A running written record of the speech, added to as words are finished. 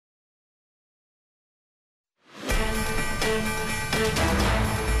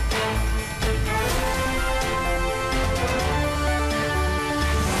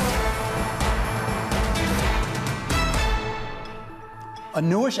A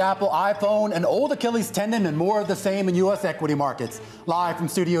newish Apple iPhone, an old Achilles tendon, and more of the same in U.S. equity markets. Live from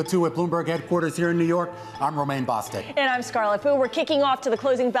Studio 2 at Bloomberg headquarters here in New York, I'm Romaine Bostick. And I'm Scarlet Fu. We're kicking off to the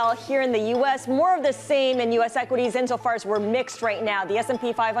closing bell here in the U.S. More of the same in U.S. equities insofar as we're mixed right now. The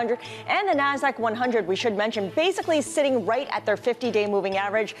S&P 500 and the NASDAQ 100, we should mention, basically sitting right at their 50-day moving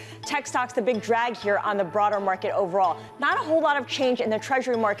average. Tech stocks the big drag here on the broader market overall. Not a whole lot of change in the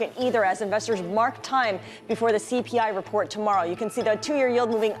Treasury market either as investors mark time before the CPI report tomorrow. You can see the two-year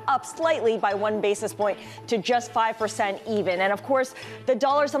yield moving up slightly by 1 basis point to just 5% even. And of course, the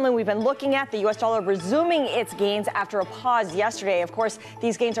dollar is something we've been looking at. The U.S. dollar resuming its gains after a pause yesterday. Of course,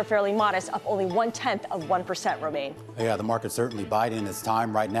 these gains are fairly modest, up only 0.1%, Romaine. Yeah, the market certainly biding its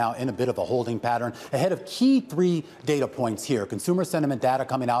time right now in a bit of a holding pattern ahead of key 3 data points here. Consumer sentiment data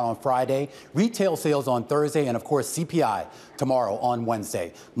coming out on Friday, retail sales on Thursday, and of course, CPI tomorrow on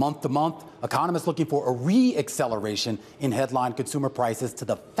Wednesday. Month to month, economists looking for a re-acceleration in headline consumer prices to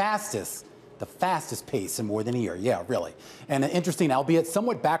the fastest pace in more than a year. Yeah, really. And an interesting, albeit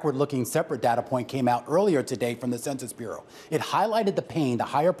somewhat backward-looking separate data point came out earlier today from the Census Bureau. It highlighted the pain the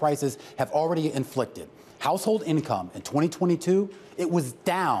higher prices have already inflicted. Household income in 2022, it was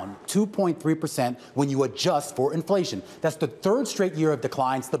down 2.3% when you adjust for inflation. That's the 3rd straight year of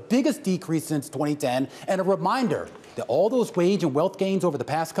declines, the biggest decrease since 2010. And a reminder that all those wage and wealth gains over the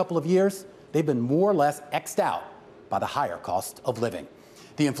past couple of years, they've been more or less X'd out by the higher cost of living.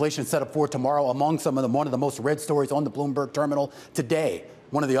 The inflation set up for tomorrow among one of the most read stories on the Bloomberg terminal today.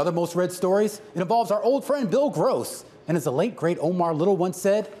 One of the other most read stories, it involves our old friend Bill Gross. And as the late, great Omar Little once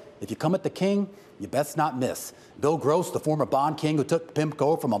said, if you come at the king, you best not miss. Bill Gross, the former bond king who took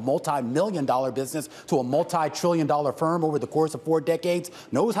PIMCO from a multi-million-dollar business to a multi-trillion-dollar firm over the course of 4 decades,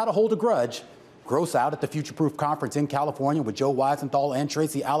 knows how to hold a grudge. Gross out at the Future Proof Conference in California with Joe Weisenthal and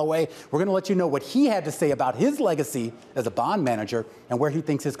Tracy Alloway. We're going to let you know what he had to say about his legacy as a bond manager and where he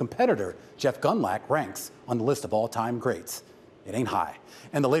thinks his competitor, Jeff Gundlach, ranks on the list of all-time greats. It ain't high.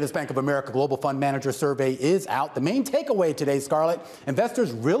 And the latest Bank of America Global Fund Manager survey is out. The main takeaway today, Scarlett,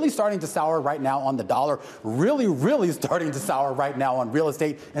 investors really starting to sour right now on the dollar, really starting to sour right now on real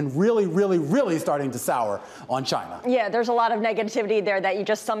estate, and really starting to sour on China. Yeah, there's a lot of negativity there that you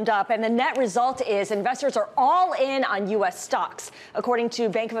just summed up. And the net result is investors are all in on U.S. stocks, according to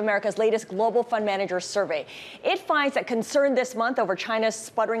Bank of America's latest Global Fund Manager survey. It finds that concern this month over China's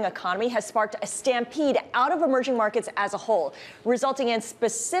sputtering economy has sparked a stampede out of emerging markets as a whole, resulting in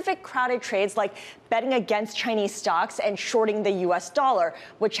specific crowded trades like betting against Chinese stocks and shorting the U.S. dollar,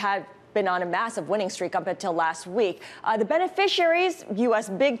 which had been on a massive winning streak up until last week. The beneficiaries, U.S.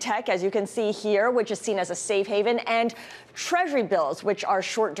 big tech, as you can see here, which is seen as a safe haven, and Treasury bills, which are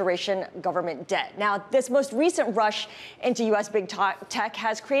short-duration government debt. Now, this most recent rush into U.S. big tech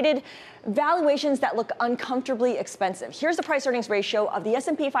has created valuations that look uncomfortably expensive. Here's the price-earnings ratio of the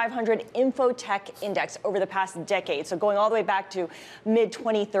S&P 500 Info Tech Index over the past decade, so going all the way back to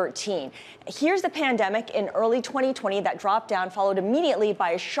mid-2013. Here's the pandemic in early 2020 that dropped down, followed immediately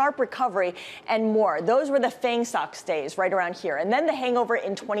by a sharp recovery and more. Those were the FANG stocks days right around here. And then the hangover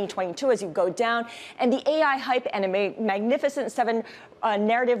in 2022 as you go down, and the AI hype and a Magnificent Seven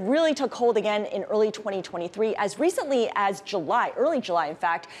narrative really took hold again in early 2023. As recently as early July, in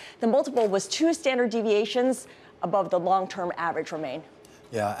fact, the multiple was 2 standard deviations above the long-term average, Romaine.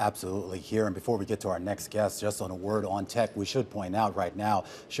 Yeah, absolutely here. And before we get to our next guest, just on a word on tech, we should point out right now,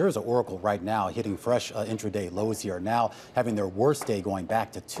 shares of Oracle right now hitting fresh intraday lows here, now having their worst day going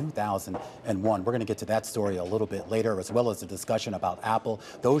back to 2001. We're going to get to that story a little bit later, as well as a discussion about Apple.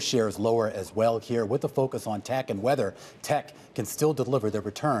 Those shares lower as well here, with a focus on tech and whether tech can still deliver the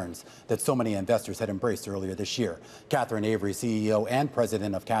returns that so many investors had embraced earlier this year. Catherine Avery, CEO and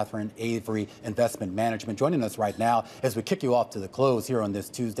president of Catherine Avery Investment Management, joining us right now as we kick you off to the close here on this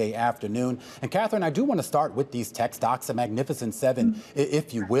Tuesday afternoon. And Catherine, I do want to start with these tech stocks, the Magnificent Seven,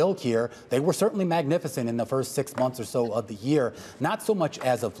 if you will, here. They were certainly magnificent in the first 6 months or so of the year, not so much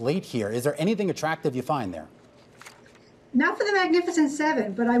as of late here. Is there anything attractive you find there? Not for the Magnificent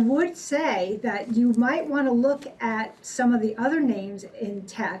Seven, but I would say that you might want to look at some of the other names in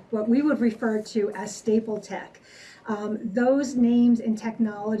tech, what we would refer to as staple tech. Those names in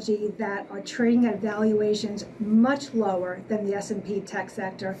technology that are trading at valuations much lower than the S&P tech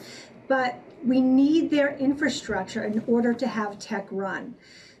sector, but we need their infrastructure in order to have tech run.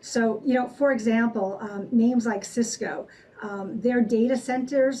 So, for example, names like Cisco, their data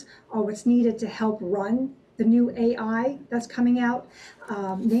centers are what's needed to help run the new AI that's coming out,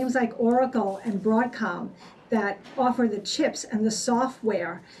 names like Oracle and Broadcom that offer the chips and the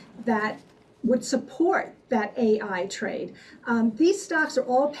software that would support that AI trade. These stocks are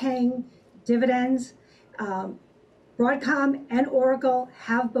all paying dividends. Broadcom and Oracle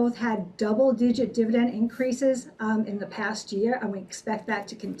have both had double-digit dividend increases in the past year, and we expect that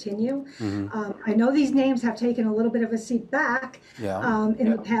to continue. I know these names have taken a little bit of a seat back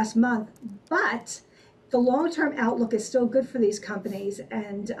in the past month, but the long-term outlook is still good for these companies,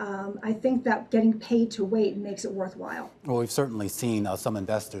 and I think that getting paid to wait makes it worthwhile. Well, we've certainly seen some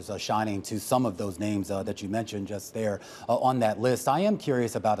investors shining to some of those names that you mentioned just there on that list. I am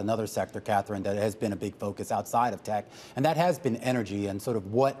curious about another sector, Catherine, that has been a big focus outside of tech, and that has been energy and sort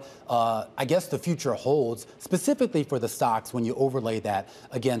of what I guess the future holds, specifically for the stocks when you overlay that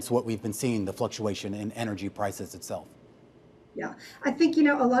against what we've been seeing, the fluctuation in energy prices itself. Yeah, I think,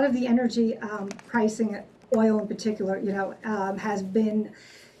 a lot of the energy pricing, oil in particular, has been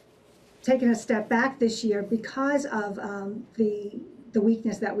taken a step back this year because of the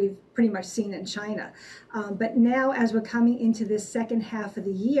weakness that we've pretty much seen in China. But now, as we're coming into this second half of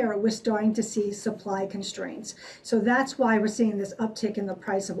the year, we're starting to see supply constraints. So that's why we're seeing this uptick in the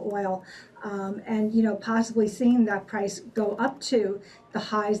price of oil, and possibly seeing that price go up to the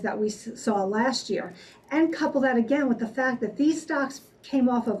highs that we saw last year. And couple that again with the fact that these stocks came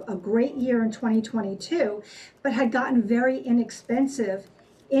off of a great year in 2022, but had gotten very inexpensive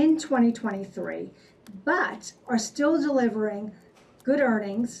in 2023, but are still delivering good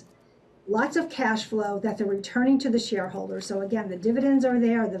earnings, lots of cash flow that they're returning to the shareholders. So again, the dividends are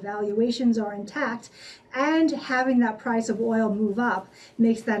there, the valuations are intact, and having that price of oil move up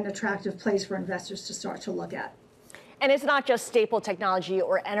makes that an attractive place for investors to start to look at. And it's not just staple technology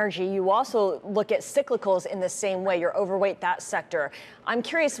or energy. You also look at cyclicals in the same way. You're overweight that sector. I'm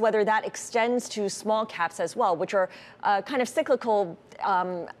curious whether that extends to small caps as well, which are kind of cyclical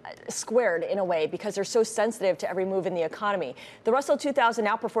squared in a way because they're so sensitive to every move in the economy. The Russell 2000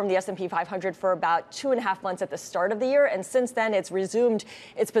 outperformed the S&P 500 for about 2.5 months at the start of the year, and since then it's resumed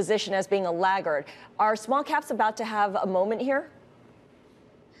its position as being a laggard. Are small caps about to have a moment here?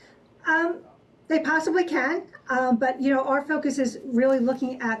 They possibly can, but our focus is really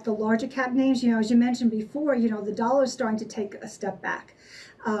looking at the larger cap names. As you mentioned before, the dollar is starting to take a step back,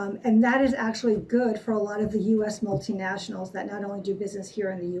 and that is actually good for a lot of the U.S. multinationals that not only do business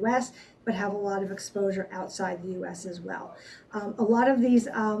here in the U.S. but have a lot of exposure outside the U.S. as well. A lot of these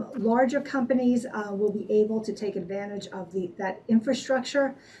larger companies will be able to take advantage of that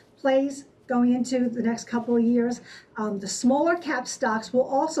infrastructure plays going into the next couple of years. The smaller cap stocks will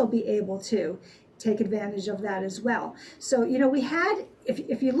also be able to take advantage of that as well. So, we had,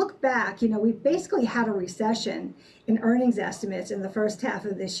 if you look back, we basically had a recession in earnings estimates in the first half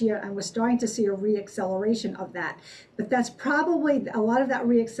of this year, and we're starting to see a reacceleration of that. But that's probably, a lot of that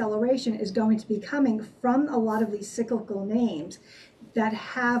reacceleration is going to be coming from a lot of these cyclical names that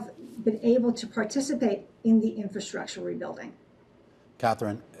have been able to participate in the infrastructure rebuilding.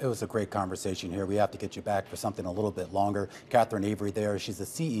 Catherine, it was a great conversation here. We have to get you back for something a little bit longer. Catherine Avery there. She's the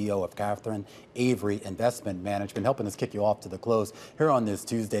CEO of Catherine Avery Investment Management, helping us kick you off to the close here on this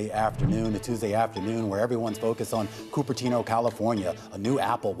Tuesday afternoon, where everyone's focused on Cupertino, California, a new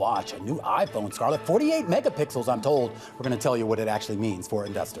Apple Watch, a new iPhone, Scarlet, 48 megapixels, I'm told. We're going to tell you what it actually means for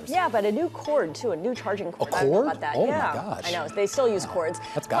investors. Yeah, but a new cord, too, a new charging cord. A cord? I don't know about that. Oh, yeah. my gosh. I know. They still use cords.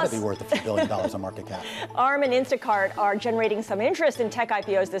 That's got to be worth a few $1 billion on market cap. ARM and Instacart are generating some interest in tech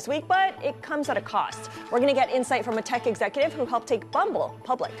IPOs this week, but it comes at a cost. We're going to get insight from a tech executive who helped take Bumble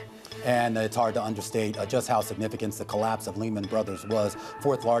public. And it's hard to understate just how significant the collapse of Lehman Brothers was,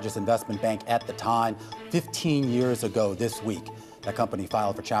 fourth largest investment bank at the time, 15 years ago this week. That company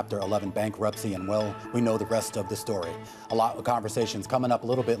filed for Chapter 11 bankruptcy, and well, we know the rest of the story. A lot of conversations coming up a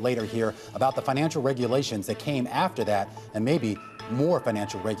little bit later here about the financial regulations that came after that, and maybe more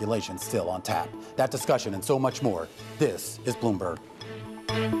financial regulations still on tap. That discussion and so much more. This is Bloomberg.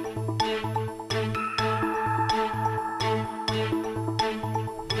 The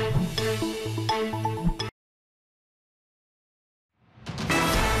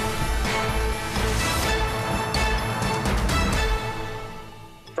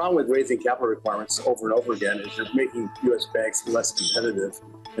problem with raising capital requirements over and over again is you're making U.S. banks less competitive,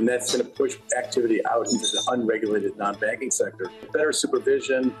 and that's going to push activity out into the unregulated non-banking sector. Better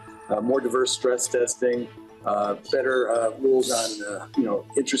supervision, more diverse stress testing, better rules on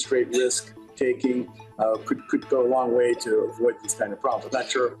interest rate risk taking, could go a long way to avoid these kind of problems. I'm not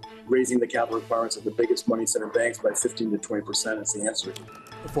sure raising the capital requirements of the biggest money center banks by 15 to 20% is the answer.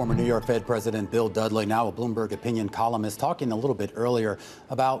 Former New York Fed President Bill Dudley, now a Bloomberg opinion columnist, talking a little bit earlier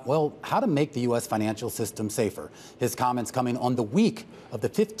about, well, how to make the U.S. financial system safer. His comments coming on the week of the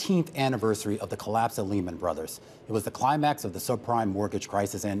 15th anniversary of the collapse of Lehman Brothers. It was the climax of the subprime mortgage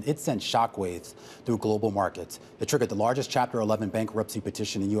crisis, and it sent shockwaves through global markets. It triggered the largest Chapter 11 bankruptcy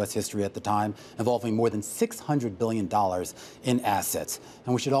petition in U.S. history at the time, involving more than $600 billion in assets.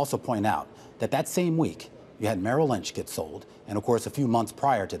 And we should also point out that that same week, you had Merrill Lynch get sold. And of course, a few months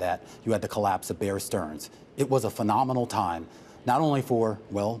prior to that, you had the collapse of Bear Stearns. It was a phenomenal time, not only for,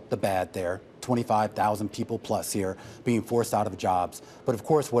 well, the bad there, 25,000 people plus here being forced out of jobs, but of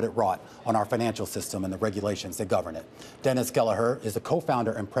course what it wrought on our financial system and the regulations that govern it. Dennis Kelleher is the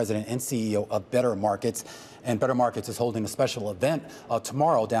co-founder and president and CEO of Better Markets. And Better Markets is holding a special event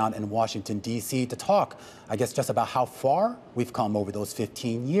tomorrow down in Washington, D.C. to talk, I guess, just about how far we've come over those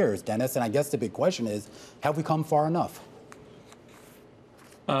 15 years, Dennis. And I guess the big question is, have we come far enough?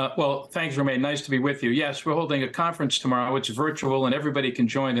 Well, thanks, Romaine. Nice to be with you. Yes, we're holding a conference tomorrow. It's virtual, and everybody can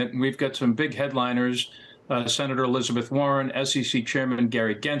join it. And we've got some big headliners, Senator Elizabeth Warren, SEC Chairman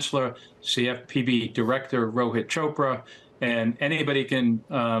Gary Gensler, CFPB Director Rohit Chopra, and anybody can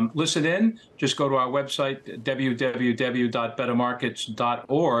listen in. Just go to our website,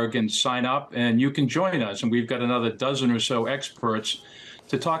 www.bettermarkets.org, and sign up, and you can join us. And we've got another dozen or so experts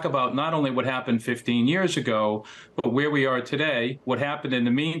to talk about not only what happened 15 years ago, but where we are today, what happened in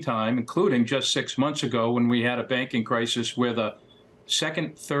the meantime, including just 6 months ago when we had a banking crisis where the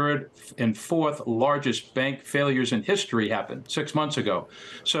second, third, and fourth largest bank failures in history happened 6 months ago.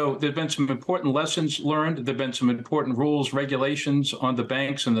 So there've been some important lessons learned. There've been some important rules, regulations on the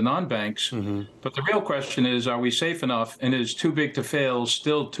banks and the non-banks. But the real question is, are we safe enough? And is too big to fail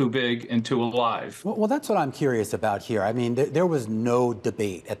still too big and too alive? Well, that's what I'm curious about here. I mean, there was no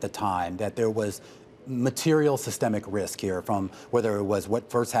debate at the time that there was material systemic risk here, from whether it was what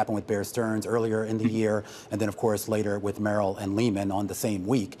first happened with Bear Stearns earlier in the year, and then, of course, later with Merrill and Lehman on the same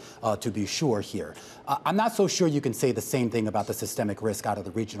week, to be sure here. I'm not so sure you can say the same thing about the systemic risk out of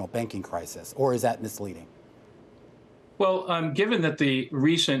the regional banking crisis, or is that misleading? Well, given that the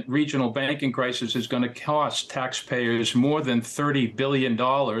recent regional banking crisis is going to cost taxpayers more than $30 billion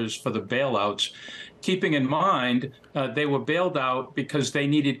for the bailouts, keeping in mind they were bailed out because they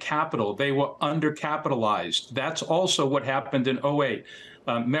needed capital. They were undercapitalized. That's also what happened in 2008.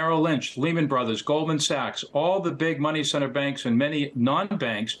 Merrill Lynch, Lehman Brothers, Goldman Sachs, all the big money center banks and many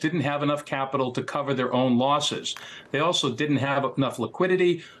non-banks didn't have enough capital to cover their own losses. They also didn't have enough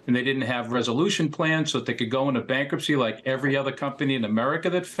liquidity, and they didn't have resolution plans so that they could go into bankruptcy like every other company in America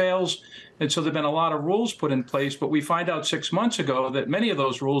that fails. And so there have been a lot of rules put in place, but we find out 6 months ago that many of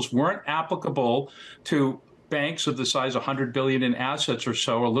those rules weren't applicable to banks of the size of $100 billion in assets or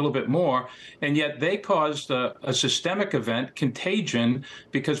so, or a little bit more, and yet they caused a systemic event, contagion,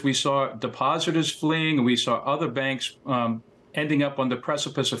 because we saw depositors fleeing, and we saw other banks ending up on the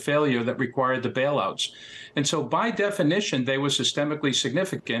precipice of failure that required the bailouts. And so by definition, they were systemically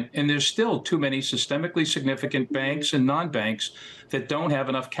significant, and there's still too many systemically significant banks and non-banks that don't have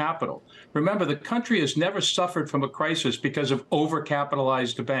enough capital. Remember, the country has never suffered from a crisis because of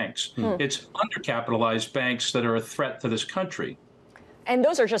overcapitalized banks. It's undercapitalized banks that are a threat to this country. And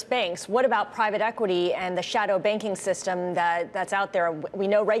those are just banks. What about private equity and the shadow banking system that's out there? We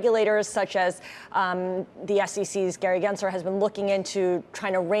know regulators such as the SEC's Gary Gensler has been looking into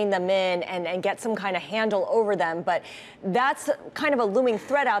trying to rein them in and get some kind of handle over them. But that's kind of a looming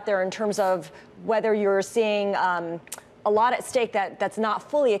threat out there in terms of whether you're seeing a lot at stake that's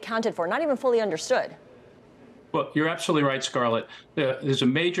not fully accounted for, not even fully understood. Well, you're absolutely right, Scarlett. There's a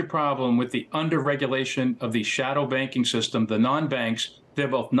major problem with the under-regulation of the shadow banking system, the non-banks. They're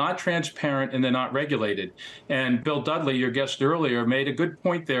both not transparent and they're not regulated. And Bill Dudley, your guest earlier, made a good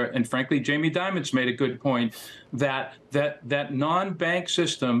point there. And frankly, Jamie Dimon's made a good point that non-bank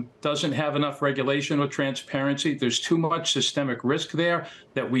system doesn't have enough regulation or transparency. There's too much systemic risk there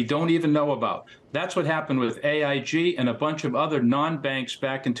that we don't even know about. That's what happened with AIG and a bunch of other non-banks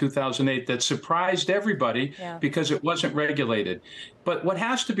back in 2008 that surprised everybody because it wasn't regulated. But what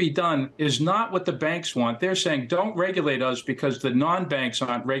has to be done is not what the banks want. They're saying, don't regulate us because the non-banks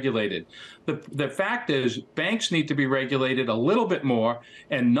aren't regulated. The fact is, banks need to be regulated a little bit more,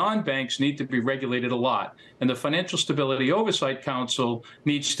 and non-banks need to be regulated a lot. And the Financial Stability Oversight Council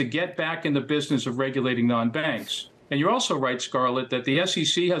needs to get back in the business of regulating non-banks. And you're also right, Scarlett, that the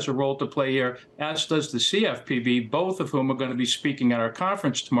SEC has a role to play here, as does the CFPB, both of whom are going to be speaking at our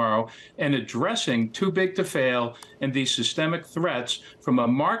conference tomorrow and addressing too big to fail and these systemic threats from a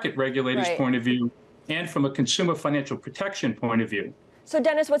market regulator's point of view and from a consumer financial protection point of view. So,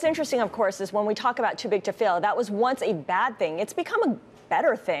 Dennis, what's interesting, of course, is when we talk about too big to fail, that was once a bad thing. It's become a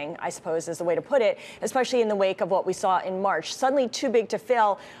better thing, I suppose, is the way to put it, especially in the wake of what we saw in March. Suddenly, too big to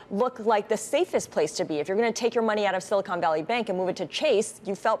fail looked like the safest place to be. If you're going to take your money out of Silicon Valley Bank and move it to Chase,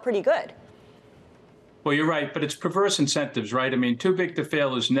 you felt pretty good. Well, you're right, but it's perverse incentives, right? I mean, too big to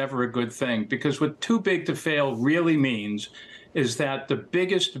fail is never a good thing, because what too big to fail really means is that the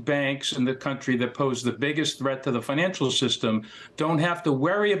biggest banks in the country that pose the biggest threat to the financial system don't have to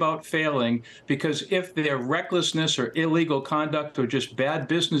worry about failing, because if their recklessness or illegal conduct or just bad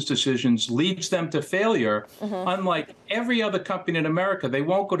business decisions leads them to failure, unlike every other company in America, they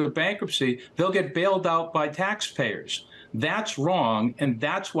won't go to bankruptcy. They'll get bailed out by taxpayers. That's wrong, and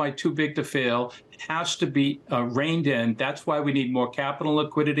that's why too big to fail has to be reined in. That's why we need more capital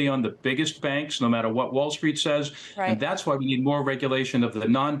liquidity on the biggest banks, no matter what Wall Street says. Right. And that's why we need more regulation of the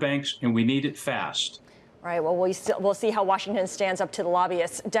non-banks, and we need it fast. All right, well, we'll see how Washington stands up to the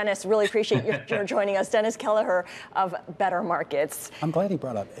lobbyists. Dennis, really appreciate you joining us. Dennis Kelleher of Better Markets. I'm glad he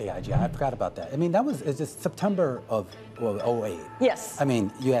brought up AIG. I forgot about that. I mean, it's just September of 08. Yes. I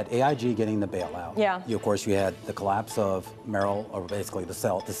mean, you had AIG getting the bailout. Yeah. Of course, you had the collapse of Merrill, or basically the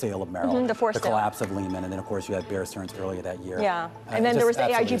sale of Merrill. The collapse of Lehman, and then, of course, you had Bear Stearns earlier that year. Yeah, and then there was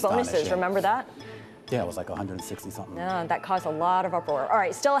the AIG bonuses, remember that? Yeah, it was like 160 something. Yeah, that caused a lot of uproar. All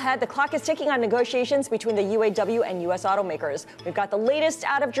right, still ahead, the clock is ticking on negotiations between the UAW and U.S. automakers. We've got the latest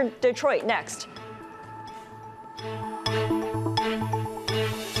out of Detroit next.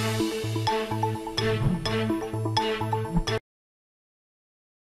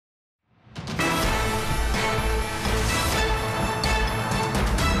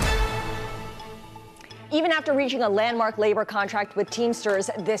 Even after reaching a landmark labor contract with Teamsters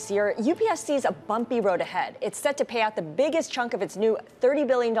this year, UPS sees a bumpy road ahead. It's set to pay out the biggest chunk of its new $30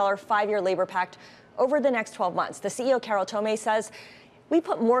 billion 5-year labor pact over the next 12 months. The CEO, Carol Tomé, says, "We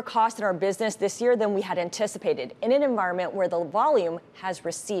put more cost in our business this year than we had anticipated in an environment where the volume has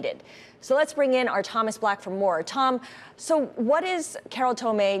receded." So let's bring in our Thomas Black for more. Tom, so what is Carol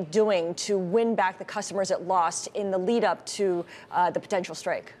Tomé doing to win back the customers it lost in the lead up to the potential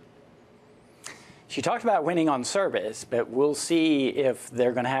strike? She talked about winning on service, but we'll see if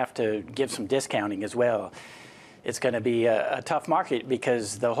they're going to have to give some discounting as well. It's going to be a tough market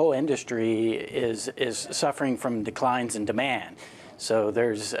because the whole industry is suffering from declines in demand. So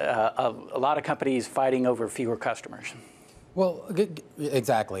there's a lot of companies fighting over fewer customers. Well,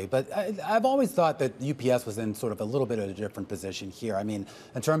 exactly. But I've always thought that UPS was in sort of a little bit of a different position here. I mean,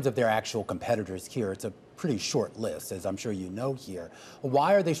 in terms of their actual competitors here, it's a pretty short list, as I'm sure you know here.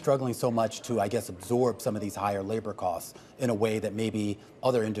 Why are they struggling so much to, I guess, absorb some of these higher labor costs in a way that maybe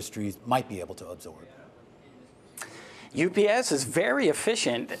other industries might be able to absorb? UPS is very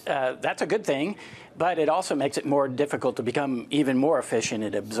efficient. That's a good thing, but it also makes it more difficult to become even more efficient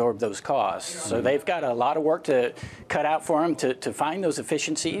and absorb those costs. So they've got a lot of work to cut out for them to find those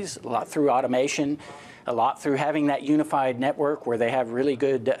efficiencies, a lot through automation, a lot through having that unified network where they have really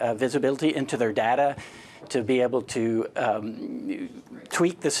good visibility into their data to be able to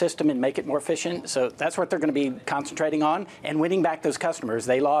tweak the system and make it more efficient. So that's what they're going to be concentrating on, and winning back those customers.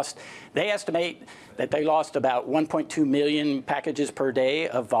 They estimate that they lost about 1.2 million packages per day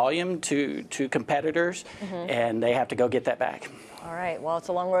of volume to competitors, and they have to go get that back. All right, well, it's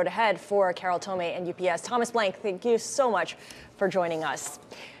a long road ahead for Carol Tomé and UPS. Thomas Blank, thank you so much for joining us.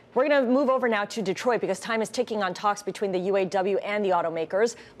 We're going to move over now to Detroit because time is ticking on talks between the UAW and the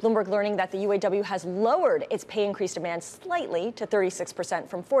automakers. Bloomberg learning that the UAW has lowered its pay increase demand slightly to 36%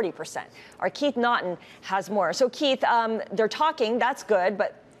 from 40%. Our Keith Naughton has more. So, Keith, they're talking, that's good,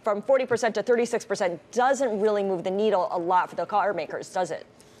 but from 40% to 36% doesn't really move the needle a lot for the car makers, does it?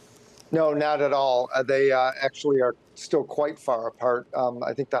 No, not at all. They actually are still quite far apart.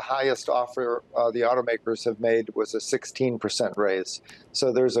 I think the highest offer the automakers have made was a 16% raise.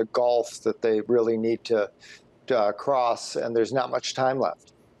 So there's a gulf that they really need to cross, and there's not much time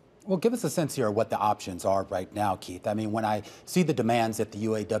left. Well, give us a sense here of what the options are right now, Keith. I mean, when I see the demands that the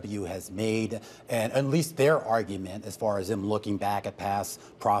UAW has made, and at least their argument as far as them looking back at past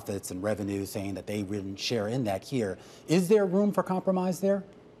profits and revenue, saying that they didn't share in that here, is there room for compromise there?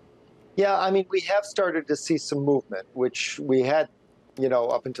 Yeah, I mean, we have started to see some movement, which we had,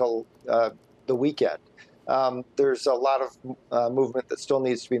 up until the weekend. There's a lot of movement that still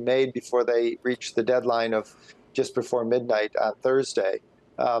needs to be made before they reach the deadline of just before midnight on Thursday.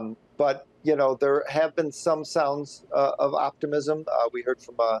 But, there have been some sounds of optimism. We heard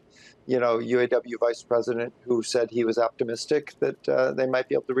from a, UAW vice president who said he was optimistic that they might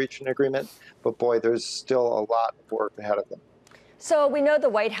be able to reach an agreement. But, boy, there's still a lot of work ahead of them. So we know the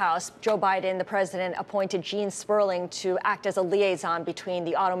White House, Joe Biden, the president, appointed Gene Sperling to act as a liaison between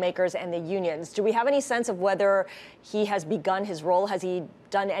the automakers and the unions. Do we have any sense of whether he has begun his role? Has he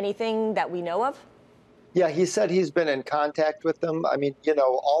done anything that we know of? Yeah, he said he's been in contact with them. I mean,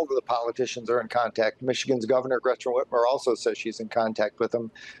 all of the politicians are in contact. Michigan's Governor Gretchen Whitmer also says she's in contact with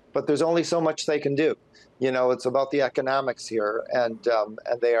them, but there's only so much they can do. It's about the economics here, and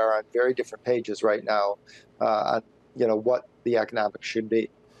they are on very different pages right now on what the economics should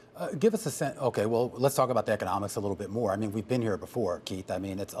be. Give us a sense. Okay, well, let's talk about the economics a little bit more. I mean, we've been here before, Keith. I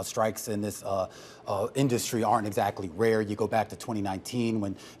mean, it's strikes in this industry aren't exactly rare. You go back to 2019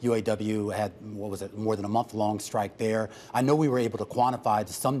 when UAW had, what was it, more than a month-long strike there. I know we were able to quantify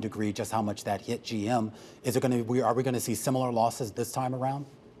to some degree just how much that hit GM. Are we going to see similar losses this time around?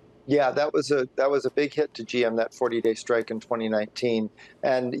 Yeah, that was a big hit to GM, that 40-day strike in 2019.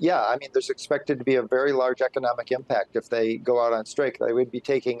 And yeah, I mean, there's expected to be a very large economic impact if they go out on strike. They would be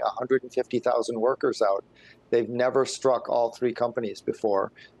taking 150,000 workers out. They've never struck all three companies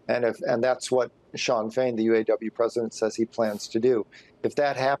before. And that's what Shawn Fain, the UAW president, says he plans to do. If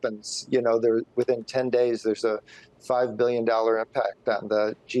that happens, within 10 days, there's a $5 billion impact on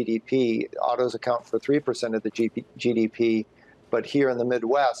the GDP. Autos account for 3% of the GDP. But here in the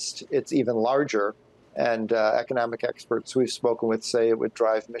Midwest, it's even larger. And economic experts we've spoken with say it would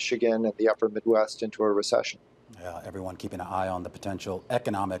drive Michigan and the upper Midwest into a recession. Yeah, everyone keeping an eye on the potential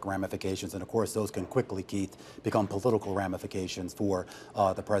economic ramifications. And of course, those can quickly, Keith, become political ramifications for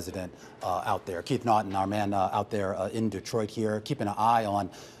the president out there. Keith Naughton, our man out there in Detroit here, keeping an eye on.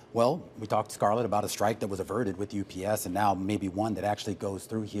 Well, we talked to Scarlett about a strike that was averted with UPS, and now maybe one that actually goes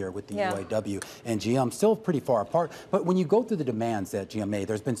through here with the UAW and GM, still pretty far apart. But when you go through the demands that GM made,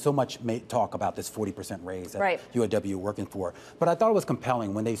 there's been so much talk about this 40% raise that UAW working for. But I thought it was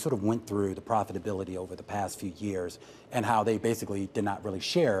compelling when they sort of went through the profitability over the past few years and how they basically did not really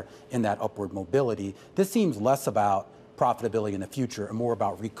share in that upward mobility. This seems less about profitability in the future and more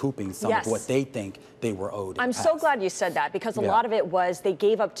about recouping some of what they think they were owed. I'm so glad you said that, because a lot of it was they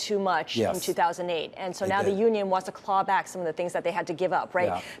gave up too much in 2008. And so now the union wants to claw back some of the things that they had to give up, right?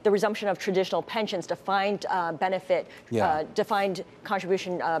 Yeah. The resumption of traditional pensions, defined benefit, defined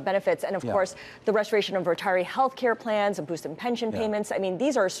contribution benefits, and of course, the restoration of retiree health care plans and boosted pension payments. I mean,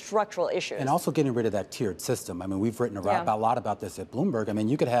 these are structural issues. And also getting rid of that tiered system. I mean, we've written a lot about this at Bloomberg. I mean,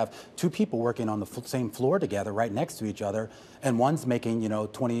 you could have two people working on the same floor together right next to each other, and one's making,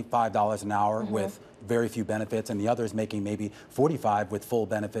 $25 an hour with very few benefits, and the other's making maybe $45 with full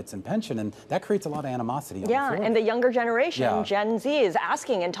benefits and pension, and that creates a lot of animosity. Yeah, and the younger generation, Gen Z, is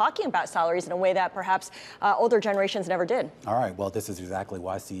asking and talking about salaries in a way that perhaps older generations never did. All right, well, this is exactly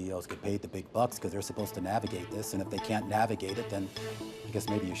why CEOs get paid the big bucks, because they're supposed to navigate this, and if they can't navigate it, then I guess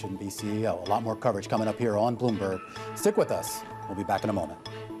maybe you shouldn't be CEO. A lot more coverage coming up here on Bloomberg. Stick with us. We'll be back in a moment.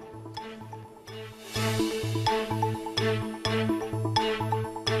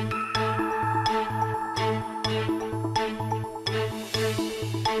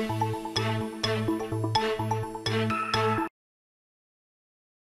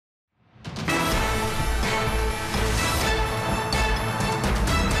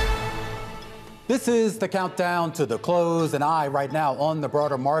 This is the countdown to the close, and right now on the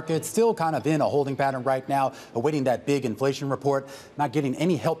broader market, still kind of in a holding pattern right now, awaiting that big inflation report. Not getting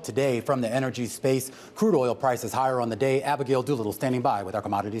any help today from the energy space. Crude oil prices higher on the day. Abigail Doolittle standing by with our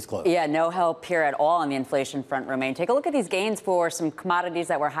commodities close. Yeah, no help here at all on the inflation front, Romaine. Take a look at these gains for some commodities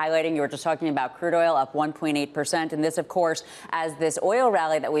that we're highlighting. You were just talking about crude oil up 1.8%. And this, of course, as this oil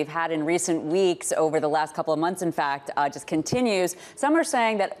rally that we've had in recent weeks, over the last couple of months, in fact, just continues. Some are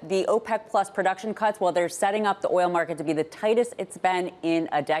saying that the OPEC plus production cuts, well, they're setting up the oil market to be the tightest it's been in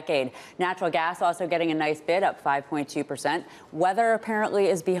a decade. Natural gas also getting a nice bid, up 5.2%. Weather apparently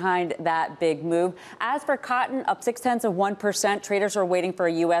is behind that big move. As for cotton, up 0.6%. Traders are waiting for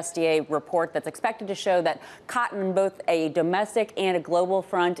a USDA report that's expected to show that cotton, both a domestic and a global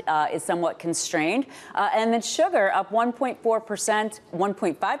front, is somewhat constrained. And then sugar up 1.4%,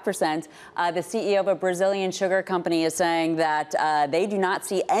 1.5%. The CEO of a Brazilian sugar company is saying that they do not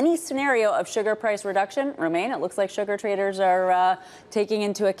see any scenario of sugar price reduction. Romaine, it looks like sugar traders are taking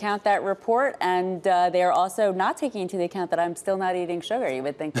into account that report, and they are also not taking into account that I'm still not eating sugar. You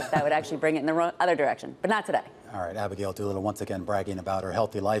would think that would actually bring it in the other direction, but not today. All right, Abigail Doolittle once again bragging about her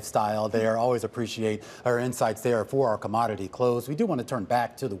healthy lifestyle there. Always appreciate her insights there for our commodity close. We do want to turn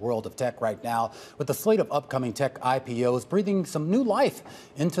back to the world of tech right now with the slate of upcoming tech IPOs breathing some new life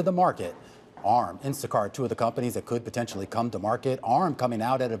into the market. ARM, Instacart, two of the companies that could potentially come to market. ARM coming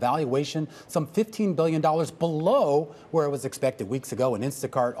out at a valuation some $15 billion below where it was expected weeks ago, and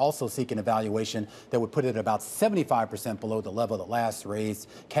Instacart also seeking a valuation that would put it about 75% below the level that last raised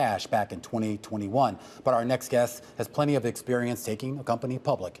cash back in 2021. But our next guest has plenty of experience taking a company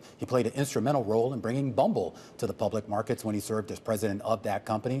public. He played an instrumental role in bringing Bumble to the public markets when he served as president of that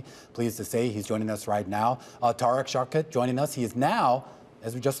company. Pleased to say he's joining us right now. Tariq Shaukat joining us. He is now,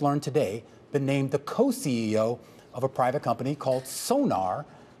 as we just learned today, been named the co-CEO of a private company called Sonar.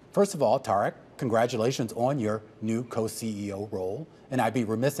 First of all, Tariq, congratulations on your new co-CEO role. And I'd be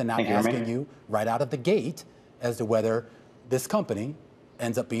remiss in not asking you right out of the gate as to whether this company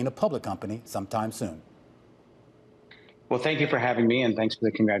ends up being a public company sometime soon. Well, thank you for having me, and thanks for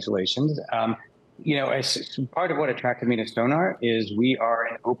the congratulations. You know, as part of what attracted me to Sonar is we are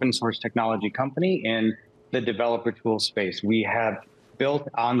an open source technology company in the developer tool space. We have built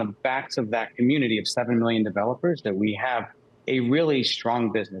on the backs of that community of 7 million developers that we have a really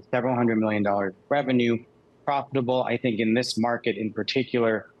strong business, several $100 million revenue, profitable. I think in this market in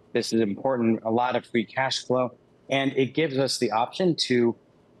particular, this is important, a lot of free cash flow, and it gives us the option to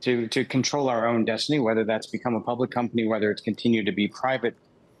control our own destiny, whether that's become a public company, whether it's continued to be private,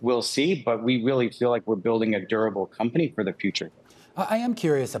 we'll see, but we really feel like we're building a durable company for the future. I am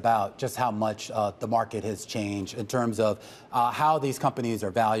curious about just how much the market has changed in terms of how these companies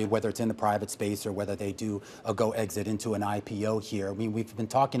are valued, whether it's in the private space or whether they do go exit into an IPO here. I mean, we've been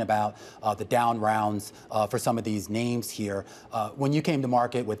talking about the down rounds for some of these names here. When you came to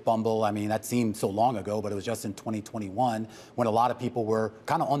market with Bumble, I mean, that seemed so long ago, but it was just in 2021 when a lot of people were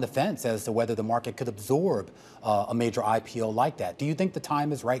kind of on the fence as to whether the market could absorb a major IPO like that. Do you think the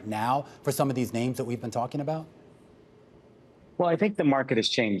time is right now for some of these names that we've been talking about? Well, I think the market has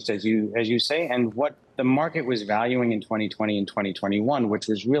changed, as you say, and what the market was valuing in 2020 and 2021, which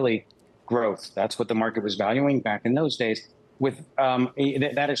was really growth. That's what the market was valuing back in those days. With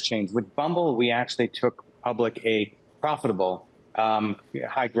that has changed. With Bumble, we actually took public a profitable,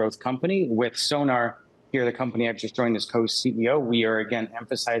 high growth company. With Sonar, here the company I've just joined as co-CEO, we are again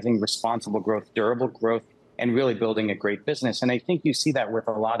emphasizing responsible growth, durable growth, and really building a great business. And I think you see that with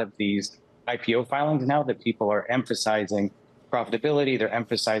a lot of these IPO filings now, that people are emphasizing profitability, they're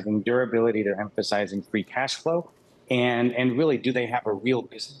emphasizing durability, they're emphasizing free cash flow, and really, do they have a real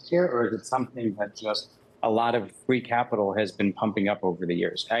business here, or is it something that just a lot of free capital has been pumping up over the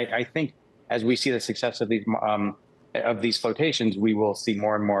years? I think as we see the success of these flotations, we will see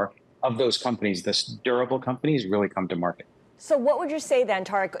more and more of those companies, this durable companies, really come to market. So what would you say then,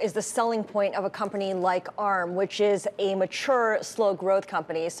 Tariq, is the selling point of a company like ARM, which is a mature, slow growth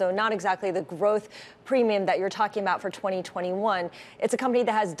company? So not exactly the growth premium that you're talking about for 2021. It's a company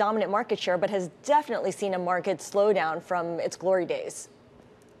that has dominant market share, but has definitely seen a market slowdown from its glory days.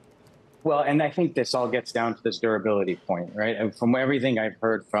 Well, and I think this all gets down to this durability point, right? And from everything I've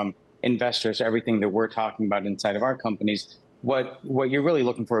heard from investors, everything that we're talking about inside of our companies, what you're really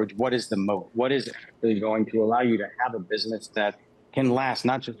looking for is what is the moat? What is actually going to allow you to have a business that can last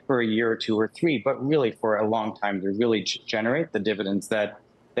not just for a year or two or three, but really for a long time to really generate the dividends that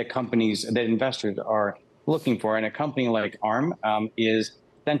investors are looking for. And a company like ARM is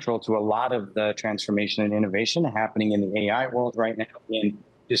central to a lot of the transformation and innovation happening in the AI world right now, in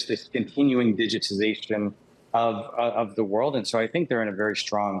just this continuing digitization of the world. And so I think they're in a very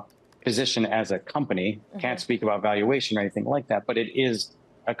strong position as a company. Can't speak about valuation or anything like that, but it is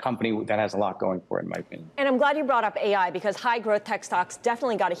a company that has a lot going for it, in my opinion. And I'm glad you brought up AI, because high growth tech stocks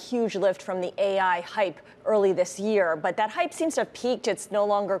definitely got a huge lift from the AI hype early this year, but that hype seems to have peaked. It's no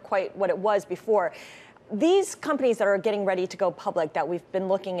longer quite what it was before. These companies that are getting ready to go public that we've been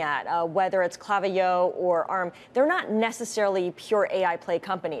looking at, whether it's Klaviyo or ARM, they're not necessarily pure AI play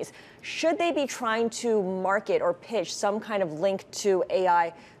companies. Should they be trying to market or pitch some kind of link to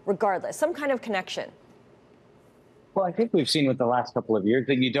AI regardless, some kind of connection? Well, I think we've seen with the last couple of years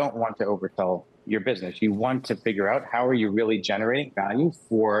that you don't want to oversell your business. You want to figure out how are you really generating value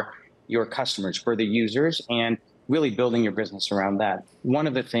for your customers, for the users, and really building your business around that. One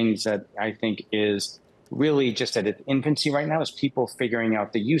of the things that I think is really just at its infancy right now is people figuring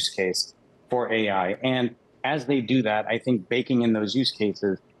out the use case for AI. And as they do that, I think baking in those use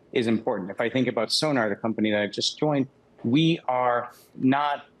cases is important. If I think about Sonar, the company that I've just joined, we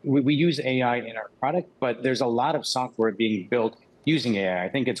use AI in our product, but there's a lot of software being built using AI. I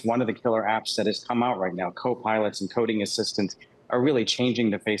think it's one of the killer apps that has come out right now. Co-pilots and coding assistants are really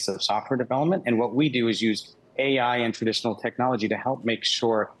changing the face of software development. And what we do is use AI and traditional technology to help make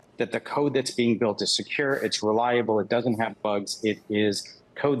sure that the code that's being built is secure, it's reliable, it doesn't have bugs, it is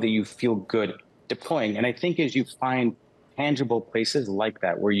code that you feel good deploying. And I think as you find tangible places like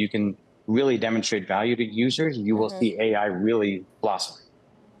that where you can really demonstrate value to users, you will see AI really blossom.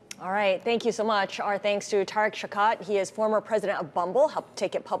 All right, thank you so much. Our thanks to Tariq Shaukat. He is former president of Bumble, helped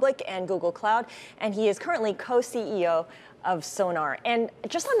take it public, and Google Cloud, and he is currently co-CEO of Sonar. And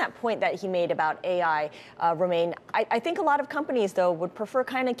just on that point that he made about AI, Romaine, I think a lot of companies, though, would prefer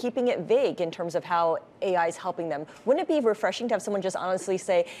kind of keeping it vague in terms of how AI is helping them. Wouldn't it be refreshing to have someone just honestly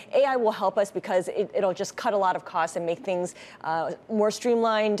say, AI will help us because it'll just cut a lot of costs and make things more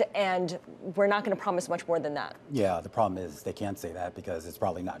streamlined, and we're not going to promise much more than that? Yeah, the problem is they can't say that because it's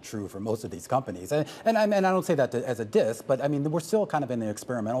probably not true for most of these companies. And I don't say that as a diss, but I mean, we're still kind of in the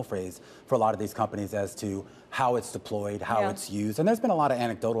experimental phase for a lot of these companies as to how it's deployed, how it's used. And there's been a lot of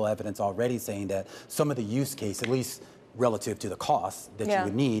anecdotal evidence already saying that some of the use case, at least relative to the cost that you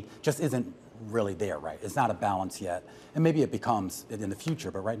would need, just isn't really there, right? It's not a balance yet. And maybe it becomes in the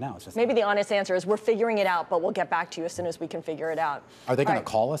future, but right now it's just... Maybe the honest answer is we're figuring it out, but we'll get back to you as soon as we can figure it out. Are they going to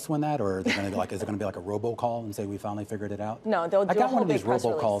call us when that, or are they going to is it going to be like a robocall and say we finally figured it out? No, they'll do a whole big press release. I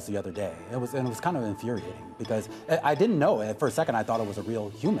got one of these robocalls the other day. It was kind of infuriating because I didn't know. For a second, I thought it was a real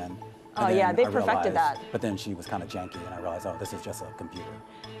human. Oh yeah, they perfected that. But then she was kind of janky, and I realized, oh, this is just a computer.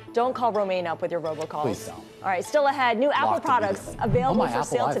 Don't call Romaine up with your robocalls. Please don't. All right, still ahead, new Apple products available for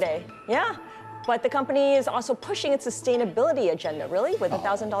sale today. Yeah, but the company is also pushing its sustainability agenda, really, with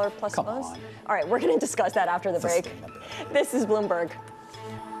 $1,000 plus loans. All right, we're going to discuss that after the break. This is Bloomberg.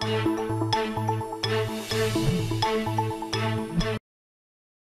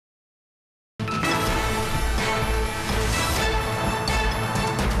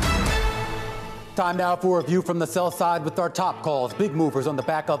 Time now for a view from the sell side with our top calls, big movers on the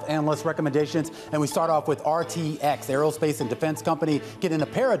back of analyst recommendations. And we start off with RTX, aerospace and defense company, getting a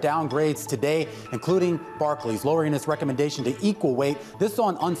pair of downgrades today, including Barclays, lowering its recommendation to equal weight. This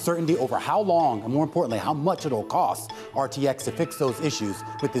on uncertainty over how long, and more importantly, how much it'll cost RTX to fix those issues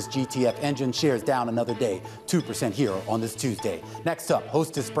with this GTF engine. Shares down another day, 2% here on this Tuesday. Next up,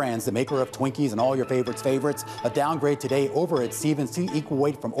 Hostess Brands, the maker of Twinkies and all your favorites, a downgrade today over at Stevens to equal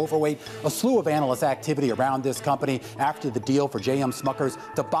weight from overweight. A slew of analyst activity around this company after the deal for J.M. Smuckers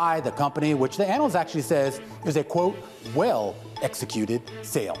to buy the company, which the analyst actually says is a, quote, well-executed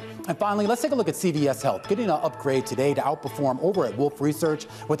sale. And finally, let's take a look at CVS Health, getting an upgrade today to outperform over at Wolfe Research,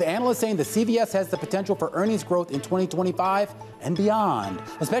 with the analyst saying the CVS has the potential for earnings growth in 2025 and beyond,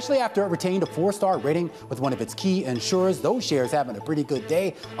 especially after it retained a 4-star rating with one of its key insurers. Those shares having a pretty good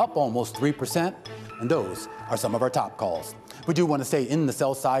day, up almost 3%. And those are some of our top calls. We do want to stay in the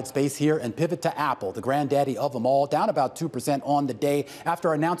sell side space here and pivot to Apple, the granddaddy of them all, down about 2% on the day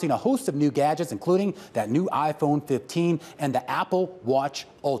after announcing a host of new gadgets, including that new iPhone 15 and the Apple Watch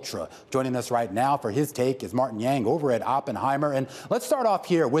Ultra. Joining us right now for his take is Martin Yang over at Oppenheimer. And let's start off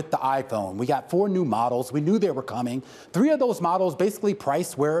here with the iPhone. We got 4 new models. We knew they were coming. 3 of those models basically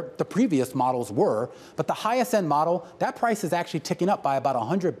priced where the previous models were. But the highest end model, that price is actually ticking up by about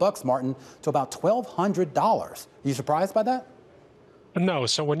 $100, Martin, to about $1,200. Are you surprised by that? No.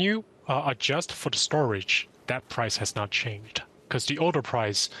 So when you adjust for the storage, that price has not changed. Because the older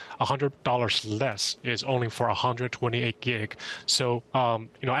price, $100 less, is only for 128 gig. So,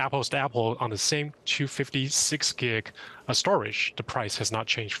 apples to apple on the same 256 gig storage, the price has not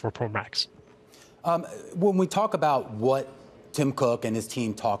changed for Pro Max. When we talk about what Tim Cook and his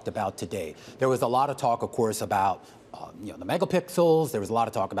team talked about today, there was a lot of talk, of course, about the megapixels. There was a lot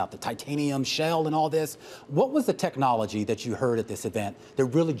of talk about the titanium shell and all this. What was the technology that you heard at this event that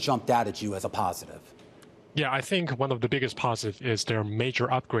really jumped out at you as a positive? Yeah, I think one of the biggest positives is their major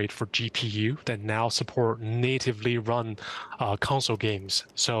upgrade for GPU that now support natively run console games.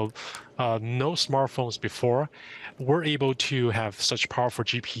 So no smartphones before were able to have such powerful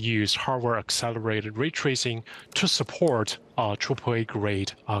GPUs, hardware accelerated ray tracing to support AAA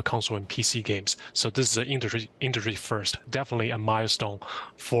grade console and PC games. So this is an industry first, definitely a milestone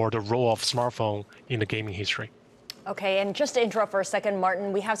for the role of smartphone in the gaming history. Okay, and just to interrupt for a second,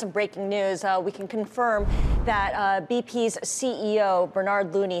 Martin, we have some breaking news. We can confirm that BP's CEO,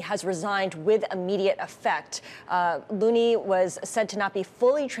 Bernard Looney, has resigned with immediate effect. Looney was said to not be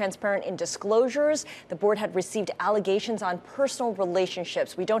fully transparent in disclosures. The board had received allegations on personal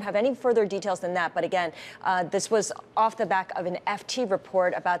relationships. We don't have any further details than that. But again, this was off the back of an FT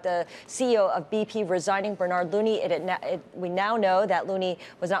report about the CEO of BP resigning, Bernard Looney. We now know that Looney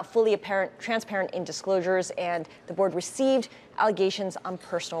was not fully transparent in disclosures, and the board received allegations on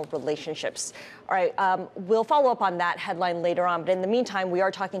personal relationships. All right, we'll follow up on that headline later on. But in the meantime, we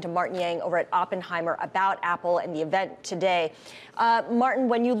are talking to Martin Yang over at Oppenheimer about Apple and the event today. Martin,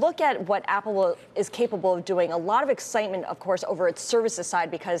 when you look at what Apple is capable of doing, a lot of excitement, of course, over its services side,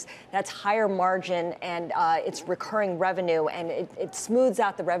 because that's higher margin and it's recurring revenue, and it smooths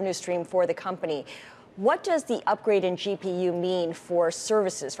out the revenue stream for the company. What does the upgrade in GPU mean for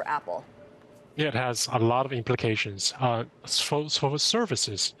services for Apple? It has a lot of implications. For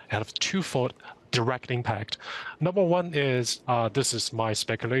services, it has twofold direct impact. Number one is, this is my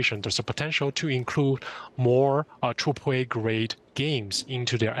speculation, there's a potential to include more AAA grade games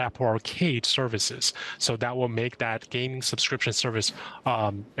into their Apple Arcade services. So that will make that gaming subscription service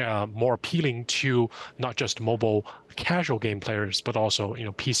more appealing to not just mobile casual game players, but also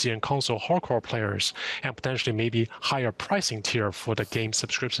PC and console hardcore players, and potentially maybe higher pricing tier for the game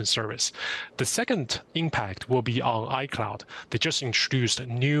subscription service. The second impact will be on iCloud. They just introduced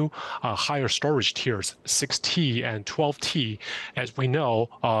new higher storage tiers, 6T and 12T. As we know,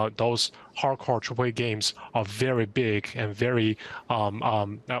 those hardcore AAA games are very big and very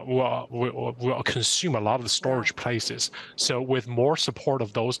will consume a lot of the storage places. So with more support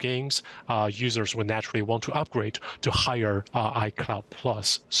of those games, users will naturally want to upgrade to higher iCloud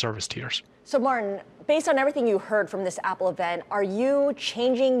Plus service tiers. So Martin, based on everything you heard from this Apple event, are you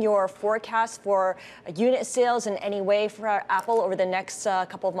changing your forecast for unit sales in any way for Apple over the next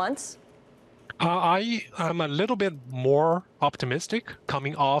couple of months? I am a little bit more optimistic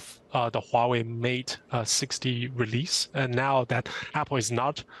coming off the Huawei Mate 60 release. And now that Apple is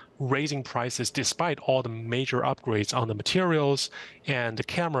not raising prices despite all the major upgrades on the materials and the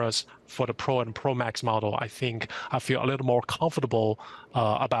cameras for the Pro and Pro Max model, I think I feel a little more comfortable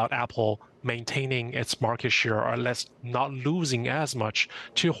about Apple maintaining its market share, or at least not losing as much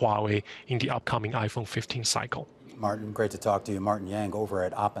to Huawei in the upcoming iPhone 15 cycle. Martin, great to talk to you. Martin Yang over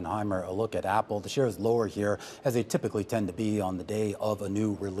at Oppenheimer. A look at Apple. The share is lower here, as they typically tend to be on the day of a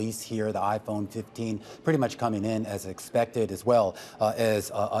new release here. The iPhone 15 pretty much coming in as expected, as well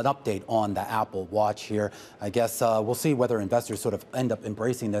as an update on the Apple Watch here. I guess we'll see whether investors sort of end up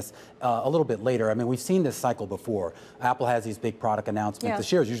embracing this a little bit later. I mean, we've seen this cycle before. Apple has these big product announcements. Yeah. The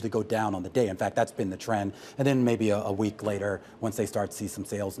shares usually go down on the day. In fact, that's been the trend. And then maybe a week later, once they start to see some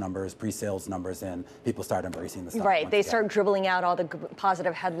sales numbers, pre-sales numbers, and people start embracing the stock. Right, they start dribbling out all the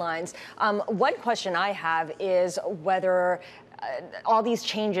positive headlines. One question I have is whether all these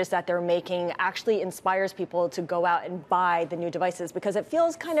changes that they're making actually inspires people to go out and buy the new devices, because it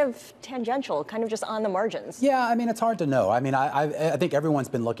feels kind of tangential, kind of just on the margins. Yeah, I mean, it's hard to know. I mean, I think everyone's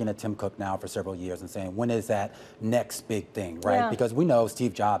been looking at Tim Cook now for several years and saying, when is that next big thing, right? Yeah. Because we know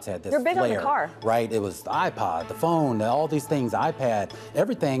Steve Jobs had this They're big flair, on the car. Right? It was the iPod, the phone, all these things, iPad,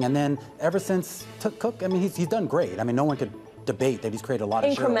 everything. And then ever since Cook, I mean, he's done great. I mean, no one could debate that he's created a lot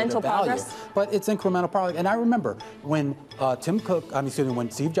of incremental value, but it's incremental progress. And I remember when when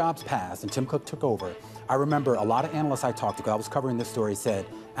Steve Jobs passed and Tim Cook took over, I remember a lot of analysts I talked to, because I was covering this story, said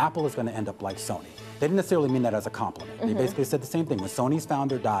Apple is going to end up like Sony. They didn't necessarily mean that as a compliment. Mm-hmm. They basically said the same thing. When Sony's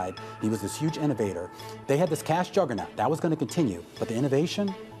founder died, he was this huge innovator. They had this cash juggernaut. That was going to continue. But the innovation,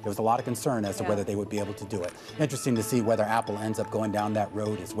 there was a lot of concern as to whether they would be able to do it. Interesting to see whether Apple ends up going down that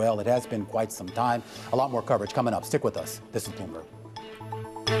road as well. It has been quite some time. A lot more coverage coming up. Stick with us. This is Bloomberg.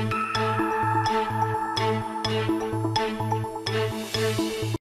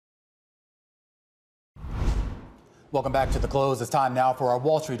 Welcome back to The Close. It's time now for our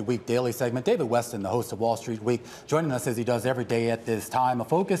Wall Street Week daily segment. David Weston, the host of Wall Street Week, joining us as he does every day at this time. A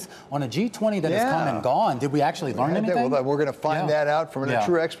focus on a G20 that has come and gone. Did we actually learn anything? Well, we're going to find that out from a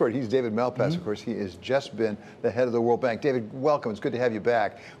true expert. He's David Malpass. Of course, he has just been the head of the World Bank. David, welcome. It's good to have you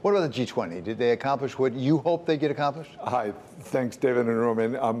back. What about the G20? Did they accomplish what you hoped they'd get accomplished? Hi. Thanks, David and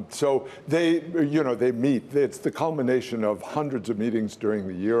Romaine. So they meet. It's the culmination of hundreds of meetings during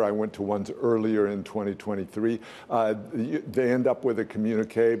the year. I went to ones earlier in 2023. They end up with a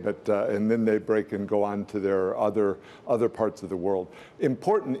communique, and then they break and go on to their other parts of the world.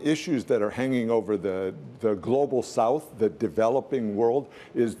 Important issues that are hanging over the global South, the developing world,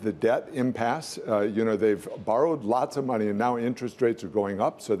 is the debt impasse. They've borrowed lots of money, and now interest rates are going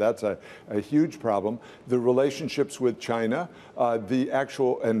up, so that's a huge problem. The relationships with China.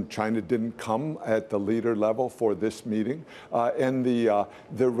 And China didn't come at the leader level for this meeting, and the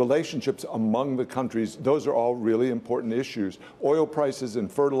relationships among the countries, those are all really important issues. Oil prices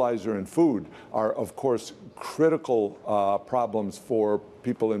and fertilizer and food are, of course, critical problems for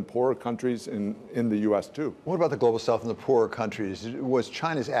people in poorer countries in the U.S. too. What about the global South and the poorer countries? Was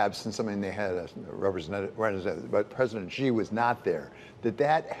China's absence, I mean, they had a representative, but President Xi was not there. Did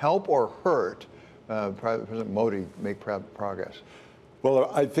that help or hurt President Modi make progress?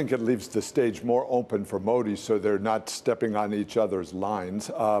 Well, I think it leaves the stage more open for Modi, so they're not stepping on each other's lines.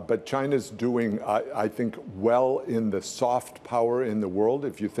 But China's doing, I think, well in the soft power in the world.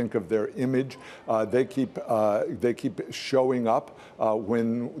 If you think of their image, they keep showing up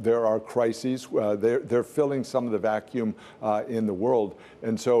when there are crises. They're filling some of the vacuum in the world,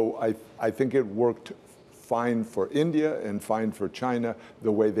 and so I think it worked fine for India and fine for China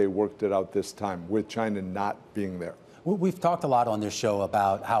the way they worked it out this time, with China not being there. We've talked a lot on this show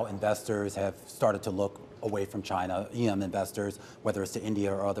about how investors have started to look away from China, EM investors, whether it's to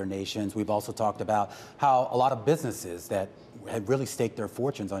India or other nations. We've also talked about how a lot of businesses that had really staked their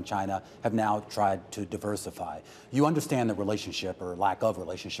fortunes on China have now tried to diversify. You understand the relationship or lack of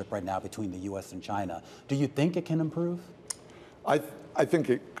relationship right now between the U.S. and China. Do you think it can improve? I think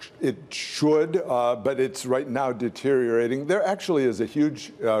it should, but it's right now deteriorating. There actually is a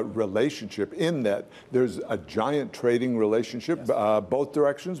huge relationship in that there's a giant trading relationship, both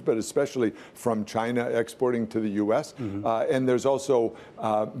directions, but especially from China exporting to the U.S. And there's also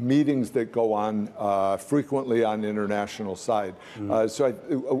meetings that go on frequently on the international side. So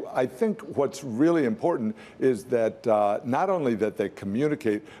I think what's really important is that not only that they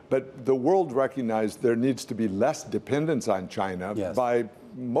communicate, but the world recognizes there needs to be less dependence on China by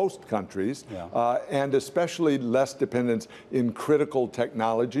most countries, and especially less dependence in critical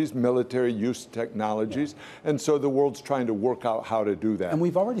technologies, military use technologies. And so the world's trying to work out how to do that. And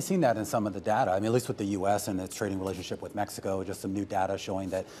we've already seen that in some of the data. I mean, at least with the U.S. and its trading relationship with Mexico, just some new data showing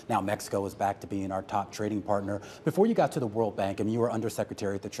that now Mexico is back to being our top trading partner. Before you got to the World Bank, and you were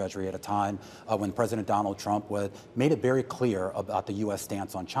Undersecretary at the Treasury at a time when President Donald Trump made it very clear about the U.S.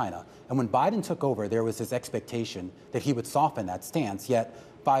 stance on China. And when Biden took over, there was this expectation that he would soften that stance, yet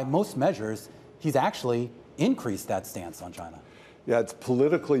by most measures, he's actually increased that stance on China. Yeah, it's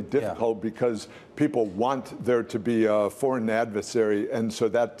politically difficult because people want there to be a foreign adversary, and so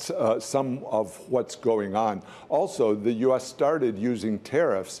that's some of what's going on. Also, the U.S. started using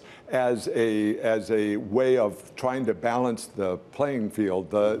tariffs as a way of trying to balance the playing field,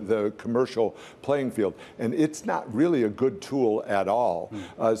 the commercial playing field, and it's not really a good tool at all.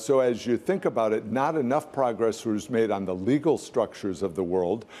 So as you think about it, not enough progress was made on the legal structures of the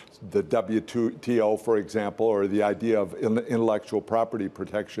world, the WTO, for example, or the idea of intellectual property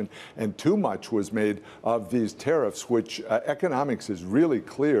protection, and too much was made of these tariffs, which economics is really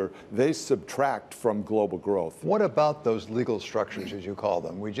clear, they subtract from global growth. What about those legal structures, as you call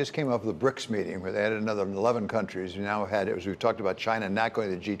them? We just came off the BRICS meeting where they added another 11 countries. You now had, as we've talked about, China not going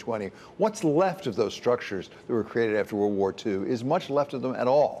to the G20. What's left of those structures that were created after World War II? Is much left of them at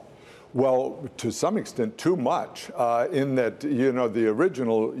all? Well, to some extent, too much, in that, you know, the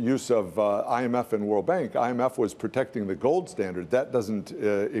original use of IMF and World Bank, IMF was protecting the gold standard. That doesn't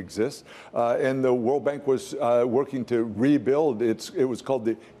exist. And the World Bank was working to rebuild. It was called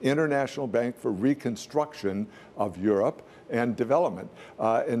the International Bank for Reconstruction of Europe and Development.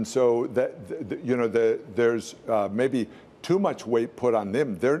 And so, you know, there's maybe too much weight put on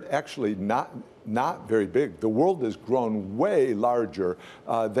them. They're actually not very big. The world has grown way larger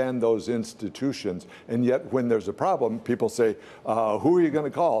than those institutions. And yet when there's a problem, people say, who are you going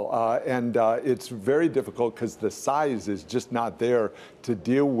to call? And it's very difficult because the size is just not there to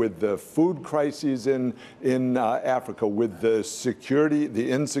deal with the food crises in Africa, with the security, the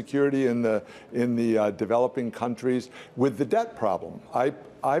insecurity in the developing countries, with the debt problem.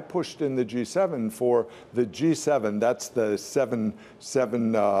 I pushed in the G7 for the G7, that's the seven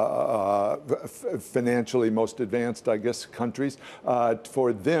financially most advanced, I guess, countries,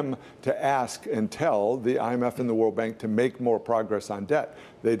 for them to ask and tell the IMF and the World Bank to make more progress on debt.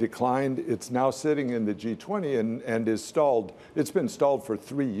 They declined. It's now sitting in the G20 and is stalled. It's been stalled for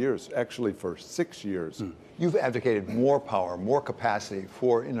 3 years, actually for 6 years. You've advocated more power, more capacity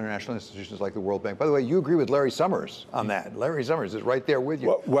for international institutions like the World Bank. By the way, you agree with Larry Summers on that. Larry Summers is right there with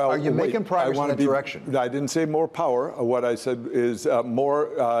you. Well, are you making progress in that direction? I didn't say more power. What I said is more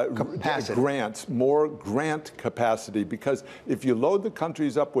grants, more grant capacity. Because if you load the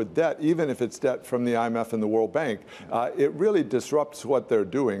countries up with debt, even if it's debt from the IMF and the World Bank, it really disrupts what they're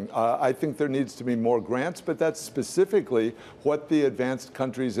doing. I think there needs to be more grants, but that's specifically what the advanced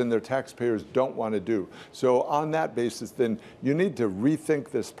countries and their taxpayers don't want to do. So on that basis, then you need to rethink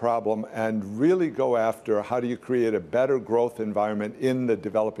this problem and really go after how do you create a better growth environment in the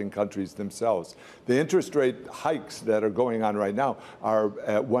developing countries themselves. The interest rate hikes that are going on right now are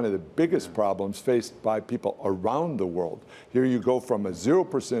one of the biggest problems faced by people around the world. Here you go from a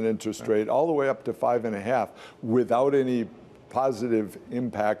 0% interest rate all the way up to 5.5% without any positive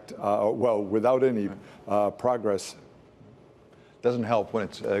impact, without any progress. Doesn't help when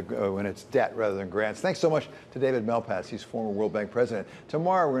it's debt rather than grants. Thanks so much to David Malpass. He's former World Bank president.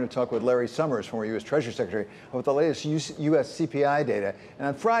 Tomorrow we're going to talk with Larry Summers, former U.S. Treasury Secretary, about the latest U.S. CPI data. And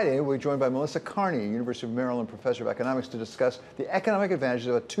on Friday, we're joined by Melissa Carney, University of Maryland professor of economics, to discuss the economic advantages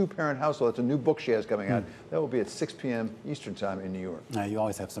of a two-parent household. It's a new book she has coming out. That will be at 6 p.m. Eastern time in New York. You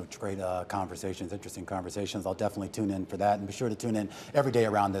always have some great conversations, interesting conversations. I'll definitely tune in for that. And be sure to tune in every day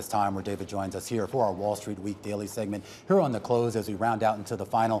around this time where David joins us here for our Wall Street Week Daily segment here on The Close as we round out into the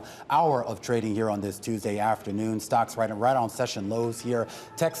final hour of trading here on this Tuesday afternoon. Stocks right on session lows here.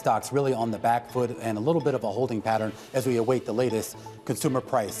 Tech stocks really on the back foot and a little bit of a holding pattern as we await the latest consumer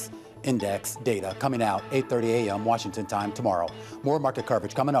price index data coming out 8:30 a.m. Washington time tomorrow. More market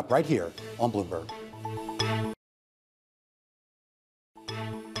coverage coming up right here on Bloomberg.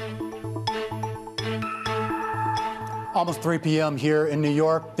 Almost 3 p.m. here in New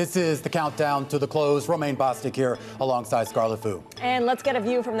York. This is the countdown to the close. Romaine Bostick here alongside Scarlet Fu. And let's get a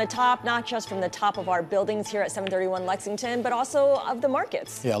view from the top, not just from the top of our buildings here at 731 Lexington, but also of the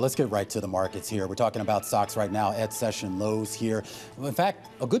markets. Yeah, let's get right to the markets here. We're talking about stocks right now at session lows here. In fact,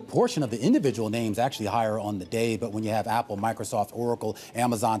 a good portion of the individual names actually higher on the day, but when you have Apple, Microsoft, Oracle,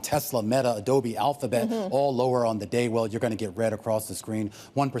 Amazon, Tesla, Meta, Adobe, Alphabet, all lower on the day, well, you're going to get red across the screen.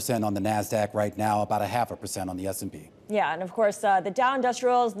 1% on the NASDAQ right now, about 0.5% on the S&P. Yeah, and of course, the Dow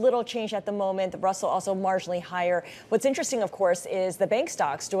Industrials, little change at the moment. The Russell also marginally higher. What's interesting, of course, is the bank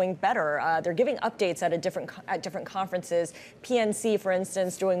stocks doing better. They're giving updates at different conferences. PNC, for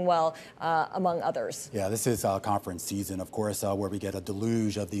instance, doing well, among others. Yeah, this is conference season, of course, where we get a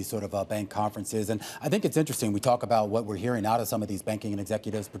deluge of these sort of bank conferences. And I think it's interesting. We talk about what we're hearing out of some of these banking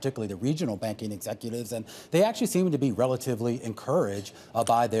executives, particularly the regional banking executives, and they actually seem to be relatively encouraged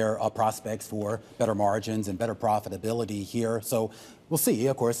by their prospects for better margins and better profitability here. So we'll see.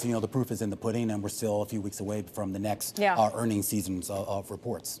 Of course, the proof is in the pudding, and we're still a few weeks away from the next earnings seasons of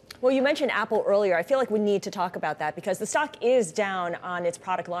reports. Well, you mentioned Apple earlier. I feel like we need to talk about that because the stock is down on its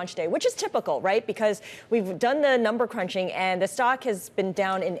product launch day, which is typical, right? Because we've done the number crunching, and the stock has been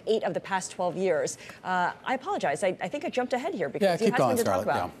down in 8 of the past 12 years. I apologize. I think I jumped ahead here because you had something to talk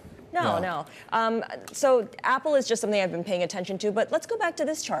about. No. So Apple is just something I've been paying attention to, but let's go back to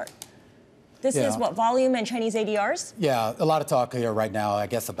this chart. This is what, volume and Chinese ADRs? Yeah, a lot of talk here right now, I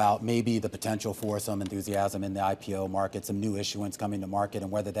guess, about maybe the potential for some enthusiasm in the IPO market, some new issuance coming to market,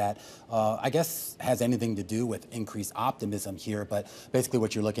 and whether that, I guess, has anything to do with increased optimism here. But basically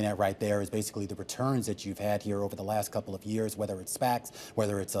what you're looking at right there is basically the returns that you've had here over the last couple of years, whether it's SPACs,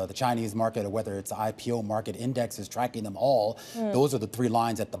 whether it's the Chinese market, or whether it's the IPO market. Index is tracking them all. Those are the 3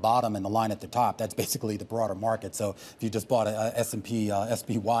 lines at the bottom, and the line at the top, that's basically the broader market. So if you just bought a S&P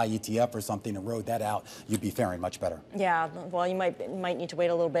SPY ETF or something and rode that out, you'd be faring much better. Yeah, well, you might need to wait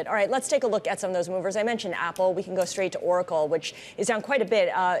a little bit. All right, let's take a look at some of those movers. I mentioned Apple. We can go straight to Oracle, which is down quite a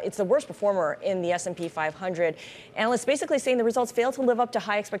bit. It's the worst performer in the S&P 500. Analysts basically saying the results failed to live up to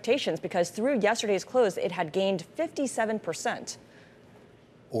high expectations because through yesterday's close, it had gained 57%.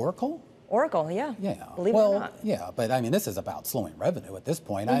 Oracle? Oracle, yeah. Believe it or not. Yeah, but I mean, this is about slowing revenue at this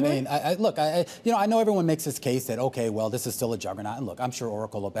point. I mean, look, I know everyone makes this case that, okay, well, this is still a juggernaut. And look, I'm sure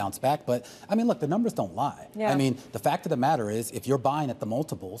Oracle will bounce back. But I mean, look, the numbers don't lie. I mean, the fact of the matter is, if you're buying at the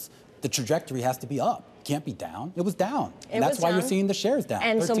multiples, the trajectory has to be up. Can't be down. It was down. And that's why you're seeing the shares down.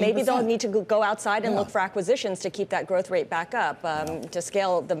 And 13%. So maybe they'll need to go outside and look for acquisitions to keep that growth rate back up, to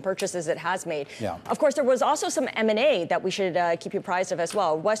scale the purchases it has made. Of course, there was also some M&A that we should keep you apprised of as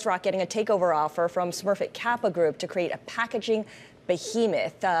well. WestRock getting a takeover offer from Smurfit Kappa Group to create a packaging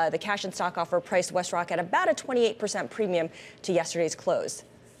behemoth. The cash and stock offer priced WestRock at about a 28% premium to yesterday's close.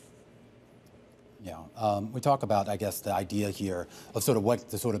 We talk about, I guess, the idea here of sort of what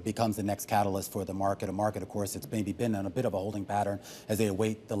sort of becomes the next catalyst for the market. A market, of course, it's maybe been in a bit of a holding pattern as they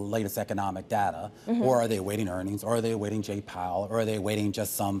await the latest economic data. Or are they awaiting earnings? Or are they awaiting Jay Powell? Or are they awaiting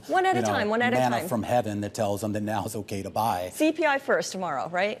just some manna from heaven that tells them that now it's okay to buy? CPI first tomorrow,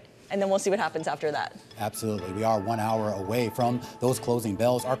 right? And then we'll see what happens after that. Absolutely. We are 1 hour away from those closing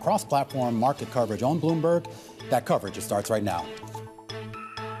bells. Our cross-platform market coverage on Bloomberg, that coverage starts right now.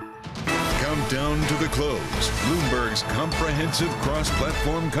 Countdown to the close. Bloomberg's comprehensive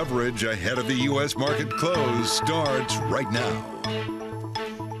cross-platform coverage ahead of the U.S. market close starts right now.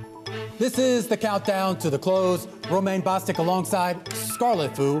 This is the countdown to the close. Romaine Bostick alongside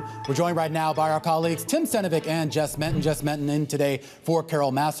Scarlet Fu. We're joined right now by our colleagues Tim Stenovic and Jess Menton. Jess Menton in today for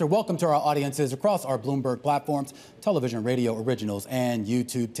Carol Master. Welcome to our audiences across our Bloomberg platforms, television, radio, originals, and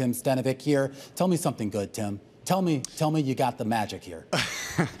YouTube. Tim Stenovic here. Tell me something good, Tim. tell me you got the magic here.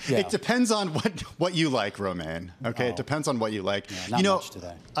 Yeah. It depends on what you like, Romaine. Okay, It depends on what you like. Yeah, not much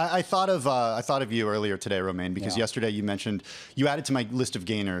today. I thought of you earlier today, Romaine, because yesterday you mentioned you added to my list of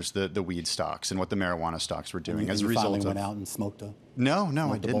gainers the weed stocks and what the marijuana stocks were doing as a result finally of. Went out and smoked a. No,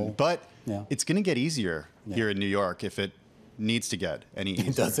 I didn't. Bowl. But it's going to get easier here in New York if it needs to get any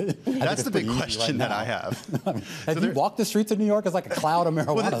easier. Does it? That's the big question that I have. Have you walked the streets of New York? It's like a cloud of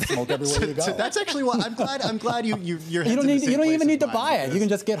marijuana smoke everywhere you go. So that's actually what I'm glad you're you don't even need to buy it. You can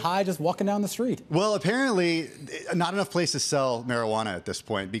just get high just walking down the street. Well, apparently, not enough places sell marijuana at this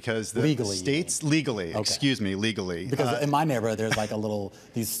point because the states legally. Because in my neighborhood, there's like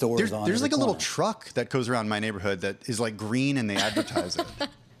these stores. There's like a little truck that goes around my neighborhood that is like green and they advertise it.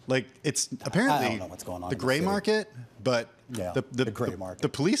 Like it's apparently I don't know what's going on the gray market, but the gray market. The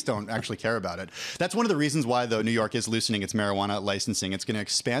police don't actually care about it. That's one of the reasons why, though, New York is loosening its marijuana licensing. It's going to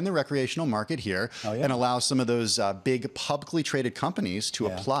expand the recreational market here and allow some of those big publicly traded companies to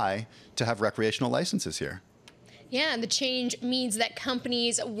apply to have recreational licenses here. Yeah, and the change means that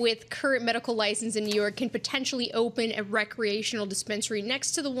companies with current medical license in New York can potentially open a recreational dispensary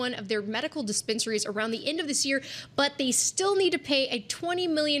next to the one of their medical dispensaries around the end of this year, but they still need to pay a $20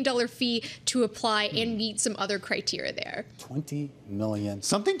 million fee to apply and meet some other criteria there. $20 million.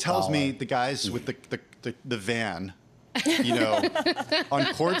 Something tells me the guys with the van,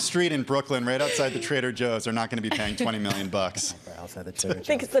 on Court Street in Brooklyn, right outside the Trader Joe's, are not going to be paying $20 million. Outside the Trader Joe's. I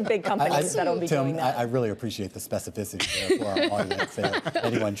think it's the big companies that'll be doing that. I really appreciate the specificity there for our audience there.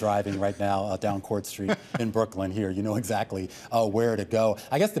 Anyone driving right now down Court Street in Brooklyn here, you know exactly where to go.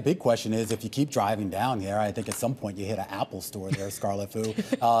 I guess the big question is, if you keep driving down here, I think at some point you hit an Apple store there, Scarlet Fu.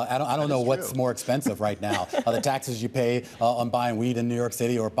 I don't know what's more expensive right now. The taxes you pay on buying weed in New York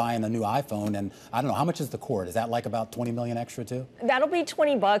City or buying a new iPhone, and I don't know, how much is the cord? Is that like about $20 million extra too? That'll be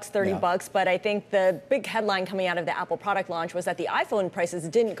 $20, $30, but I think the big headline coming out of the Apple product launch was that the iPhone prices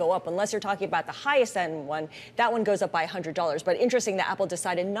didn't go up, unless you're talking about the highest end one. That one goes up by $100. But interesting that Apple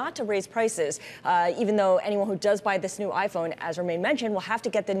decided not to raise prices, even though anyone who does buy this new iPhone, as Romaine mentioned, will have to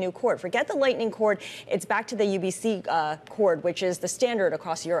get the new cord. Forget the Lightning cord. It's back to the USB cord, which is the standard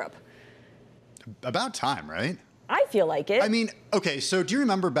across Europe. About time, right? I feel like it. I mean, okay, so do you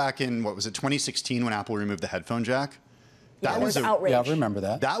remember back in, 2016 when Apple removed the headphone jack? That was outrage. Yeah, I remember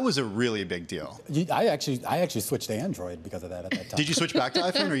that. That was a really big deal. I actually switched to Android because of that at that time. Did you switch back to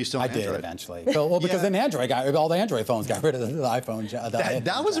iPhone, or are you still on Android? I did eventually. Because then all the Android phones got rid of the iPhone.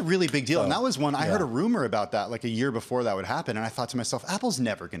 That was a really big deal, and that was one I heard a Yeah. rumor about that like a year before that would happen, and I thought to myself, Apple's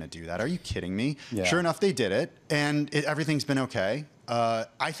never going to do that. Are you kidding me? Yeah. Sure enough, they did it, and everything's been okay.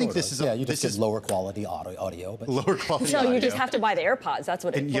 I think this is you just get lower quality audio, but lower quality. No, audio. you just have to buy the AirPods. That's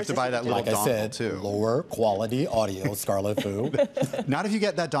what it. And you have to buy that little like dongle I said, too. Lower quality audio, Scarlet Fu. Not if you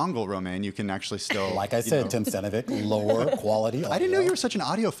get that dongle, Romaine. You can actually still. Like I said, Tim Stenovic, lower quality audio. I didn't know you were such an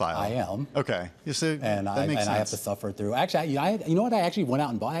audiophile. I am. Okay. So and that makes sense. I have to suffer through. Actually, you know what? I actually went out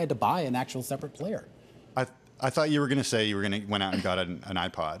and bought. I had to buy an actual separate player. I thought you were going to say you went out and got an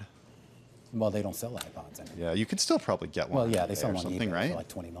iPod. Well, they don't sell iPods anymore. Yeah, you could still probably get one. Well, yeah, they sell or one on something, eBay right? for like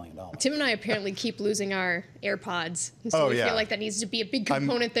 $20 million. Tim and I apparently keep losing our AirPods. And so we feel like that needs to be a big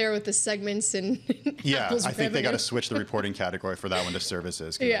component there with the segments and Apple's I think they got to revenue. switch the reporting category for that one to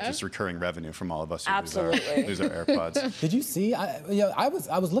services, because it's just recurring revenue from all of us who lose our AirPods. Did you see? I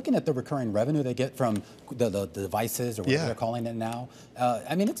was looking at the recurring revenue they get from the devices, or whatever they're calling it now.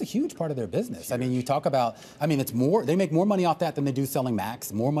 I mean, it's a huge part of their business. I mean, you talk about. I mean, it's more. They make more money off that than they do selling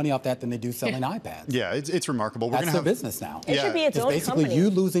Macs. More money off that than they do selling iPads. Yeah, it's remarkable. That's their business now. It should be its own basically company. you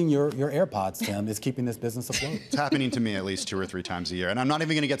losing your AirPods, Tim, is keeping this business afloat. It's happening to me at least 2 or 3 times a year, and I'm not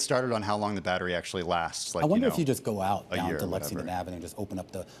even going to get started on how long the battery actually lasts. Like, I wonder if you just go out down to or Lexington Avenue and just open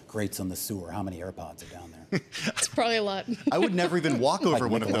up the grates on the sewer, how many AirPods are down there? It's probably a lot. I would never even walk over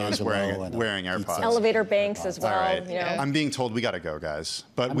Like one of those Michelangelo wearing AirPods. Elevator banks as well. All right. You know. I'm being told we got to go, guys.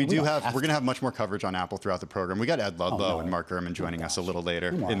 But we're going to have much more coverage on Apple throughout the program. We got Ed Ludlow and Mark Gurman joining us a little later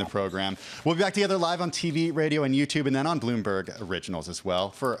in the program. We'll be back together live on TV, radio, and YouTube, and then on Bloomberg Originals as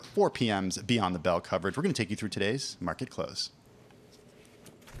well for 4 p.m.'s Beyond the Bell coverage. We're going to take you through today's market close.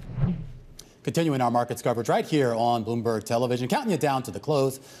 Continuing our markets coverage right here on Bloomberg Television, counting you down to the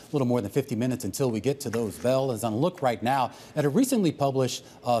close, a little more than 50 minutes until we get to those bells. On a look right now at a recently published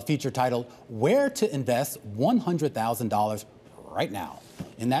feature titled, Where to Invest $100,000 Right Now.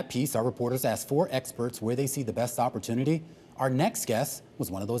 In that piece, our reporters asked 4 experts where they see the best opportunity. Our next guest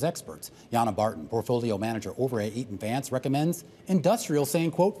was one of those experts. Yana Barton, portfolio manager over at Eaton Vance, recommends industrial, saying,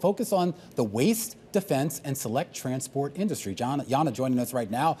 quote, focus on the waste, defense, and select transport industry. Yana joining us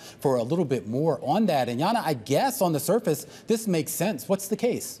right now for a little bit more on that. And Yana, I guess on the surface, this makes sense. What's the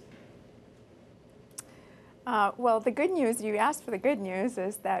case? Well, the good news, you asked for the good news,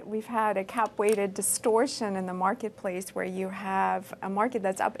 is that we've had a cap-weighted distortion in the marketplace where you have a market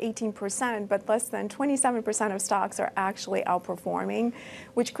that's up 18%, but less than 27% of stocks are actually outperforming,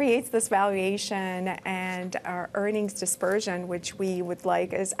 which creates this valuation and our earnings dispersion, which we would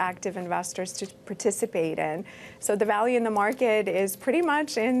like as active investors to participate in. So the value in the market is pretty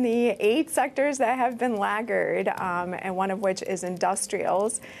much in the 8 sectors that have been laggard, and one of which is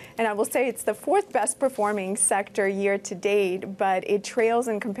industrials. And I will say it's the 4th best performing sector year to date, but it trails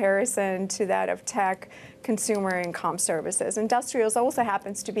in comparison to that of tech, consumer, and comm services. Industrials also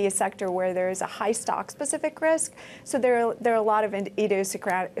happens to be a sector where there is a high stock-specific risk, so there are a lot of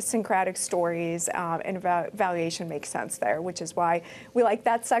idiosyncratic stories, and valuation makes sense there, which is why we like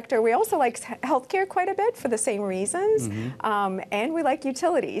that sector. We also like healthcare quite a bit for the same reasons, and we like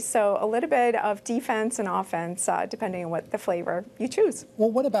utilities. So a little bit of defense and offense, depending on what the flavor you choose.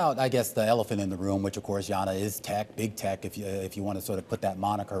 Well, what about, I guess, the elephant in the room, which of course, Yana, is tech, big tech, if you want to sort of put that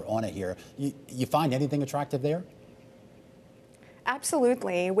moniker on it here. You find anything attractive there?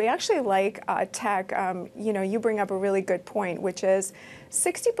 Absolutely. We actually like tech. You bring up a really good point, which is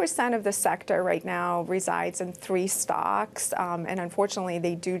 60% of the sector right now resides in 3 stocks, and unfortunately,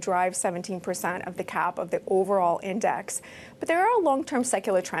 they do drive 17% of the cap of the overall index. But there are long-term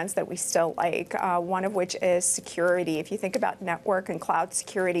secular trends that we still like, one of which is security. If you think about network and cloud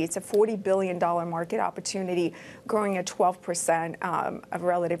security, it's a $40 billion market opportunity, growing at 12%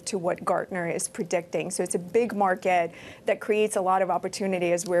 relative to what Gartner is predicting. So it's a big market that creates a lot of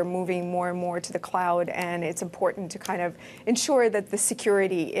opportunity as we're moving more and more to the cloud, and it's important to kind of ensure that the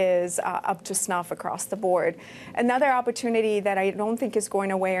security is up to snuff across the board. Another opportunity that I don't think is going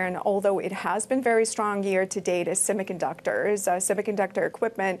away, and although it has been very strong year to date, is semiconductors. Semiconductor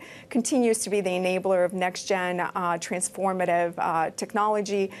equipment continues to be the enabler of next-gen transformative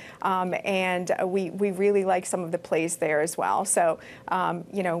technology, and we really like some of the plays there as well. So,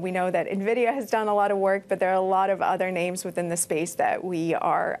 we know that NVIDIA has done a lot of work, but there are a lot of other names within the space that we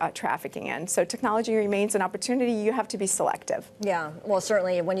are trafficking in. So technology remains an opportunity. You have to be selective. Yeah, well,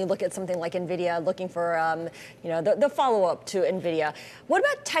 certainly when you look at something like NVIDIA, looking for the follow-up to NVIDIA. What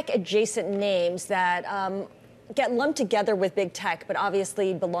about tech-adjacent names that get lumped together with big tech, but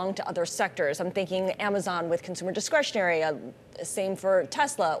obviously belong to other sectors? I'm thinking Amazon with consumer discretionary, same for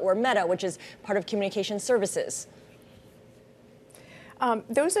Tesla or Meta, which is part of communication services.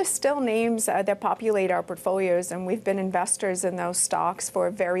 Those are still names that populate our portfolios, and we've been investors in those stocks for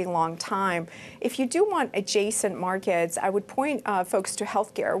a very long time. If you do want adjacent markets, I would point folks to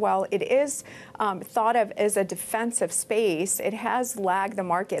healthcare. While it is thought of as a defensive space, it has lagged the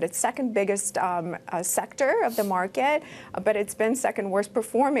market. It's second biggest sector of the market, but it's been second worst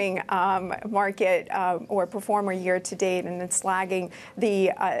performing market or performer year to date, and it's lagging the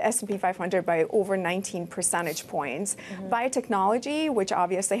S&P 500 by over 19 percentage points. Biotechnology, which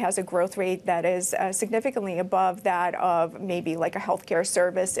obviously has a growth rate that is significantly above that of maybe like a healthcare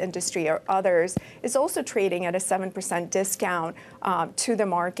service industry or others, is also trading at a 7% discount to the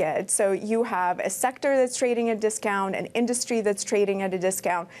market. So you have a sector that's trading at a discount, an industry that's trading at a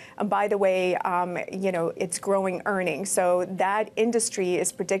discount, and by the way, it's growing earnings. So that industry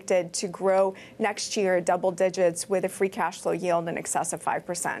is predicted to grow next year double digits with a free cash flow yield in excess of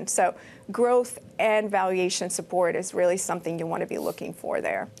 5%. So growth and valuation support is really something you want to be looking for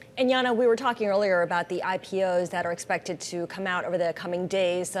there. And Yana, we were talking earlier about the IPOs that are expected to come out over the coming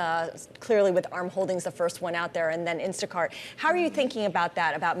days, clearly with ARM Holdings, the first one out there, and then Instacart. How are you thinking about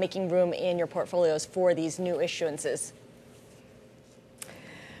that, about making room in your portfolios for these new issuances?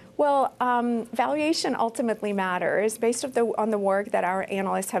 Well, valuation ultimately matters. Based on the work that our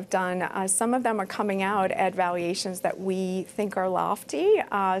analysts have done, some of them are coming out at valuations that we think are lofty.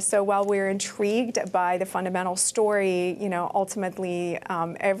 So while we're intrigued by the fundamental story, ultimately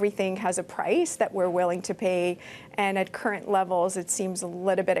everything has a price that we're willing to pay. And at current levels, it seems a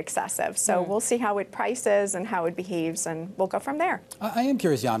little bit excessive. So we'll see how it prices and how it behaves, and we'll go from there. I am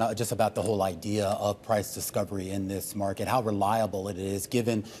curious, Yana, just about the whole idea of price discovery in this market, how reliable it is,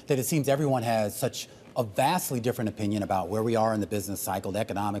 given that it seems everyone has such a vastly different opinion about where we are in the business cycle, the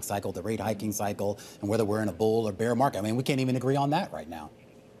economic cycle, the rate hiking cycle, and whether we're in a bull or bear market. I mean, we can't even agree on that right now.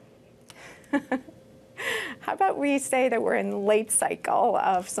 How about we say that we're in late cycle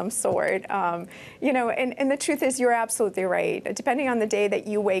of some sort? And the truth is, you're absolutely right. Depending on the day that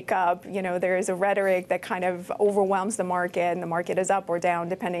you wake up, there is a rhetoric that kind of overwhelms the market, and the market is up or down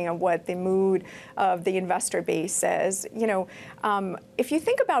depending on what the mood of the investor base is. If you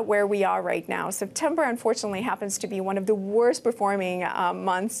think about where we are right now, September unfortunately happens to be one of the worst performing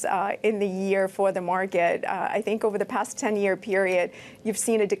months in the year for the market. I think over the past 10-year period, you've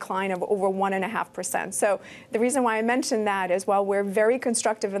seen a decline of over 1.5%. So the reason why I mentioned that is while we're very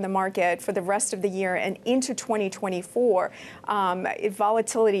constructive in the market for the rest of the year and into 2024,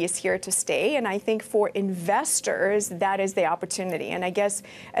 volatility is here to stay. And I think for investors, that is the opportunity. And I guess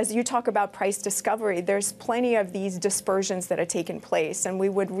as you talk about price discovery, there's plenty of these dispersions that are taking place. And we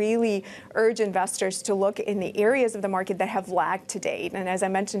would really urge investors to look in the areas of the market that have lagged to date. And as I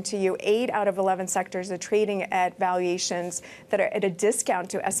mentioned to you, 8 out of 11 sectors are trading at valuations that are at a discount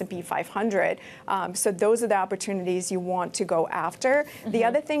to S&P 500. So those are the opportunities you want to go after. The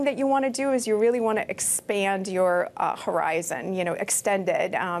other thing that you want to do is you really want to expand your horizon, extend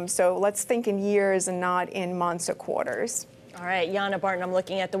it. So let's think in years and not in months or quarters. All right, Yana Barton, I'm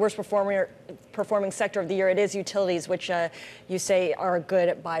looking at the worst performing sector of the year. It is utilities, which you say are a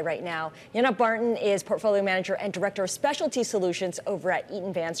good buy right now. Yana Barton is portfolio manager and director of specialty solutions over at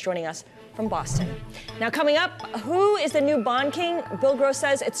Eaton Vance, joining us from Boston. Now, coming up, who is the new bond king? Bill Gross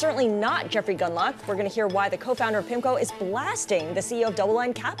says it's certainly not Jeffrey Gundlach. We're going to hear why the co-founder of PIMCO is blasting the CEO of Double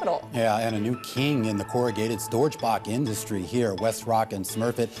Line Capital. Yeah, and a new king in the corrugated storage box industry here. WestRock and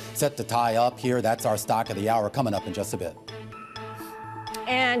Smurfit set to tie up here. That's our stock of the hour coming up in just a bit.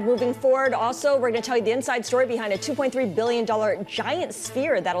 And moving forward, also, we're going to tell you the inside story behind a $2.3 billion giant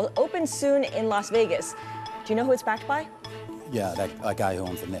sphere that'll open soon in Las Vegas. Do you know who it's backed by? Yeah, that guy who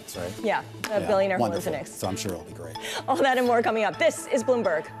owns the Knicks, right? Yeah, a billionaire who owns the Knicks. So I'm sure it'll be great. All that and more coming up. This is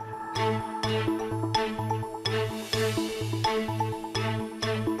Bloomberg.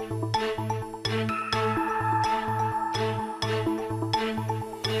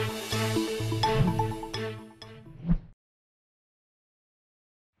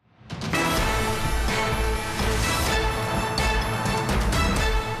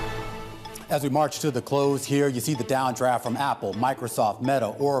 As we march to the close here, you see the downdraft from Apple, Microsoft, Meta,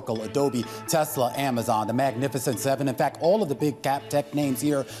 Oracle, Adobe, Tesla, Amazon, the Magnificent Seven. In fact, all of the big cap tech names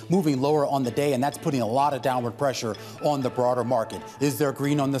here moving lower on the day, and that's putting a lot of downward pressure on the broader market. Is there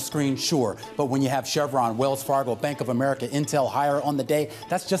green on the screen? Sure. But when you have Chevron, Wells Fargo, Bank of America, Intel higher on the day,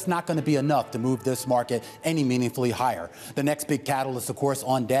 that's just not going to be enough to move this market any meaningfully higher. The next big catalyst, of course,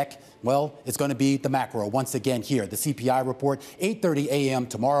 on deck, well, it's going to be the macro once again here. The CPI report, 8:30 a.m.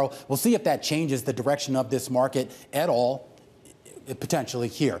 tomorrow. We'll see if that changes the direction of this market at all. Potentially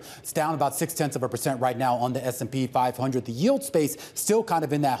here. It's down about 0.6% right now on the S&P 500. The yield space still kind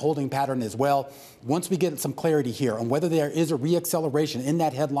of in that holding pattern as well. Once we get some clarity here on whether there is a reacceleration in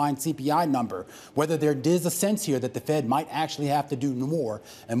that headline CPI number, whether there is a sense here that the Fed might actually have to do more,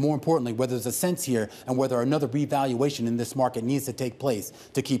 and more importantly, whether there's a sense here and whether another revaluation in this market needs to take place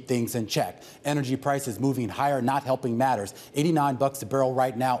to keep things in check. Energy prices moving higher, not helping matters. $89 a barrel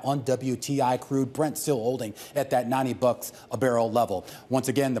right now on WTI crude. Brent still holding at that $90 a barrel level. Once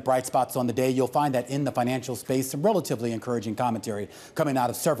again, the bright spots on the day, you'll find that in the financial space, some relatively encouraging commentary coming out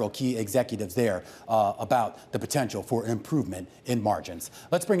of several key executives there about the potential for improvement in margins.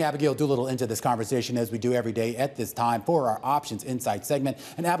 Let's bring Abigail Doolittle into this conversation as we do every day at this time for our Options Insight segment.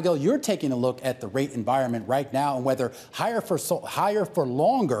 And Abigail, you're taking a look at the rate environment right now and whether higher for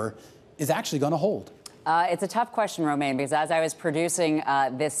longer is actually going to hold. It's a tough question, Romaine, because as I was producing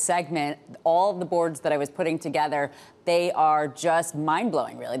this segment, all of the boards that I was putting together, they are just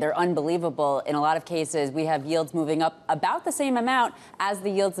mind-blowing, really. They're unbelievable. In a lot of cases, we have yields moving up about the same amount as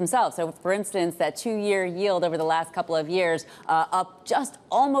the yields themselves. So, for instance, that 2-year yield over the last couple of years, up just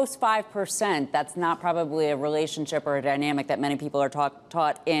almost 5%. That's not probably a relationship or a dynamic that many people are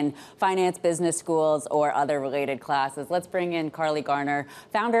taught in finance, business schools, or other related classes. Let's bring in Carley Garner,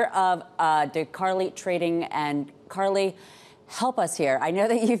 founder of DeCarley Trading. And Carley, help us here. I know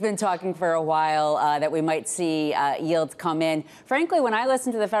that you've been talking for a while that we might see yields come in. Frankly, when I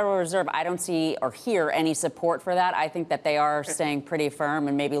listen to the Federal Reserve, I don't see or hear any support for that. I think that they are staying pretty firm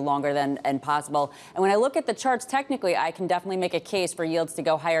and maybe longer than possible. And when I look at the charts, technically, I can definitely make a case for yields to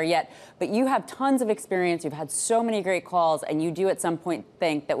go higher yet. But you have tons of experience. You've had so many great calls, and you do at some point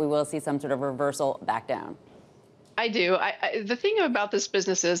think that we will see some sort of reversal back down. I do. The thing about this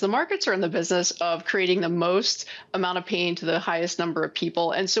business is the markets are in the business of creating the most amount of pain to the highest number of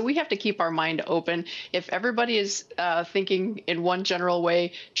people. And so we have to keep our mind open. If everybody is thinking in one general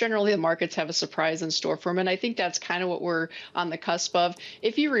way, generally the markets have a surprise in store for them. And I think that's kind of what we're on the cusp of.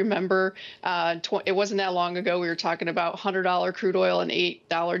 If you remember, it wasn't that long ago, we were talking about $100 crude oil and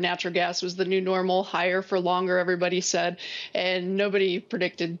 $8 natural gas was the new normal, higher for longer, everybody said. And nobody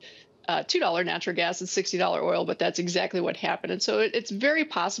predicted $2 natural gas and $60 oil, but that's exactly what happened. And so it's very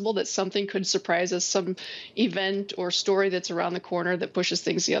possible that something could surprise us, some event or story that's around the corner that pushes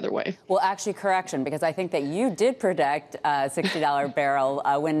things the other way. Well, actually, correction, because I think that you did predict a $60 barrel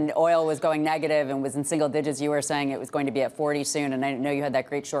when oil was going negative and was in single digits. You were saying it was going to be at 40 soon, and I know you had that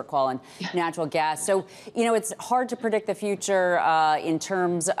great short call on natural gas. So, you know, it's hard to predict the future in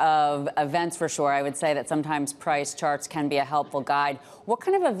terms of events for sure. I would say that sometimes price charts can be a helpful guide. What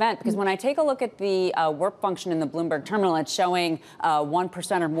kind of event? Because when I take a look at the work function in the Bloomberg terminal, it's showing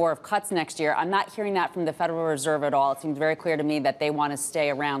 1% or more of cuts next year. I'm not hearing that from the Federal Reserve at all. It seems very clear to me that they want to stay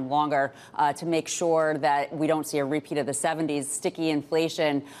around longer to make sure that we don't see a repeat of the 70s, sticky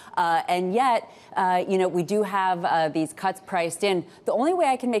inflation. And yet, you know, we do have these cuts priced in. The only way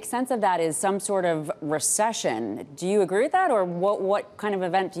I can make sense of that is some sort of recession. Do you agree with that? Or what kind of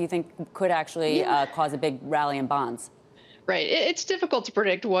event do you think could actually cause a big rally in bonds? Right. It's difficult to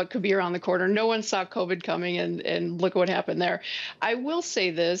predict what could be around the corner. No one saw COVID coming, and look what happened there. I will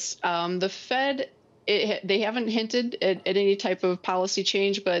say this. The Fed, they haven't hinted at any type of policy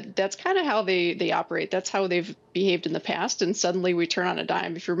change, but that's kind of how they operate. That's how they've behaved in the past. And suddenly we turn on a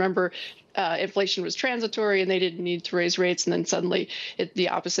dime. If you remember, inflation was transitory and they didn't need to raise rates, and then suddenly the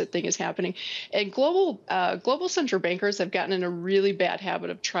opposite thing is happening. And global central bankers have gotten in a really bad habit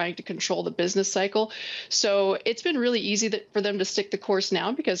of trying to control the business cycle. So it's been really easy for them to stick the course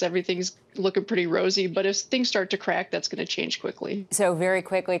now because everything's looking pretty rosy. But if things start to crack, that's going to change quickly. So very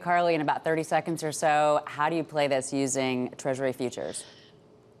quickly, Carley, in about 30 seconds or so, how do you play this using Treasury futures?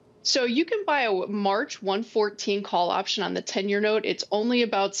 So you can buy a March 114 call option on the 10-year note. It's only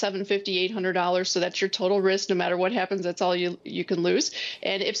about $750, $800. So that's your total risk. No matter what happens, that's all you can lose.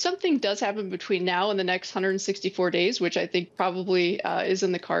 And if something does happen between now and the next 164 days, which I think probably is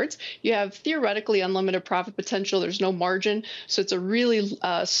in the cards, you have theoretically unlimited profit potential. There's no margin. So it's a really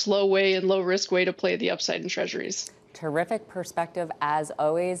slow way and low risk way to play the upside in treasuries. Terrific perspective, as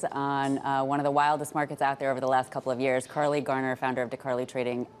always, on one of the wildest markets out there over the last couple of years. Carley, Garner, founder of DeCarley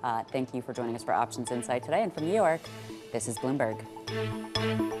Trading, thank you for joining us for Options Insight today. And from New York, this is Bloomberg.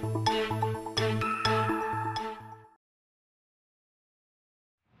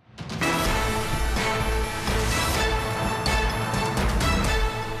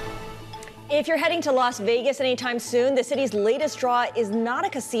 If you're heading to Las Vegas anytime soon, the city's latest draw is not a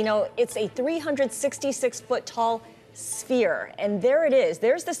casino. It's a 366-foot tall sphere. And there it is.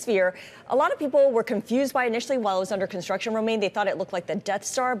 There's the sphere. A lot of people were confused by it initially while it was under construction, Romaine. They thought it looked like the Death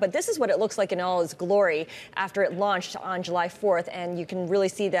Star, but this is what it looks like in all its glory after it launched on July 4th. And you can really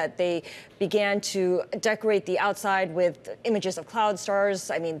see that they began to decorate the outside with images of cloud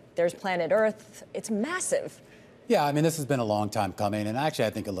stars. I mean, there's planet Earth. It's massive. Yeah, I mean, this has been a long time coming, and actually I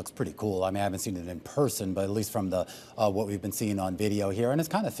think it looks pretty cool. I mean, I haven't seen it in person, but at least from the what we've been seeing on video here, and it's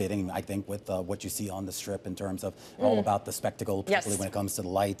kind of fitting, I think, with what you see on the Strip in terms of all about the spectacle, particularly when it comes to the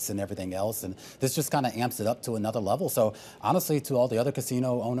lights and everything else, and this just kind of amps it up to another level. So honestly, to all the other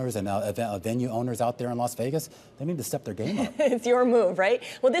casino owners and venue owners out there in Las Vegas, they need to step their game up. It's your move, right?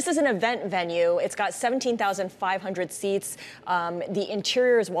 Well, this is an event venue. It's got 17,500 seats. The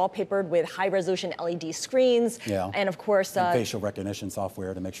interior is wallpapered with high-resolution LED screens. Yeah. And of course, and facial recognition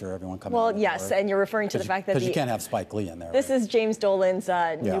software to make sure everyone comes. Well, yes, and you're referring to the fact that because you can't have Spike Lee in there. This is James Dolan's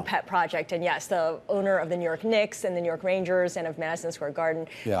new pet project, and yes, the owner of the New York Knicks and the New York Rangers and of Madison Square Garden.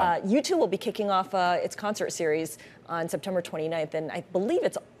 U2 will be kicking off its concert series on September 29th, and I believe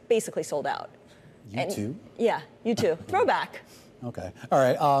it's basically sold out. U2? Yeah, U2. Throwback. Okay. All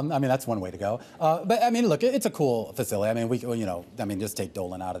right. I mean, that's one way to go. But I mean, look, it's a cool facility. I mean, just take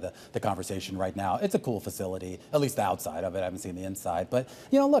Dolan out of the conversation right now. It's a cool facility, at least the outside of it. I haven't seen the inside. But,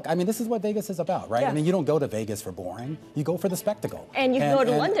 look, I mean, this is what Vegas is about, right? Yeah. I mean, you don't go to Vegas for boring. You go for the spectacle. And you can go to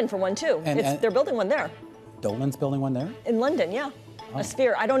London for one, too. They're building one there. Dolan's building one there? In London, yeah. Oh. A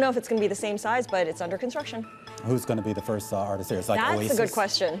sphere. I don't know if it's going to be the same size, but it's under construction. Who's going to be the first artist here? It's like That's Oasis? a good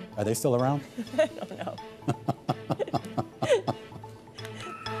question. Are they still around? I don't know.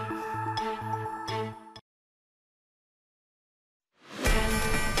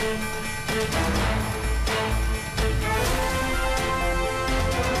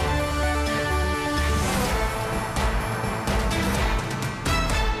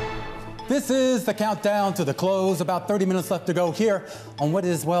 This is the countdown to the close. About 30 minutes left to go here on what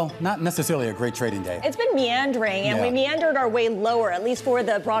is, well, not necessarily a great trading day. It's been meandering, and we meandered our way lower, at least for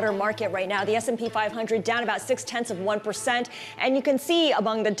the broader market right now. The S&P 500 down about 0.6%. And you can see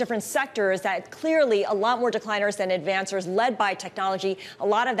among the different sectors that clearly a lot more decliners than advancers, led by technology. A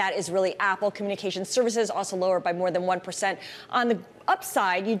lot of that is really Apple. Communication services also lower by more than 1%. On the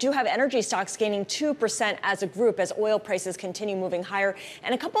upside, you do have energy stocks gaining 2% as a group as oil prices continue moving higher,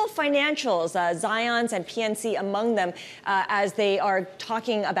 and a couple of financials, Zions and PNC among them, as they are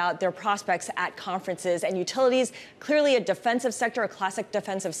talking about their prospects at conferences. And utilities, clearly a defensive sector, a classic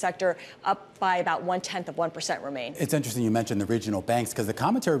defensive sector, up by about 0.1%, Romaine. It's interesting you mentioned the regional banks, because the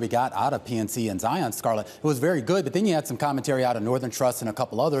commentary we got out of PNC and Zions, Scarlett, it was very good, but then you had some commentary out of Northern Trust and a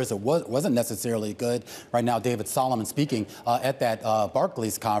couple others that wasn't necessarily good. Right now, David Solomon speaking at that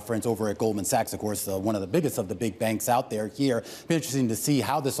Barclays conference over at Goldman Sachs, of course, one of the biggest of the big banks out there here. It'll be interesting to see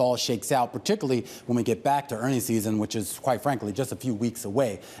how this all shakes out, particularly when we get back to earnings season, which is, quite frankly, just a few weeks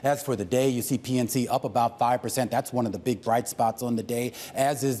away. As for the day, you see PNC up about 5%. That's one of the big bright spots on the day,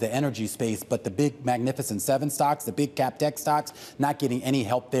 as is the energy space. But the big Magnificent Seven stocks, the big cap tech stocks, not getting any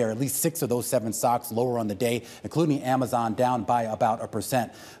help there. At least 6 of those 7 stocks lower on the day, including Amazon down by about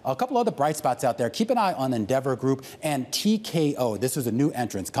 1%. A couple other bright spots out there. Keep an eye on Endeavor Group and TKO. This is a new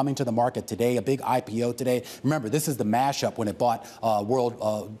entrance coming to the market today, a big IPO today. Remember, this is the mashup when it bought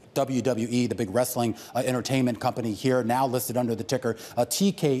WWE, the big wrestling entertainment company here, now listed under the ticker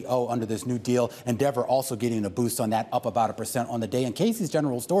TKO under this new deal. Endeavor also getting a boost on that, up about 1% on the day. And Casey's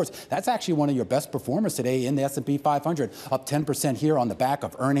General Stores, that's actually one of your best performers today in the S&P 500, up 10% here on the back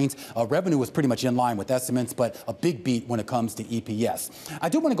of earnings. Revenue was pretty much in line with estimates, but a big beat when it comes to EPS. I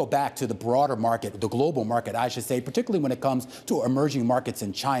do want to go back to the broader market, the global market, I should say, particularly when it comes to emerging markets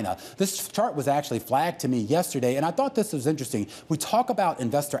in China. This chart was actually flagged to me yesterday, and I thought this was interesting. We talk about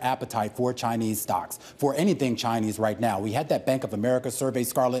investor appetite for Chinese stocks, for anything Chinese right now. We had that Bank of America survey,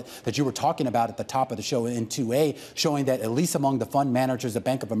 Scarlett, that you were talking about at the top of the show in 2A, showing that at least among the fund managers, the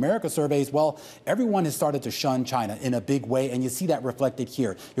Bank of America surveys, well, everyone has started to shun China in a big way, and you see that reflected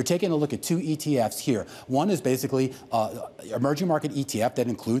here. You're taking a look at 2 ETFs here. One is basically emerging market ETF that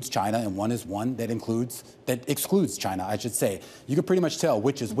includes China, and one is one that excludes China, I should say. You can pretty much tell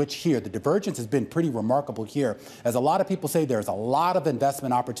which is which here. The divergence has been pretty remarkable here. As a lot of people say, there's a lot of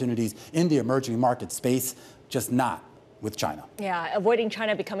investment opportunities in the emerging market space, just not with China. Yeah, avoiding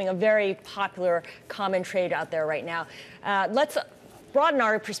China becoming a very popular common trade out there right now. Let's broaden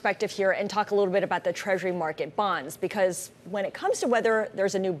our perspective here and talk a little bit about the Treasury market, bonds, because when it comes to whether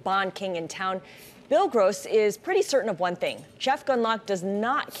there's a new bond king in town, Bill Gross is pretty certain of one thing. Jeff Gundlach does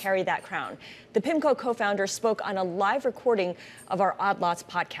not carry that crown. The PIMCO co-founder spoke on a live recording of our Odd Lots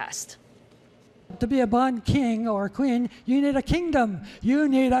podcast. To be a bond king or queen, you need a kingdom. You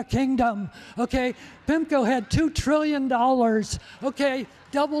need a kingdom. Okay, PIMCO had $2 trillion. Okay,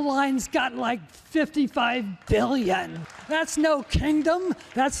 Double Line's got like 55 billion. That's no kingdom.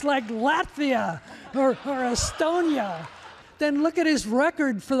 That's like Latvia or Estonia. Then look at his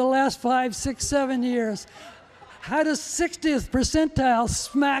record for the last 5, 6, 7 years. How does 60th percentile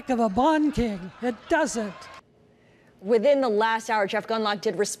smack of a bond king? It doesn't. Within the last hour, Jeff Gundlach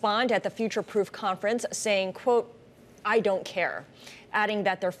did respond at the Future Proof conference saying, quote, "I don't care," adding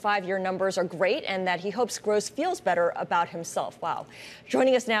that their 5-year numbers are great and that he hopes Gross feels better about himself. Wow.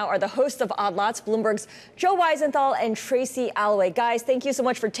 Joining us now are the hosts of Odd Lots, Bloomberg's Joe Weisenthal and Tracy Alloway. Guys, thank you so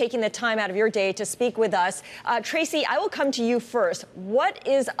much for taking the time out of your day to speak with us. Tracy, I will come to you first. What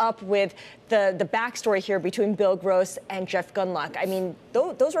is up with the backstory here between Bill Gross and Jeff Gundlach? I mean,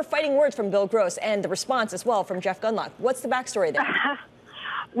 those were fighting words from Bill Gross and the response as well from Jeff Gundlach. What's the backstory there?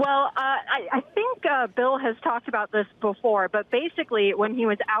 Well, I think Bill has talked about this before, but basically when he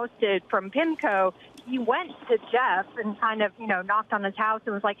was ousted from PIMCO, he went to Jeff and kind of, knocked on his house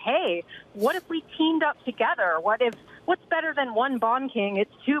and was like, hey, what if we teamed up together? What's better than one bond king?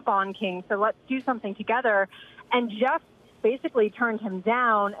 It's 2 bond kings, so let's do something together. And Jeff basically turned him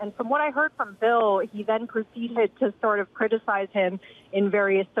down. And from what I heard from Bill, he then proceeded to sort of criticize him in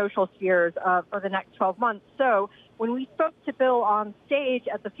various social spheres for the next 12 months. So when we spoke to Bill on stage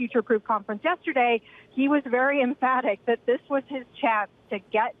at the Future Proof conference yesterday, he was very emphatic that this was his chance to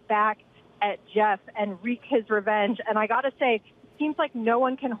get back at Jeff and wreak his revenge. And I got to say, it seems like no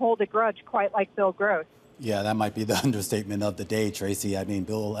one can hold a grudge quite like Bill Gross. Yeah, that might be the understatement of the day, Tracy. I mean,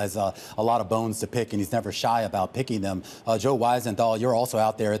 Bill has a lot of bones to pick, and he's never shy about picking them. Joe Weisenthal, you're also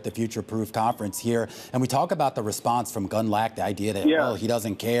out there at the Future Proof conference here, and we talk about the response from Gundlach, the idea that, oh, he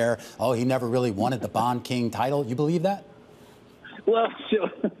doesn't care, oh, he never really wanted the Bond King title. You believe that? Well, so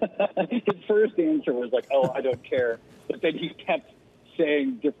his first answer was like, oh, I don't care, but then he kept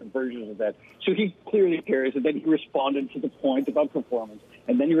saying different versions of that. So he clearly cares, and then he responded to the point about performance.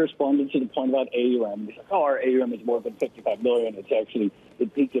 And then he responded to the point about AUM. He's like, oh, our AUM is more than 55 million.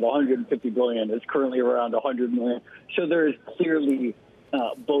 It peaked at 150 billion. It's currently around 100 million. So there is clearly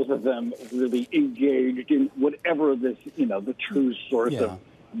both of them really engaged in whatever this, the true source of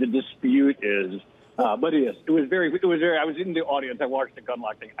the dispute is. But it was very. I was in the audience. I watched the gun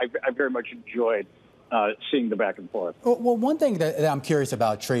lock thing. I very much enjoyed seeing the back and forth. Well, one thing that I'm curious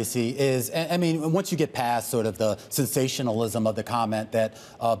about, Tracy, is, I mean, once you get past sort of the sensationalism of the comment that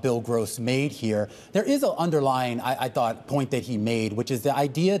Bill Gross made here, there is an underlying, I thought, point that he made, which is the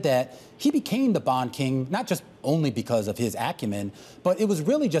idea that he became the bond king, not just only because of his acumen, but it was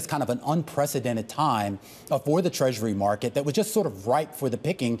really just kind of an unprecedented time for the Treasury market that was just sort of ripe for the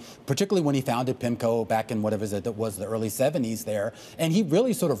picking, particularly when he founded PIMCO back in whatever it was, the early 70s there. And he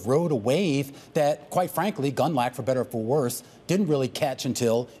really sort of rode a wave that, quite frankly, Gunlack, for better or for worse, didn't really catch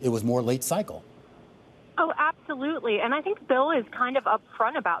until it was more late cycle. Oh, absolutely. And I think Bill is kind of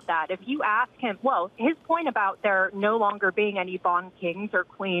upfront about that. If you ask him, well, his point about there no longer being any bond kings or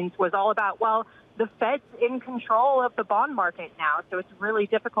queens was all about, well, the Fed's in control of the bond market now, so it's really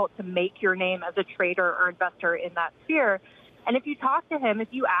difficult to make your name as a trader or investor in that sphere. And if you talk to him, if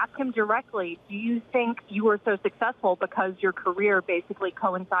you ask him directly, do you think you were so successful because your career basically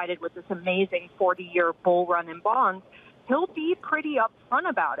coincided with this amazing 40-year bull run in bonds, he'll be pretty upfront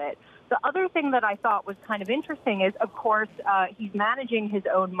about it. The other thing that I thought was kind of interesting is, of course, he's managing his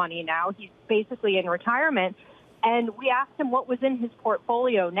own money now. He's basically in retirement. And we asked him what was in his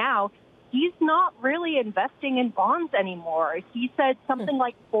portfolio now. He's not really investing in bonds anymore. He said something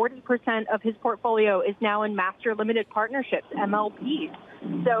like 40% of his portfolio is now in master limited partnerships, MLPs.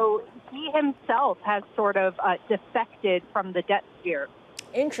 So he himself has sort of defected from the debt sphere.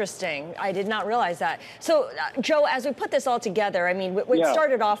 Interesting. I did not realize that. So, Joe, as we put this all together, I mean, we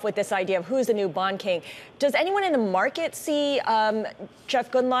started off with this idea of who's the new bond king. Does anyone in the market see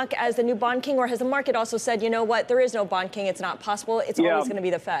Jeff Gundlach as the new bond king, or has the market also said, you know what, there is no bond king, it's not possible, it's always going to be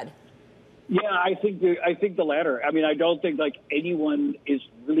the Fed? Yeah, I think the latter. I mean, I don't think like anyone is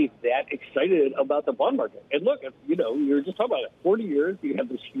really that excited about the bond market. And look, you're just talking about it. 40 years, you have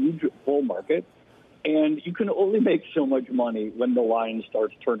this huge bull market, and you can only make so much money when the line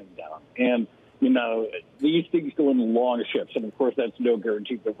starts turning down. And, these things go in long ships. And, of course, that's no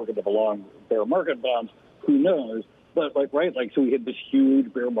guarantee that we're going to have a long bear market bonds. Who knows? But, so we had this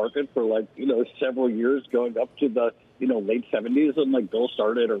huge bear market for, several years going up to the, late 70s. And, Bill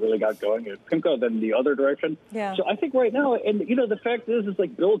started or really got going at PIMCO, then the other direction. Yeah. So I think right now, and, the fact is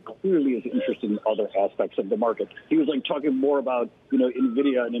Bill clearly is interested in other aspects of the market. He was, talking more about,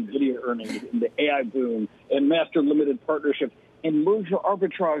 NVIDIA and NVIDIA earnings and the AI boom and master limited partnerships and merger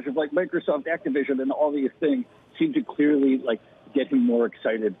arbitrage of, Microsoft, Activision, and all these things seem to clearly, get him more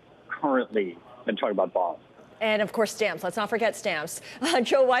excited currently than talking about bonds. And, of course, stamps. Let's not forget stamps.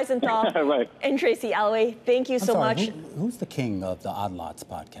 Joe Weisenthal right. and Tracy Alloway, thank you so much. Who's the king of the Odd Lots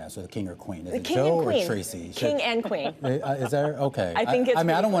podcast, or the king or queen? Is the it king Joe and queen. Or Tracy? King and queen. Is there? Okay. I think it's. I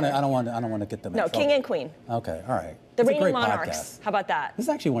mean, I don't want to get them. No, in trouble. king and queen. Okay. All right. The it's reigning monarchs. How about that? This is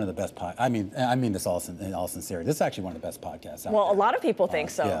actually one of the best podcasts. I mean this in all sincerity. This is actually one of the best podcasts out there. A lot of people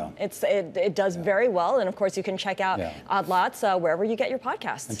think so. Yeah. It does very well, and of course you can check out Odd Lots wherever you get your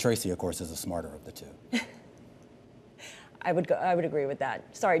podcasts. And Tracy, of course, is the smarter of the two. I would agree with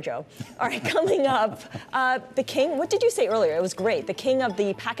that. Sorry, Joe. All right, coming up, the king. What did you say earlier? It was great. The king of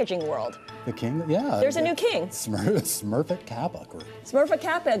the packaging world. The king, yeah. There's a new king. Smurfit Kappa Group. Smurfit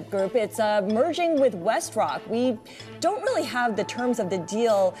Kappa Group. It's merging with WestRock. We don't really have the terms of the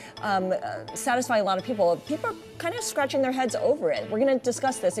deal satisfying a lot of people. People are kind of scratching their heads over it. We're going to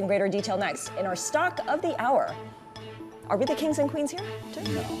discuss this in greater detail next in our stock of the hour. Are we the kings and queens here, too?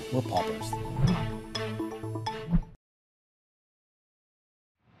 No, we're paupers.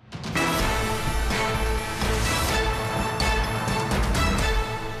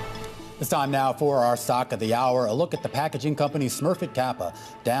 It's time now for our stock of the hour. A look at the packaging company Smurfit Kappa,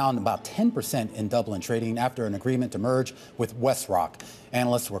 down about 10% in Dublin trading after an agreement to merge with WestRock.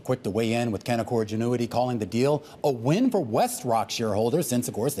 Analysts were quick to weigh in, with Canaccord Genuity calling the deal a win for WestRock shareholders, since,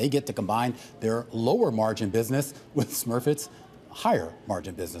 of course, they get to combine their lower margin business with Smurfit's higher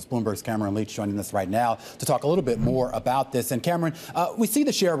margin business. Bloomberg's Cameron Leach joining us right now to talk a little bit more about this. And Cameron, we see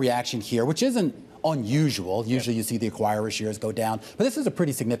the share reaction here, which isn't unusual. Usually you see the acquirer shares go down, but this is a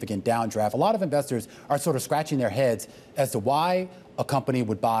pretty significant downdraft. A lot of investors are sort of scratching their heads as to why a company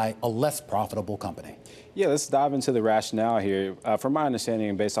would buy a less profitable company. Yeah, let's dive into the rationale here. From my understanding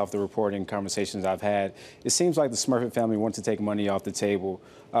and based off the reporting conversations I've had, it seems like the Smurfit family wants to take money off the table.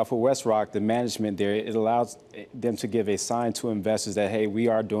 For WestRock, the management there, it allows them to give a sign to investors that, hey, we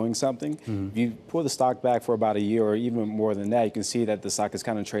are doing something. If you pull the stock back for about a year or even more than that, you can see that the stock has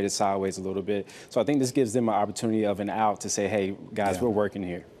kind of traded sideways a little bit. So I think this gives them an opportunity of an out to say, hey, guys, we're working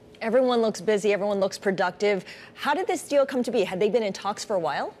here. Everyone looks busy. Everyone looks productive. How did this deal come to be? Had they been in talks for a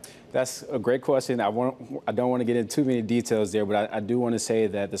while? That's a great question. I don't want to get into too many details there, but I do want to say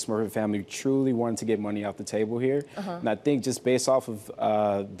that the Smurfit family truly wanted to get money off the table here. And I think just based off of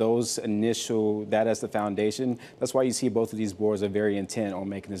that as the foundation, that's why you see both of these boards are very intent on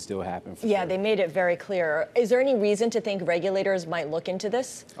making this deal happen. Yeah, they made it very clear. Is there any reason to think regulators might look into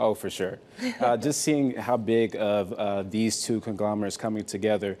this? Oh, for sure. Just seeing how big of these two conglomerates coming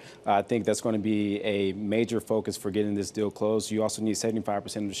together, I think that's going to be a major focus for getting this deal closed. You also need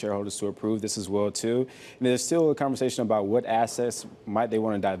 75% of the shareholders to approve this as well, too. And there's still a conversation about what assets might they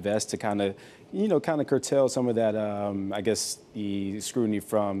want to divest to kind of curtail some of that, I guess, the scrutiny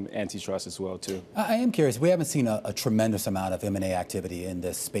from antitrust as well, too. I am curious. We haven't seen a tremendous amount of M&A activity in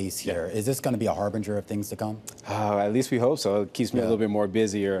this space here. Yeah. Is this going to be a harbinger of things to come? At least we hope so. It keeps me a little bit more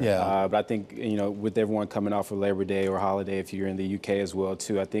busier. Yeah. But I think, with everyone coming off of Labor Day or holiday, if you're in the UK as well,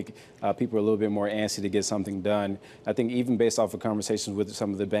 too, I think people are a little bit more antsy to get something done. I think even based off of conversations with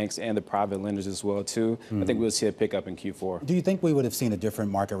some of the banks and the private lenders as well, too, I think we'll see a pickup in Q4. Do you think we would have seen a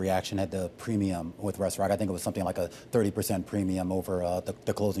different market reaction had the premium with WestRock? I think it was something like a 30% premium over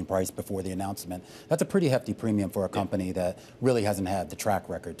the closing price before the announcement. That's a pretty hefty premium for a company that really hasn't had the track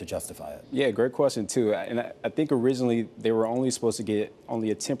record to justify it. Yeah, great question, too. And I think originally they were only supposed to get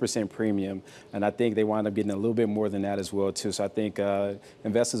only a 10% premium, and I think they wound up getting a little bit more than that as well, too. So I think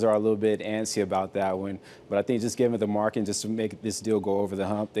investors are a little bit antsy about that one. But I think just given the market, just to make this deal go over the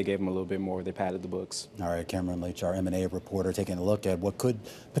hump, they gave them a little bit more. They padded the books. All right, Cameron Leach, our M&A reporter, taking a look at what could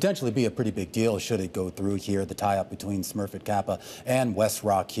potentially be a pretty big deal should it go through here, the tie-up between Smurfit Kappa and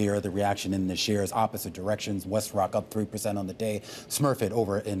WestRock here, the reaction in the shares, opposite directions. WestRock up 3% on the day. Smurfit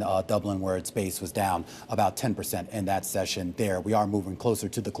over in Dublin, where its base was down about 10% in that session there. We are moving closer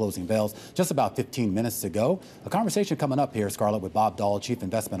to the closing bells. Just about 15 minutes to go. A conversation coming up here, Scarlett, with Bob Dahl, Chief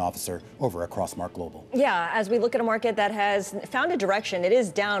Investment Officer over at Crossmark Global. Yeah, as we look at a market that has found a direction, it is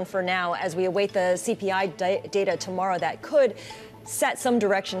down for now as we await the CPI data tomorrow that could set some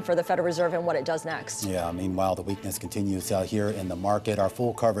direction for the Federal Reserve and what it does next. Yeah, meanwhile, the weakness continues here in the market. Our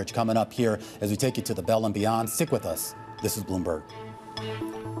full coverage coming up here as we take you to the bell and beyond. Stick with us. This is Bloomberg.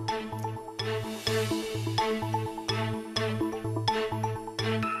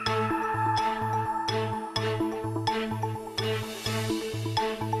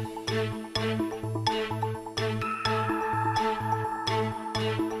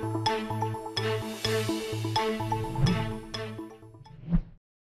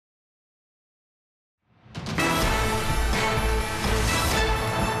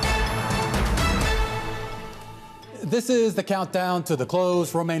 This is the countdown to the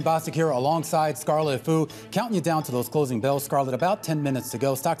close. Romaine Bostick here alongside Scarlet Fu, counting you down to those closing bells. Scarlet, about 10 minutes to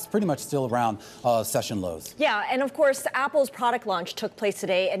go. Stock's pretty much still around session lows. Yeah, and of course, Apple's product launch took place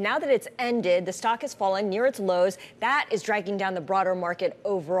today, and now that it's ended, the stock has fallen near its lows. That is dragging down the broader market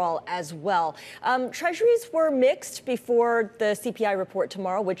overall as well. Treasuries were mixed before the CPI report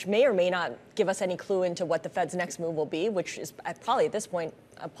tomorrow, which may or may not give us any clue into what the Fed's next move will be, which is probably at this point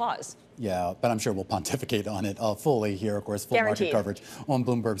a pause. Yeah, but I'm sure we'll pontificate on it fully here, of course, full Guaranteed. market coverage on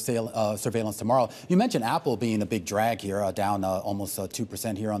Bloomberg surveillance tomorrow. You mentioned Apple being a big drag here, down almost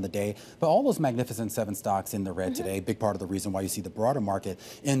 2% here on the day. But all those magnificent 7 stocks in the red today, big part of the reason why you see the broader market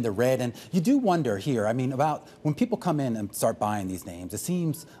in the red. And you do wonder here, I mean, about when people come in and start buying these names, it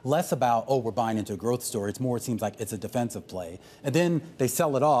seems less about, oh, we're buying into a growth story. It's more, it seems like it's a defensive play. And then they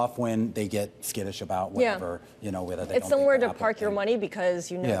sell it off when they get skittish about whatever, whether they It's somewhere to park your money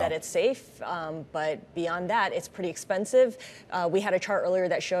because you know that it's safe. But beyond that, it's pretty expensive. We had a chart earlier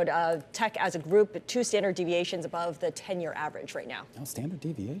that showed tech as a group, 2 standard deviations above the 10-year average right now. Oh, standard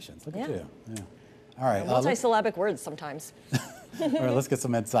deviations. Look at you. Yeah. All right. Multi-syllabic words sometimes. All right, let's get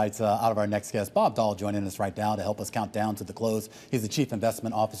some insights out of our next guest. Bob Dahl joining us right now to help us count down to the close. He's the Chief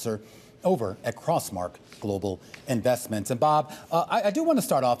Investment Officer over at Crossmark Global Investments. And Bob, I do want to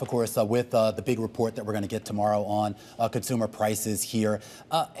start off, of course, with the big report that we're going to get tomorrow on consumer prices here.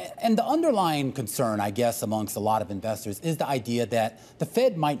 And the underlying concern, I guess, amongst a lot of investors is the idea that the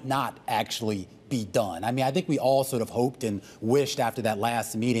Fed might not actually be done. I mean, I think we all sort of hoped and wished after that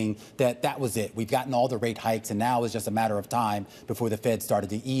last meeting that that was it. We've gotten all the rate hikes, and now it's just a matter of time before the Fed started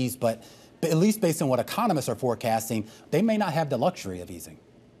to ease. But at least based on what economists are forecasting, they may not have the luxury of easing.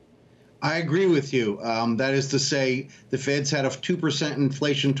 I agree with you. That is to say, the Fed's had a 2%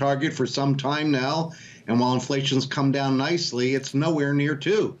 inflation target for some time now, and while inflation's come down nicely, it's nowhere near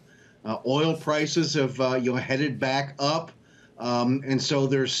 2. Oil prices have headed back up, and so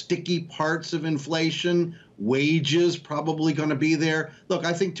there's sticky parts of inflation. Wages probably going to be there. Look,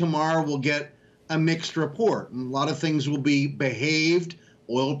 I think tomorrow we'll get a mixed report. A lot of things will be behaved.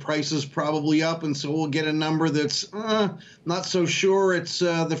 Oil prices probably up, and so we'll get a number that's not so sure it's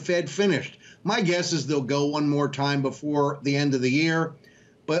the Fed finished. My guess is they'll go one more time before the end of the year.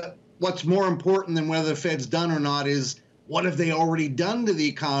 But what's more important than whether the Fed's done or not is what have they already done to the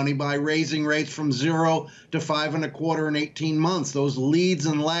economy by raising rates from 0 to 5.25 in 18 months? Those leads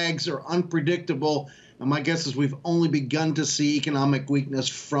and lags are unpredictable. And my guess is we've only begun to see economic weakness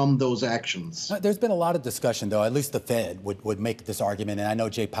from those actions. There's been a lot of discussion, though, at least the Fed would make this argument, and I know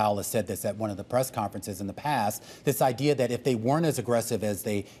Jay Powell has said this at one of the press conferences in the past, this idea that if they weren't as aggressive as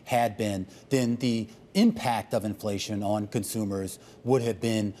they had been, then the impact of inflation on consumers would have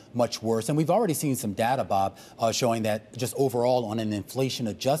been much worse. And we've already seen some data, Bob, showing that just overall on an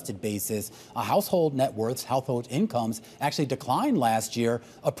inflation-adjusted basis, household net worths, household incomes actually declined last year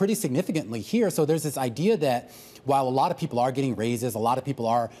pretty significantly here. So there's this idea that while a lot of people are getting raises, a lot of people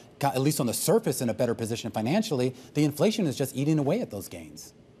are, at least on the surface, in a better position financially, the inflation is just eating away at those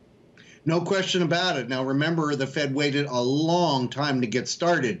gains. No question about it. Now, remember, the Fed waited a long time to get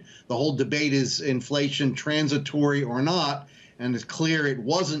started. The whole debate is inflation transitory or not, and it's clear it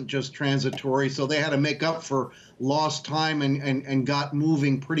wasn't just transitory, so they had to make up for lost time and got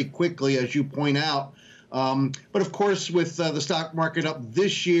moving pretty quickly, as you point out. But of course, with the stock market up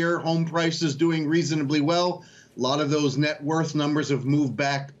this year, home prices doing reasonably well, a lot of those net worth numbers have moved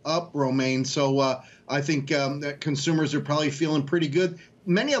back up, Romaine. So I think that consumers are probably feeling pretty good.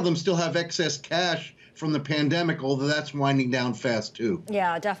 Many of them still have excess cash from the pandemic, although that's winding down fast, too.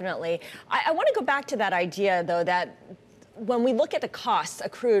 Yeah, definitely. I want to go back to that idea, though, that when we look at the costs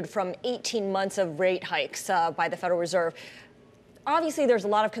accrued from 18 months of rate hikes by the Federal Reserve, obviously there's a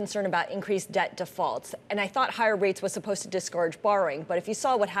lot of concern about increased debt defaults. And I thought higher rates was supposed to discourage borrowing. But if you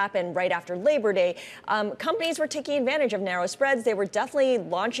saw what happened right after Labor Day, companies were taking advantage of narrow spreads. They were definitely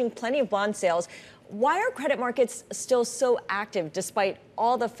launching plenty of bond sales. Why are credit markets still so active despite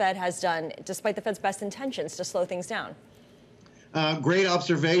all the Fed has done, despite the Fed's best intentions to slow things down? Great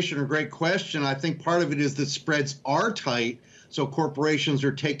observation or great question. I think part of it is that spreads are tight, so corporations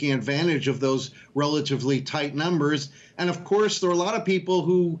are taking advantage of those relatively tight numbers. And of course, there are a lot of people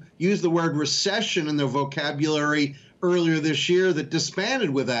who use the word recession in their vocabulary earlier this year that disbanded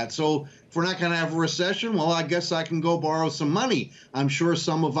with that. So if we're not going to have a recession, well, I guess I can go borrow some money. I'm sure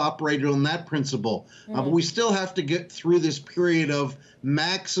some have operated on that principle. But we still have to get through this period of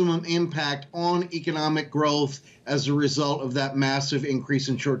maximum impact on economic growth as a result of that massive increase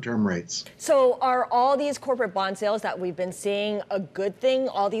in short-term rates. So are all these corporate bond sales that we've been seeing a good thing,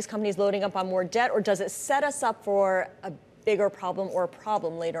 all these companies loading up on more debt, or does it set us up for a bigger problem or a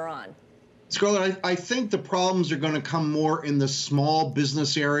problem later on? Scarlett, I think the problems are going to come more in the small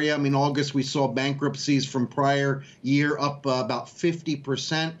business area. I mean, August, we saw bankruptcies from prior year up about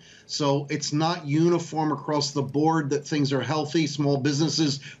 50%. So it's not uniform across the board that things are healthy. Small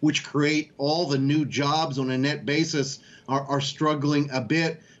businesses, which create all the new jobs on a net basis, are struggling a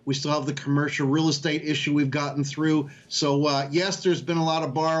bit. We still have the commercial real estate issue we've gotten through. So, yes, there's been a lot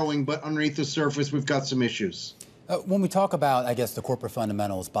of borrowing, but underneath the surface, we've got some issues. When we talk about, I guess, the corporate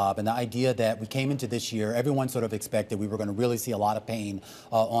fundamentals, Bob, and the idea that we came into this year, everyone sort of expected we were going to really see a lot of pain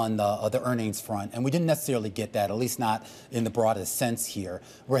on the earnings front. And we didn't necessarily get that, at least not in the broadest sense here.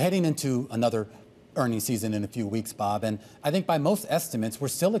 We're heading into another earnings season in a few weeks, Bob. And I think by most estimates, we're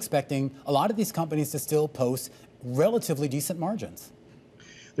still expecting a lot of these companies to still post relatively decent margins.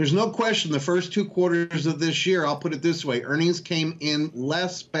 There's no question the first 2 quarters of this year, I'll put it this way, earnings came in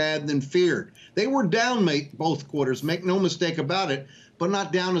less bad than feared. They were down both quarters, make no mistake about it, but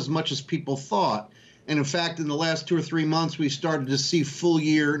not down as much as people thought. And in fact, in the last 2 or 3 months, we started to see full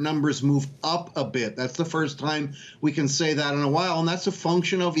year numbers move up a bit. That's the first time we can say that in a while, and that's a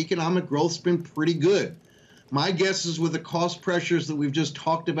function of economic growth's been pretty good. My guess is with the cost pressures that we've just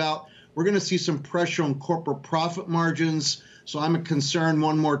talked about, we're going to see some pressure on corporate profit margins. So I'm concerned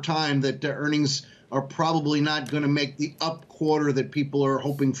one more time that earnings are probably not going to make the up quarter that people are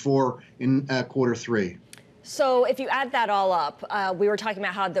hoping for in quarter 3. So if you add that all up, we were talking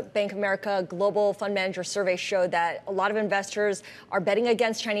about how the Bank of America Global Fund Manager Survey showed that a lot of investors are betting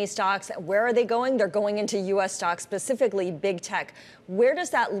against Chinese stocks. Where are they going? They're going into U.S. stocks, specifically big tech. Where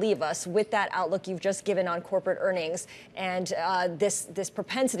does that leave us with that outlook you've just given on corporate earnings and this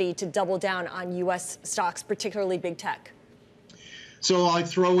propensity to double down on U.S. stocks, particularly big tech? So I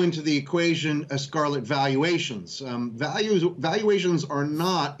throw into the equation Scarlet valuations. Valuations are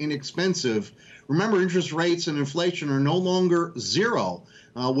not inexpensive. Remember, interest rates and inflation are no longer zero.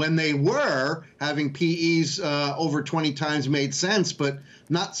 When they were, having PEs over 20 times made sense, but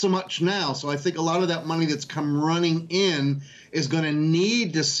not so much now. So I think a lot of that money that's come running in is going to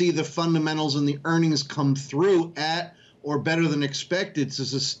need to see the fundamentals and the earnings come through at or better than expected to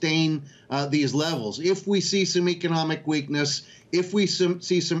sustain these levels. If we see some economic weakness, if we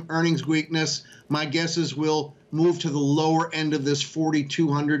see some earnings weakness, my guess is we'll move to the lower end of this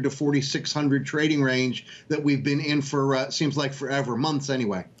 4,200 to 4,600 trading range that we've been in for, seems like forever, months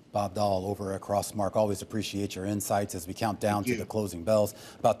anyway. Bob Dahl over at Crossmark. Always appreciate your insights as we count down to the closing bells.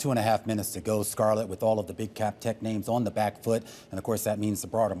 About 2.5 minutes to go, Scarlett, with all of the big cap tech names on the back foot. And of course, that means the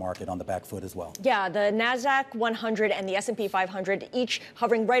broader market on the back foot as well. Yeah, the NASDAQ 100 and the S&P 500 each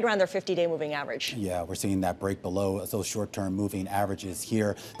hovering right around their 50-day moving average. Yeah, we're seeing that break below those short-term moving averages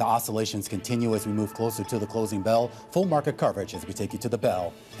here. The oscillations continue as we move closer to the closing bell. Full market coverage as we take you to the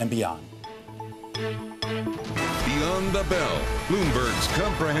bell and beyond. Beyond the Bell, Bloomberg's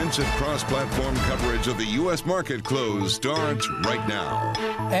comprehensive cross-platform coverage of the U.S. market close starts right now.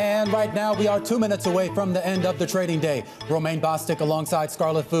 And right now, we are 2 minutes away from the end of the trading day. Romaine Bostick alongside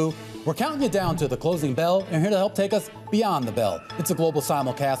Scarlet Fu. We're counting you down to the closing bell, and here to help take us beyond the bell. It's a global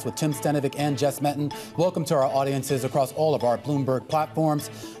simulcast with Tim Stenovic and Jess Menton. Welcome to our audiences across all of our Bloomberg platforms.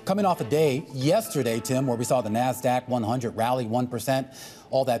 Coming off a day yesterday, Tim, where we saw the NASDAQ 100 rally 1%.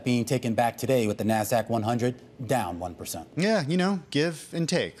 All that being taken back today with the NASDAQ 100 down 1%. Yeah, you know, give and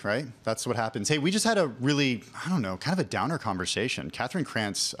take, right? That's what happens. Hey, we just had a really, I don't know, kind of a downer conversation. Catherine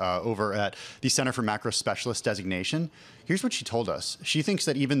Krantz over at the Center for Macro Specialist Designation. Here's what she told us. She thinks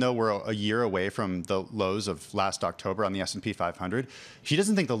that even though we're a year away from the lows of last October on the S&P 500, she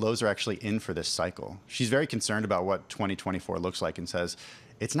doesn't think the lows are actually in for this cycle. She's very concerned about what 2024 looks like and says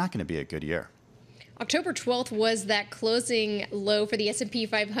it's not going to be a good year. October 12th was that closing low for the S&P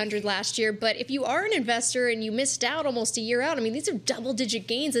 500 last year. But if you are an investor and you missed out almost a year out, I mean, these are double-digit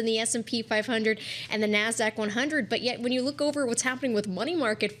gains in the S&P 500 and the NASDAQ 100. But yet, when you look over what's happening with money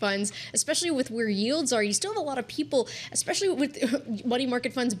market funds, especially with where yields are, you still have a lot of people, especially with money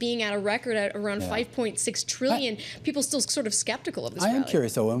market funds being at a record at around 5.6 trillion, people still sort of skeptical of this rally. I am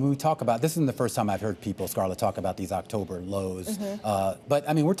curious, though, when we talk about, this isn't the first time I've heard people, Scarlett, talk about these October lows. But,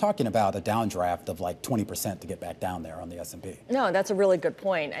 I mean, we're talking about a downdraft of like 20% to get back down there on the S&P. No, that's a really good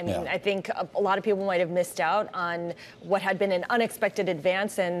point. I mean, I think a lot of people might have missed out on what had been an unexpected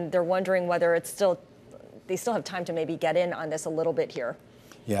advance, and they're wondering whether it's still, they still have time to maybe get in on this a little bit here.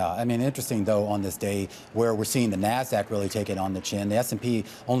 Yeah, I mean, interesting, though, on this day where we're seeing the NASDAQ really take it on the chin. The S&P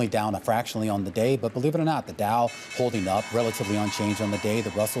only down fractionally on the day, but believe it or not, the Dow holding up, relatively unchanged on the day.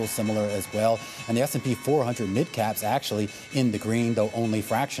 The Russell similar as well. And the S&P 400 mid-caps actually in the green, though only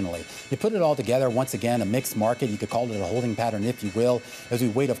fractionally. You put it all together, once again, a mixed market. You could call it a holding pattern, if you will, as we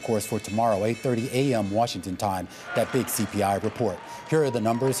wait, of course, for tomorrow, 8:30 a.m. Washington time, that big CPI report. Here are the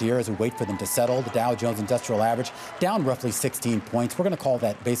numbers here as we wait for them to settle. The Dow Jones Industrial Average down roughly 16 points. We're going to call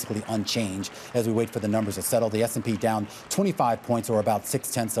that basically unchanged as we wait for the numbers to settle. The S&P down 25 points, or about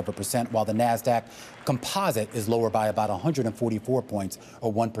 0.6%, while the NASDAQ composite is lower by about 144 points,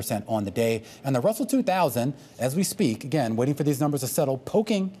 or 1% on the day. And the Russell 2000, as we speak, again, waiting for these numbers to settle,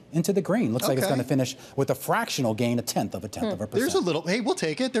 poking into the green. Looks like it's going to finish with a fractional gain, a tenth of a percent. There's a little, hey, we'll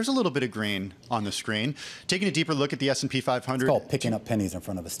take it. There's a little bit of green on the screen. Taking a deeper look at the S&P 500. It's called picking up pennies in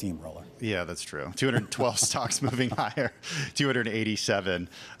front of a steamroller. Yeah, that's true. 212 stocks moving higher. 287,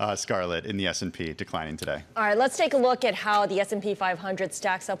 Scarlett, in the S&P declining today. All right, let's take a look at how the S&P 500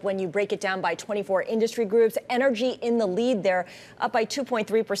 stacks up when you break it down by 24 industry groups. Energy in the lead there, up by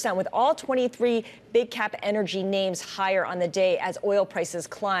 2.3%, with all 23 big cap energy names higher on the day as oil prices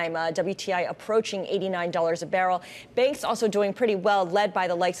climb. WTI approaching $89 a barrel. Banks also doing pretty well, led by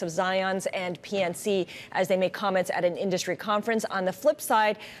the likes of Zions and PNC as they make comments at an industry conference. On the flip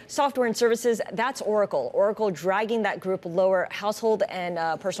side, software and services, that's Oracle. Oracle dragging that group lower. Household and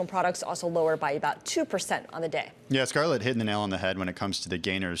personal products also lower by about 2% on the day. Yeah, Scarlett hitting the nail on the head when it comes to the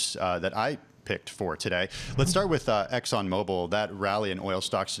gainers that I picked for today. Let's start with ExxonMobil. That rally in oil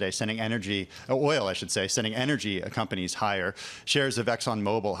stocks today, sending energy companies higher. Shares of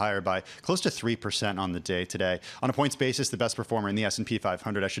ExxonMobil higher by close to 3% on the day today. On a points basis, the best performer in the S&P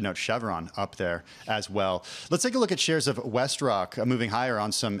 500. I should note Chevron up there as well. Let's take a look at shares of WestRock moving higher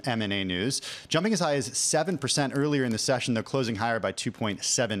on some M&A news. Jumping as high as 7% earlier in the session, though closing higher by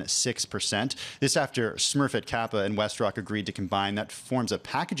 2.76%. This after Smurfit Kappa and WestRock agreed to combine. That forms a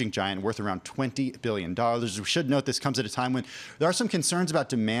packaging giant worth around $20 billion. We should note this comes at a time when there are some concerns about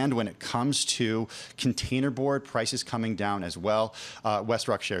demand when it comes to containerboard prices coming down as well.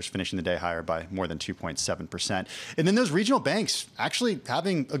 WestRock shares finishing the day higher by more than 2.7%. And then those regional banks actually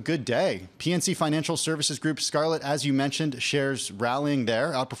having a good day. PNC Financial Services Group, Scarlett, as you mentioned, shares rallying there,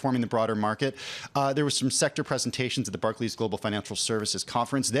 outperforming the broader market. There was some sector presentations at the Barclays Global Financial Services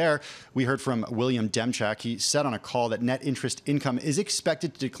Conference. There, we heard from William Demchak. He said on a call that net interest income is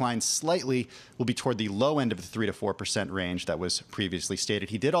expected to decline slightly likely will be toward the low end of the 3 to 4% range that was previously stated.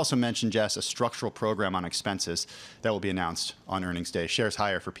 He did also mention, Jess, a structural program on expenses that will be announced on earnings day. Shares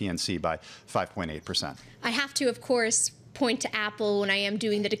higher for PNC by 5.8%. I have to, of course, point to Apple when I am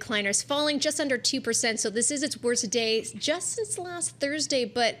doing the decliners, falling just under 2%. So this is its worst day just since last Thursday.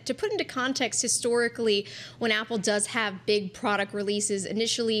 But to put into context, historically, when Apple does have big product releases,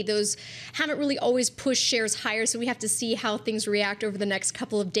 initially those haven't really always pushed shares higher. So we have to see how things react over the next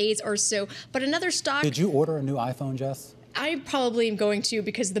couple of days or so. But another stock. Did you order a new iPhone, Jess? I probably am going to,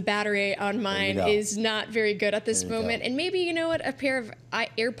 because the battery on mine is not very good at this moment. And maybe, you know what, a pair of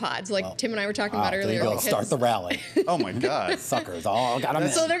AirPods, like Tim and I were talking about earlier. There you go. Start the rally. Oh, my God. Suckers all got them in.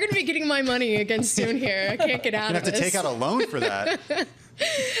 So they're going to be getting my money again soon here. I can't get out of this. You have to take out a loan for that.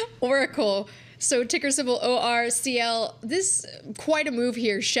 Oracle. So ticker symbol ORCL, this quite a move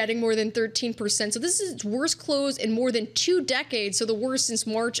here, shedding more than 13%. So this is its worst close in more than 2 decades, so the worst since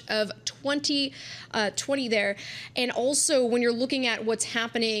March of 2020 there. And also when you're looking at what's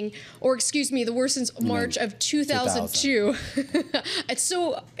happening, or excuse me, the worst since March of 2002. It's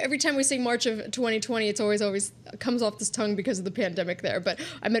so, every time we say March of 2020, it's always comes off this tongue because of the pandemic there. But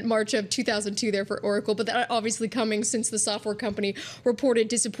I meant March of 2002 there for Oracle. But that obviously coming since the software company reported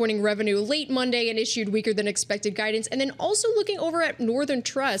disappointing revenue late Monday and issued weaker than expected guidance. And then also looking over at Northern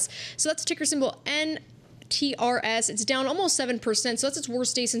Trust. So that's ticker symbol NTRS. It's down almost 7%. So that's its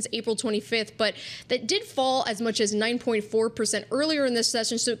worst day since April 25th. But that did fall as much as 9.4% earlier in this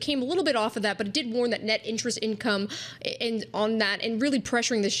session. So it came a little bit off of that. But it did warn that net interest income on that and really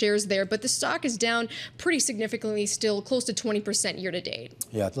pressuring the shares there. But the stock is down pretty significantly still, close to 20% year to date.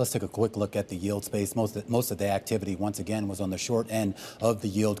 Yeah, let's take a quick look at the yield space. Most of the activity, once again, was on the short end of the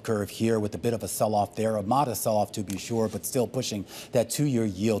yield curve here, with a bit of a sell-off there, a modest sell-off to be sure, but still pushing that 2-year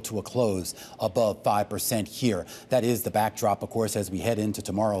yield to a close above 5% here. That is the backdrop, of course, as we head into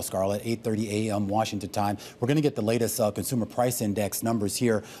tomorrow, Scarlett, 8:30 a.m. Washington time. We're going to get the latest consumer price index numbers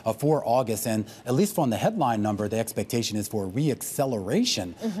here for August, and at least from the headline number, the expectation is for a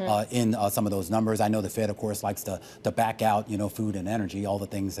re-acceleration in some of those numbers. I know the Fed, of course, likes to back out, food and energy, all the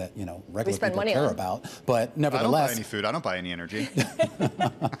things that, regular people care about. But nevertheless, I don't buy any food. I don't buy any energy.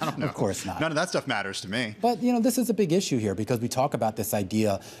 I don't know. Of course not. None of that stuff matters to me. But, this is a big issue here, because we talk about this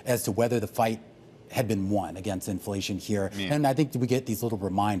idea as to whether the fight had been won against inflation here. And I think we get these little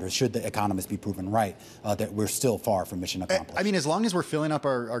reminders, should the economists be proven right, that we're still far from mission accomplished. I mean, as long as we're filling up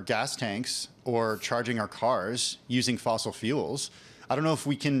our gas tanks or charging our cars using fossil fuels, I don't know if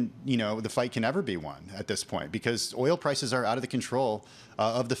we can, the fight can ever be won at this point, because oil prices are out of the control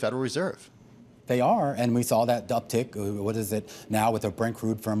of the Federal Reserve. They are, and we saw that uptick. What is it now, with a Brent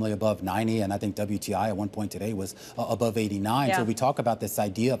crude firmly above 90, and I think WTI at one point today was above 89. Yeah. So we talk about this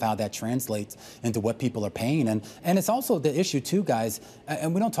idea of how that translates into what people are paying, and it's also the issue too, guys.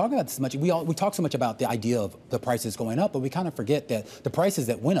 And we don't talk about this much. We talk so much about the idea of the prices going up, but we kind of forget that the prices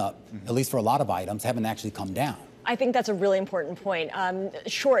that went up, at least for a lot of items, haven't actually come down. I think that's a really important point.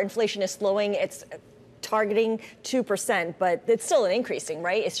 Sure, inflation is slowing. It's targeting 2%, but it's still an increasing,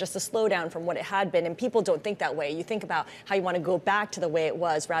 right? It's just a slowdown from what it had been, and people don't think that way. You think about how you want to go back to the way it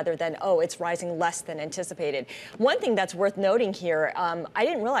was rather than, oh, it's rising less than anticipated. One thing that's worth noting here, I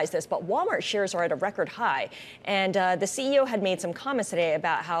didn't realize this, but Walmart shares are at a record high, and the CEO had made some comments today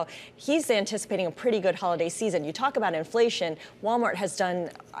about how he's anticipating a pretty good holiday season. You talk about inflation, Walmart has done,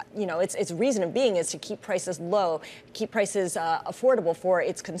 its reason of being is to keep prices low, keep prices affordable for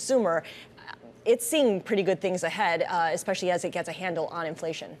its consumer. It's seeing pretty good things ahead, especially as it gets a handle on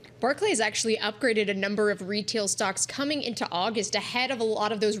inflation. Barclays actually upgraded a number of retail stocks coming into August ahead of a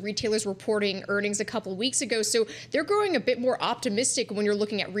lot of those retailers reporting earnings a couple weeks ago. So they're growing a bit more optimistic when you're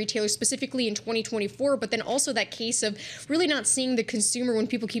looking at retailers specifically in 2024, but then also that case of really not seeing the consumer when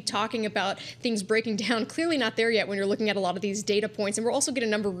people keep talking about things breaking down. Clearly not there yet when you're looking at a lot of these data points. And we'll also get a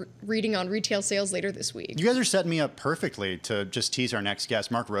number reading on retail sales later this week. You guys are setting me up perfectly to just tease our next guest.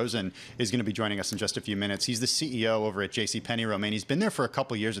 Mark Rosen is going to be joining us in just a few minutes. He's the CEO over at JCPenney, Romaine. He's been there for a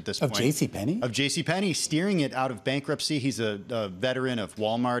couple years at this point. Of JCPenney? Of JCPenney, steering it out of bankruptcy. He's a veteran of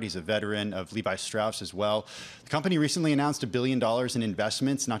Walmart. He's a veteran of Levi Strauss as well. The company recently announced $1 billion in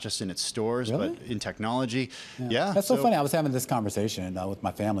investments, not just in its stores, but in technology. Yeah. That's so funny. I was having this conversation with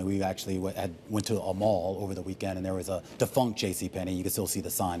my family. We actually went to a mall over the weekend, and there was a defunct JCPenney. You could still see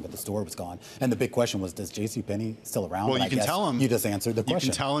the sign, but the store was gone. And the big question was, does JCPenney still around? Well, you can tell him. You just answered the question.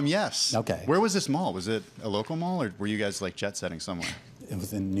 You can tell him yes. Okay. Where was this mall? Was it a local mall, or were you guys like jet setting somewhere? It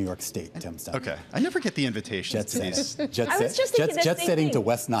was in New York State, Tim. Okay. I never get the invitations to these. Jet setting to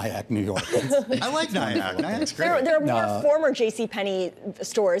West Nyack, New York. I like Nyack. Nyack's great. There are more former JCPenney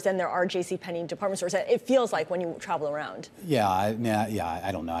stores than there are JCPenney department stores. It feels like when you travel around. Yeah,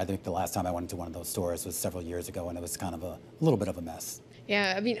 I don't know. I think the last time I went into one of those stores was several years ago, and it was kind of a little bit of a mess.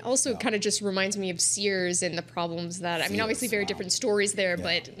 Yeah, I mean, also kind of just reminds me of Sears and the problems that, I mean, obviously very different stories there,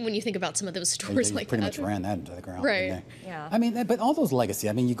 but when you think about some of those stores like pretty that. much ran that into the ground. Right. Yeah. I mean, but all those legacy,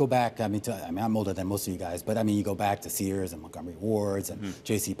 I mean, you go back, I mean, I'm older than most of you guys, but I mean, you go back to Sears and Montgomery Ward's and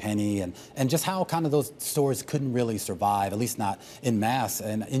JCPenney and just how kind of those stores couldn't really survive, at least not en masse.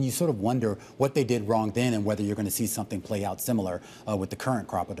 And you sort of wonder what they did wrong then and whether you're going to see something play out similar with the current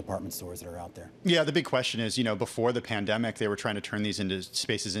crop of department stores that are out there. Yeah, the big question is, you know, before the pandemic, they were trying to turn these into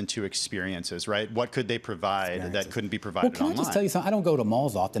spaces into experiences, right? What could they provide that couldn't be provided Can online? I just tell you something? I don't go to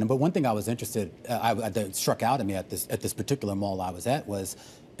malls often, but one thing I was interested, that struck out at me at this particular mall I was at was,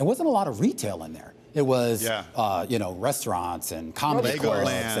 there wasn't a lot of retail in there. It was, you know, restaurants and comedy clubs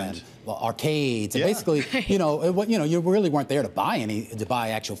and arcades, and basically, you really weren't there to buy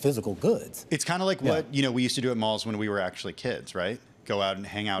actual physical goods. It's kind of like what we used to do at malls when we were actually kids, right? Go out and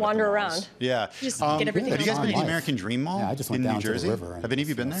hang out. Wander at the malls. around. Yeah. Just get everything Have you guys been to the online. American Dream Mall? Yeah, I just went in down New Jersey. to the river. Have any of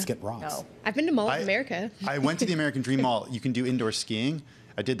you been there? Skip rocks. No. I've been to Mall of America. I went to the American Dream Mall. You can do indoor skiing.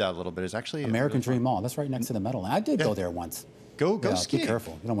 I did that a little bit. It's actually American Dream Mall. That's right next to the Meadowland. I did go there once. Go skiing. Be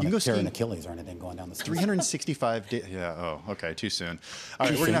careful. You don't want to tear an Achilles or anything going down the street. 365 days. Yeah. Oh, okay. Too soon. All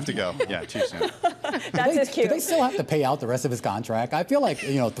right, we're gonna have to go. Yeah, too soon. That's his cue. Do they still have to pay out the rest of his contract? I feel like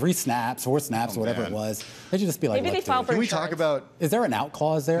 3 snaps, 4 snaps, whatever it was. They should just be like, maybe they file for Can we insurance. talk about? Is there an out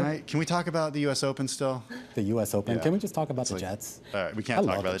clause there? Right, can we talk about the U.S. Open still? The U.S. Open. Yeah. Can we just talk about the Jets? All right, we can't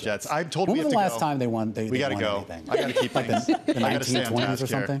talk about the Jets. I'm told we have When to was the go. last time they won? We got to go. Anything? I got to keep things. The I got to stay on 1920s task or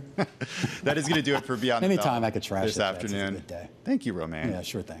something? here. That is going to do it for Beyond the Bell Anytime I could trash this the Jets is a afternoon. good day. Thank you, Romaine. Yeah,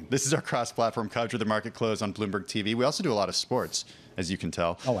 sure thing. This is our cross-platform coverage of the market close on Bloomberg TV. We also do a lot of sports, as you can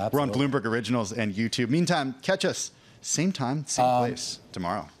tell. Oh, absolutely. We're on Bloomberg Originals and YouTube. Meantime, catch us same time, same place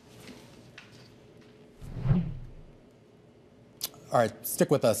tomorrow. All right, stick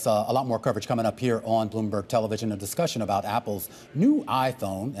with us. A lot more coverage coming up here on Bloomberg Television. A discussion about Apple's new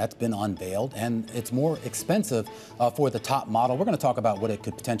iPhone that's been unveiled, and it's more expensive for the top model. We're going to talk about what it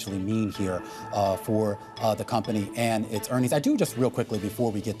could potentially mean here for the company and its earnings. I do just real quickly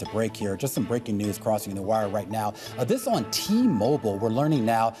before we get to break here, just some breaking news crossing the wire right now. This on T-Mobile. We're learning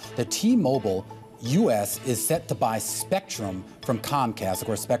now that T-Mobile U.S. is set to buy spectrum from Comcast. Of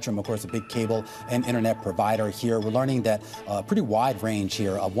course, Spectrum, of course, a big cable and internet provider here. We're learning that a pretty wide range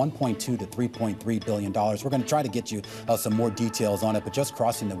here of $1.2 to $3.3 billion. We're going to try to get you some more details on it, but just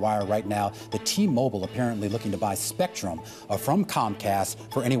crossing the wire right now, the T-Mobile apparently looking to buy spectrum from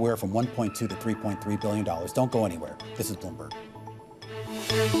Comcast for anywhere from $1.2 to $3.3 billion. Don't go anywhere. This is Bloomberg.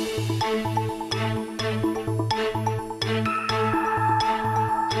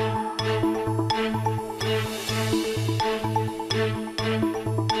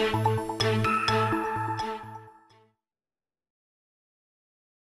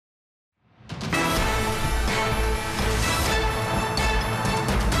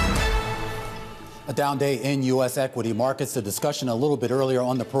 A down day in U.S. equity markets. The discussion a little bit earlier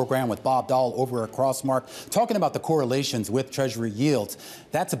on the program with Bob Dahl over at Crossmark, talking about the correlations with Treasury yields.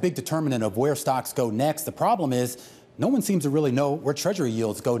 That's a big determinant of where stocks go next. The problem is, no one seems to really know where Treasury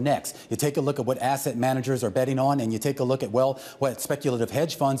yields go next. You take a look at what asset managers are betting on, and you take a look at, well, what speculative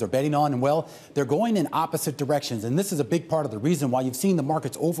hedge funds are betting on, and, well, they're going in opposite directions. And this is a big part of the reason why you've seen the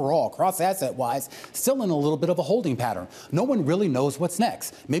markets overall, cross-asset-wise, still in a little bit of a holding pattern. No one really knows what's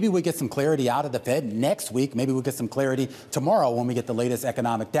next. Maybe we get some clarity out of the Fed next week. Maybe we'll get some clarity tomorrow when we get the latest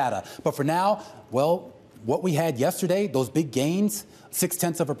economic data. But for now, well, what we had yesterday, those big gains,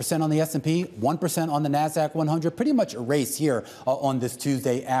 0.6% on the S&P, 1% on the NASDAQ 100, pretty much erased here on this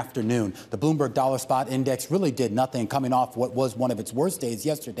Tuesday afternoon. The Bloomberg Dollar Spot Index really did nothing, coming off what was one of its worst days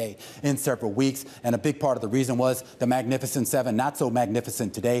yesterday in several weeks. And a big part of the reason was the Magnificent Seven, not so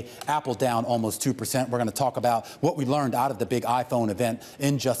magnificent today. Apple down almost 2%. We're going to talk about what we learned out of the big iPhone event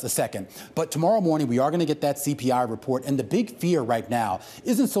in just a second. But tomorrow morning, we are going to get that CPI report. And the big fear right now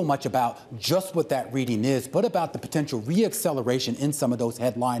isn't so much about just what that reading is, but about the potential reacceleration in some of those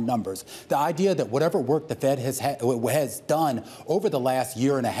headline numbers. The idea that whatever work the Fed has done over the last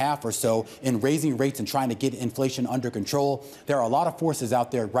year and a half or so in raising rates and trying to get inflation under control, there are a lot of forces out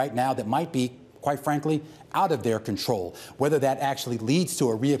there right now that might be, quite frankly, out of their control. Whether that actually leads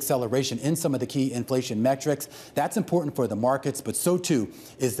to a reacceleration in some of the key inflation metrics, that's important for the markets, but so too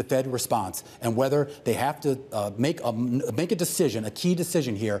is the Fed response and whether they have to make a decision, a key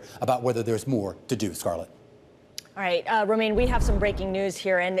decision here about whether there's more to do. Scarlett. All All right, Romaine, we have some breaking news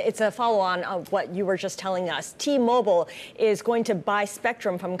here, and it's a follow-on of what you were just telling us. T-Mobile is going to buy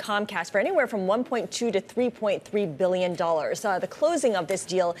spectrum from Comcast for anywhere from $1.2 to $3.3 billion. The closing of this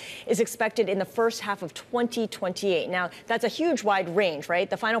deal is expected in the first half of 2028. Now, that's a huge wide range, right?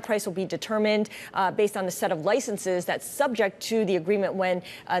 The final price will be determined based on the set of licenses that's subject to the agreement when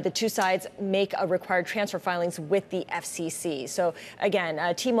the two sides make a required transfer filings with the FCC. So,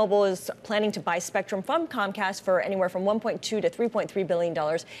 again, T-Mobile is planning to buy spectrum from Comcast for anywhere from $1.2 to $3.3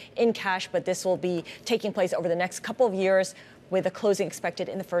 billion in cash, but this will be taking place over the next couple of years with a closing expected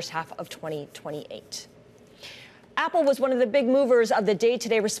in the first half of 2028. Apple was one of the big movers of the day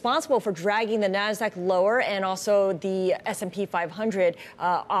today, responsible for dragging the Nasdaq lower and also the S&P 500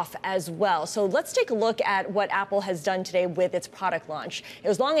 off as well. So let's take a look at what Apple has done today with its product launch. It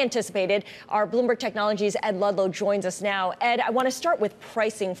was long anticipated. Our Bloomberg Technologies' Ed Ludlow joins us now. Ed, I want to start with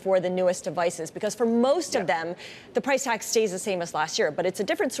pricing for the newest devices, because for most of them, the price tag stays the same as last year, but it's a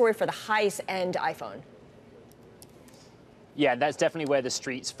different story for the highest-end iPhone. Yeah, that's definitely where the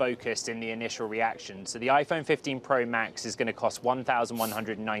street's focused in the initial reaction. So the iPhone 15 Pro Max is going to cost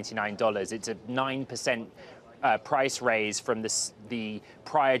 $1,199. It's a 9% price raise from the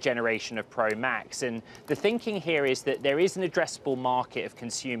prior generation of Pro Max. And the thinking here is that there is an addressable market of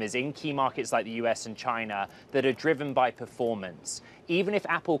consumers in key markets like the US and China that are driven by performance. Even if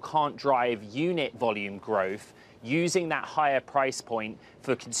Apple can't drive unit volume growth, using that higher price point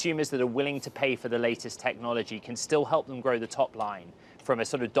for consumers that are willing to pay for the latest technology can still help them grow the top line from a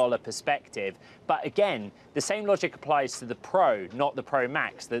sort of dollar perspective. But again, the same logic applies to the Pro, not the Pro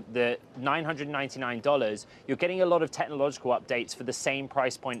Max. The $999, you're getting a lot of technological updates for the same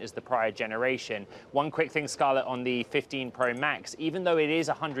price point as the prior generation. One quick thing, Scarlett, on the 15 Pro Max, even though it is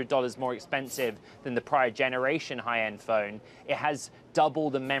 $100 more expensive than the prior generation high-end phone, it has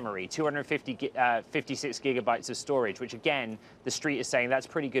double the memory, 256 gigabytes of storage, which again, the street is saying that's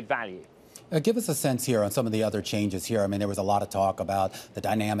pretty good value. Give us a sense here on some of the other changes here. I mean, there was a lot of talk about the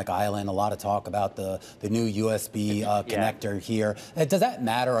dynamic island, a lot of talk about the new USB connector here. Does that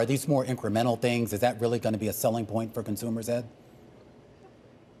matter? Are these more incremental things? Is that really going to be a selling point for consumers, Ed?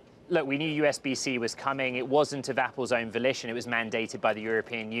 Look, we knew USB-C was coming. It wasn't of Apple's own volition. It was mandated by the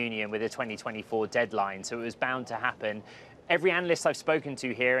European Union with a 2024 deadline, so it was bound to happen. Every analyst I've spoken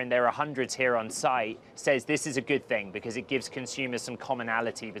to here, and there are hundreds here on site, says this is a good thing because it gives consumers some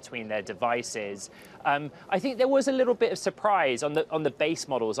commonality between their devices. I think there was a little bit of surprise on the base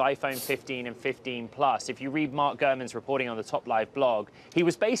models, iPhone 15 and 15 Plus. If you read Mark Gurman's reporting on the Top Live blog, he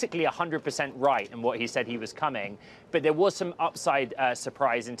was basically 100% right in what he said he was coming. But there was some upside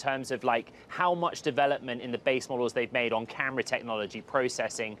surprise in terms of like how much development in the base models they've made on camera technology,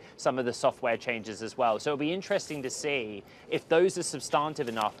 processing, some of the software changes as well. So it'll be interesting to see if those are substantive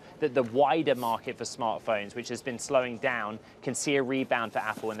enough that the wider market for smartphones, which has been slowing down, can see a rebound for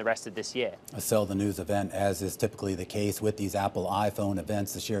Apple in the rest of this year. A sell the news event, as is typically the case with these Apple iPhone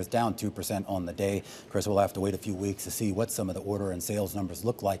events. The share is down 2% on the day. Chris, we'll have to wait a few weeks to see what some of the order and sales numbers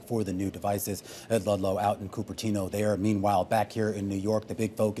look like for the new devices. Ed Ludlow out in Cupertino there. Meanwhile, back here in New York, the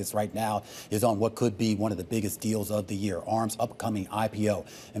big focus right now is on what could be one of the biggest deals of the year, ARM's upcoming IPO.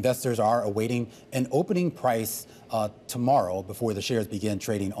 Investors are awaiting an opening price tomorrow before the shares begin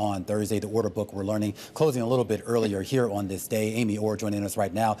trading on Thursday. The order book, we're learning, closing a little bit earlier here on this day. Amy Orr joining us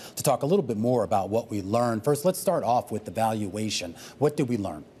right now to talk a little bit more about what we learned. First, let's start off with the valuation. What did we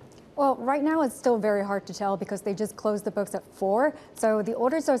learn? Well, right now it's still very hard to tell because they just closed the books at 4. So the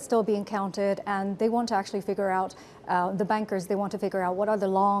orders are still being counted, and they want to actually figure out, the bankers, they want to figure out what are the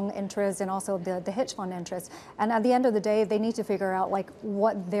long interests and also the hedge fund interests. And at the end of the day, they need to figure out like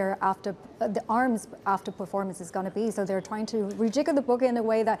what their the ARM's after performance is going to be. So they're trying to rejigger the book in a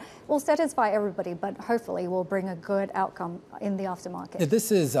way that will satisfy everybody, but hopefully will bring a good outcome in the aftermarket.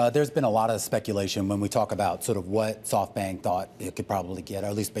 This is, there's been a lot of speculation when we talk about sort of what SoftBank thought it could probably get, or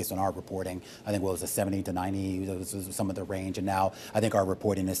at least based on our reporting. I think what was it, 70 to 90, this was some of the range. And now I think our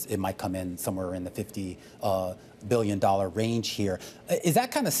reporting is, it might come in somewhere in the $50 billion range here. Is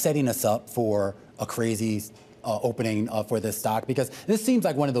that kind of setting us up for a crazy opening for this stock? Because this seems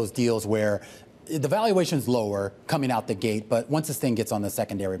like one of those deals where the valuation's lower coming out the gate, but once this thing gets on the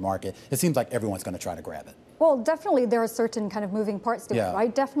secondary market, it seems like everyone's going to try to grab it. Well, definitely there are certain kind of moving parts to it,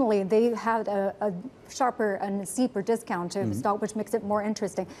 right? Definitely they had a sharper and steeper discount to the stock, which makes it more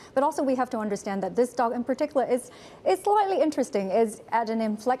interesting. But also we have to understand that this stock in particular is slightly interesting, is at an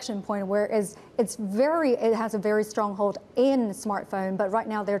inflection point where it has a very strong hold in smartphone, but right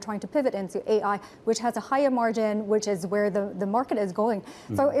now they're trying to pivot into AI, which has a higher margin, which is where the market is going.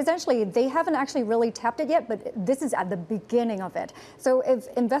 So essentially they haven't actually really tapped it yet, but this is at the beginning of it. So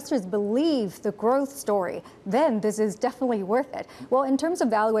if investors believe the growth story, then this is definitely worth it. Well, in terms of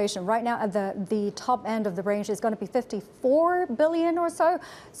valuation, right now at the top end of the range is going to be 54 billion or so.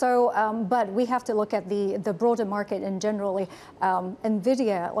 But we have to look at the broader market in generally.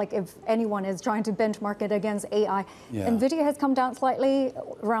 NVIDIA, like if anyone is trying to benchmark it against AI, NVIDIA has come down slightly,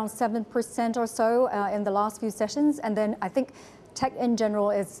 around 7% or so in the last few sessions. And then I think tech in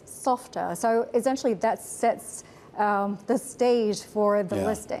general is softer. So essentially that sets the stage for the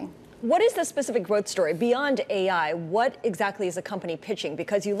listing. What is the specific growth story beyond AI? What exactly is the company pitching?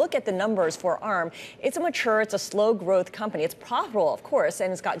 Because you look at the numbers for ARM, it's a mature, it's a slow growth company. It's profitable, of course,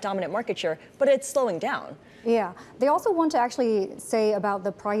 and it's got dominant market share, but it's slowing down. Yeah, they also want to actually say about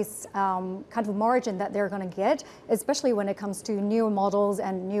the price kind of margin that they're going to get, especially when it comes to newer models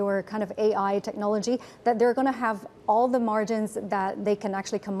and newer kind of AI technology, that they're going to have all the margins that they can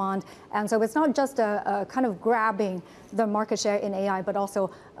actually command. And so it's not just a kind of grabbing the market share in AI, but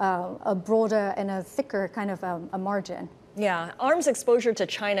also a broader and a thicker kind of a margin. Yeah, ARM's exposure to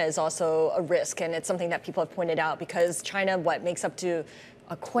China is also a risk, and it's something that people have pointed out because China, makes up to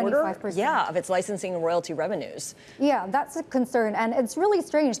a quarter 25%. Of its licensing and royalty revenues. Yeah, that's a concern. And it's really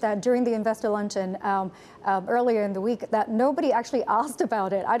strange that during the investor luncheon earlier in the week that nobody actually asked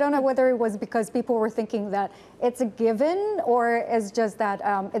about it. I don't know whether it was because people were thinking that it's a given or it's just that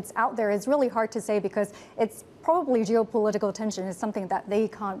it's out there. It's really hard to say because it's probably geopolitical tension is something that they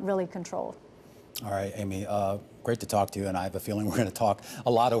can't really control. All right, Amy, great to talk to you, and I have a feeling we're going to talk a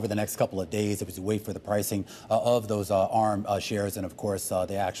lot over the next couple of days as we wait for the pricing of those ARM shares and, of course,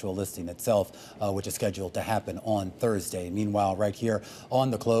 the actual listing itself, which is scheduled to happen on Thursday. Meanwhile, right here on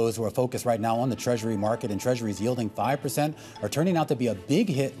the close, we're focused right now on the Treasury market, and Treasuries yielding 5% are turning out to be a big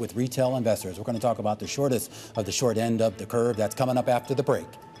hit with retail investors. We're going to talk about the shortest of the short end of the curve. That's coming up after the break.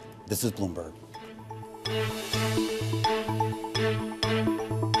 This is Bloomberg.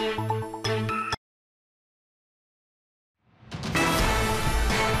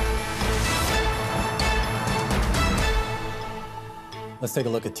 Let's take a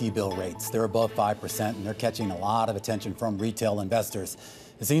look at T-bill rates. They're above 5%, and they're catching a lot of attention from retail investors.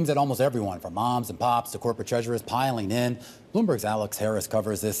 It seems that almost everyone, from moms and pops to corporate treasurers, piling in. Bloomberg's Alex Harris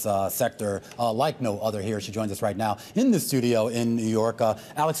covers this sector like no other here. She joins us right now in the studio in New York.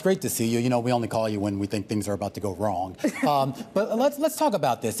 Alex, great to see you. You know, we only call you when we think things are about to go wrong. But let's talk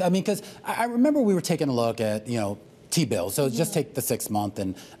about this. I mean, because I remember we were taking a look at, T-bills. So just take the 6 month,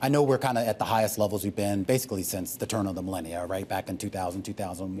 and I know we're kind of at the highest levels we've been basically since the turn of the millennia, right? Back in 2000,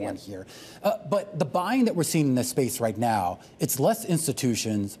 2001 here. But the buying that we're seeing in this space right now, it's less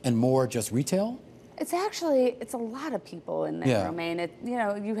institutions and more just retail? It's a lot of people in there, Romaine.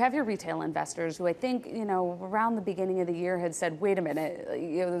 You have your retail investors who I think, around the beginning of the year had said, wait a minute,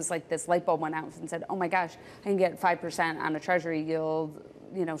 it was like this light bulb went out and said, oh my gosh, I can get 5% on a treasury yield,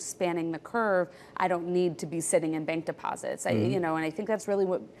 spanning the curve. I don't need to be sitting in bank deposits. And I think that's really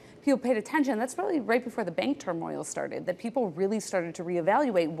what people paid attention. That's really right before the bank turmoil started, that people really started to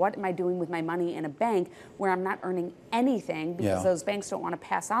reevaluate, what am I doing with my money in a bank where I'm not earning anything because those banks don't want to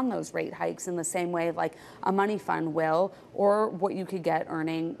pass on those rate hikes in the same way like a money fund will, or what you could get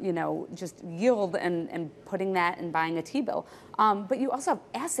earning, just yield and putting that and buying a T-bill. But you also have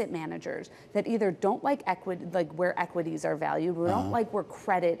asset managers that either don't like equity, like where equities are valued, or don't like where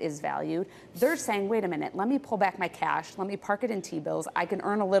credit is valued. They're saying, wait a minute, let me pull back my cash, let me park it in T-bills. I can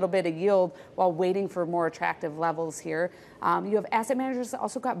earn a little bit of yield while waiting for more attractive levels here. You have asset managers that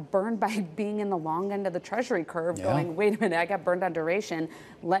also got burned by being in the long end of the treasury curve, going, wait a minute, I got burned on duration.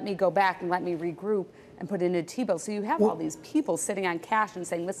 Let me go back and let me regroup and put in a T-bill. So you have all these people sitting on cash and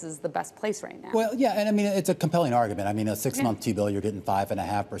saying this is the best place right now. Well, yeah, and I mean, it's a compelling argument. I mean, a 6 month T-bill, you're getting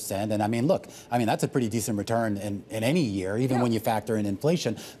 5.5%. And I mean, look, that's a pretty decent return in any year, even when you factor in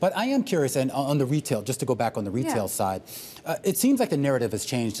inflation. But I am curious, and on the retail, just to go back on the retail side, it seems like the narrative has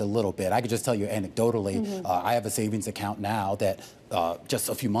changed a little bit. I could just tell you anecdotally, I have a savings account now that just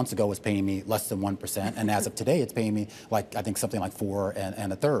a few months ago was paying me less than 1%, and as of today, it's paying me I think something like 4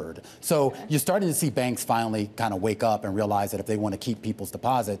 1/3. So you're starting to see banks finally kind of wake up and realize that if they want to keep people's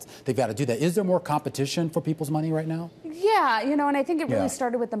deposits, they've got to do that. Is there more competition for people's money right now? Yeah, and I think it really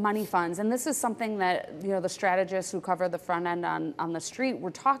started with the money funds, and this is something that the strategists who cover the front end on the street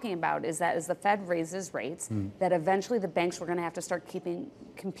were talking about, is that as the Fed raises rates, that eventually the banks were going to have to start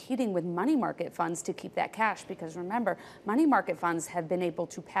competing with money market funds to keep that cash, because remember, money market funds have been able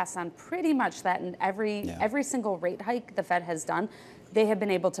to pass on pretty much that in every single rate hike the Fed has done. They have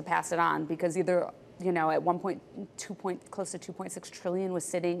been able to pass it on because either you know, at 1.2 close to 2.6 trillion was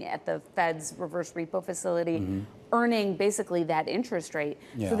sitting at the Fed's reverse repo facility, earning basically that interest rate.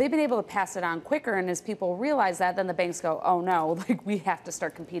 So they've been able to pass it on quicker. And as people realize that, then the banks go, oh no, like we have to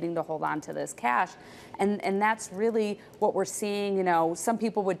start competing to hold on to this cash. And that's really what we're seeing. You know, some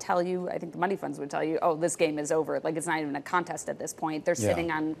people would tell you, I think the money funds would tell you, oh, this game is over. Like it's not even a contest at this point. They're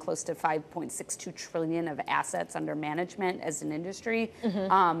sitting on close to 5.62 trillion of assets under management as an industry.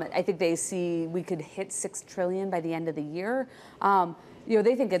 I think they see we could hit 6 trillion by the end of the year. You know,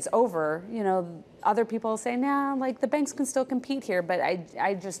 they think it's over. You know, other people say, nah, like the banks can still compete here, but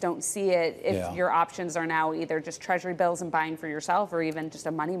I just don't see it if your options are now either just treasury bills and buying for yourself or even just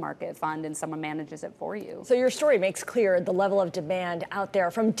a money market fund and someone manages it for you. So your story makes clear the level of demand out there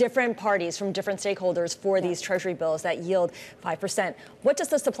from different parties, from different stakeholders for these treasury bills that yield 5%. What does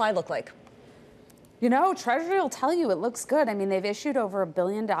the supply look like? You know, Treasury will tell you it looks good. I mean, they've issued over $1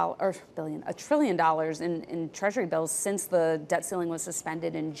 trillion in Treasury bills since the debt ceiling was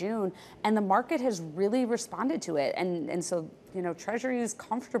suspended in June, and the market has really responded to it. And so, you know, Treasury is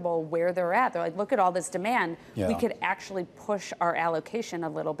comfortable where they're at. They're like, look at all this demand. We could actually push our allocation a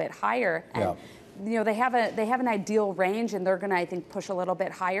little bit higher. And, you know, they have an ideal range, and they're going to, I think, push a little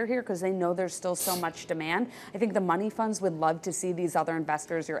bit higher here because they know there's still so much demand. I think the money funds would love to see these other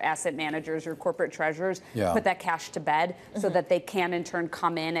investors, your asset managers, your corporate treasurers, put that cash to bed so that they can, in turn,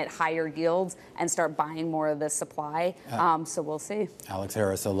 come in at higher yields and start buying more of the supply. So we'll see. Alex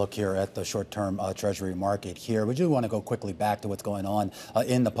Harris, a look here at the short-term Treasury market here. We do want to go quickly back to what's going on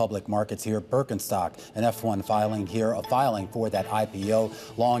in the public markets here. Birkenstock, an F1 filing here, a filing for that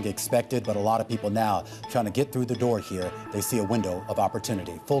IPO, long expected, but a lot of people now trying to get through the door here. They see a window of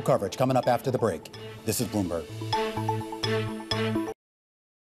opportunity. Full coverage coming up after the break. This is Bloomberg.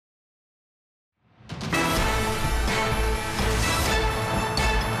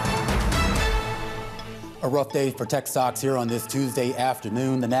 A rough day for tech stocks here on this Tuesday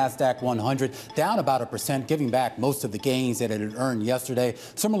afternoon. The NASDAQ 100 down about 1%, giving back most of the gains that it had earned yesterday.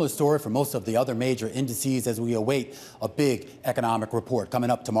 Similar story for most of the other major indices as we await a big economic report.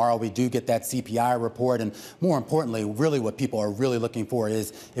 Coming up tomorrow, we do get that CPI report. And more importantly, really what people are really looking for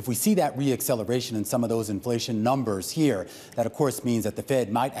is if we see that reacceleration in some of those inflation numbers here, that of course means that the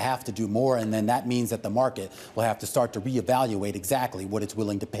Fed might have to do more. And then that means that the market will have to start to reevaluate exactly what it's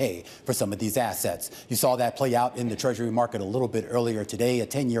willing to pay for some of these assets. You saw that play out in the Treasury market a little bit earlier today, a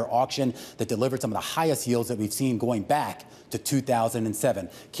 10-year auction that delivered some of the highest yields that we've seen going back to 2007.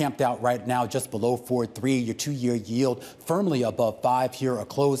 Camped out right now just below 4.3, your 2-year yield firmly above 5 here, a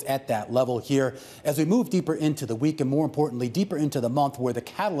close at that level here. As we move deeper into the week and more importantly, deeper into the month where the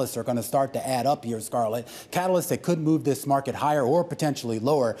catalysts are going to start to add up here, Scarlett, catalysts that could move this market higher or potentially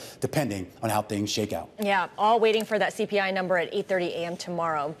lower depending on how things shake out. Yeah, all waiting for that CPI number at 8:30 a.m.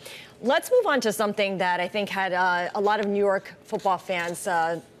 tomorrow. Let's move on to something that I think had a lot of New York football fans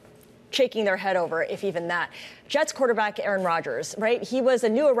shaking their head over, if even that. Jets quarterback Aaron Rodgers, right? He was a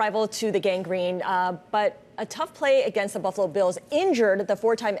new arrival to the gang green, but a tough play against the Buffalo Bills injured the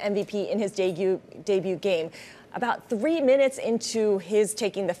 4-time MVP in his debut game about 3 minutes into his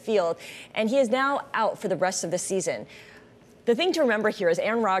taking the field, and he is now out for the rest of the season. The thing to remember here is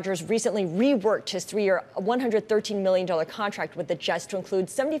Aaron Rodgers recently reworked his 3-year, $113 million contract with the Jets to include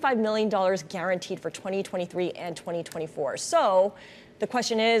 $75 million guaranteed for 2023 and 2024. So the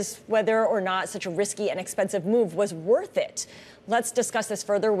question is whether or not such a risky and expensive move was worth it. Let's discuss this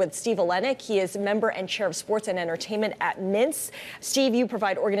further with Steve Olenick. He is member and chair of sports and entertainment at Mintz. Steve, you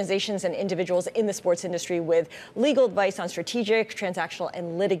provide organizations and individuals in the sports industry with legal advice on strategic, transactional,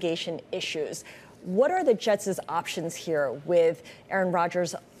 and litigation issues. What are the Jets' options here with Aaron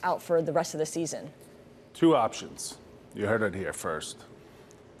Rodgers out for the rest of the season? 2 options. You heard it here first.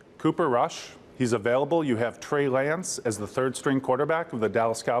 Cooper Rush, he's available. You have Trey Lance as the 3rd-string quarterback of the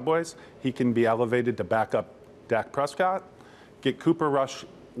Dallas Cowboys. He can be elevated to back up Dak Prescott. Get Cooper Rush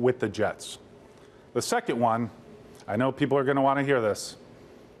with the Jets. The second one, I know people are going to want to hear this.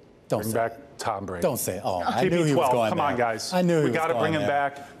 Bring back Tom Brady. Don't say it. Oh, I knew he was going Come on, guys. I knew he was We got to bring him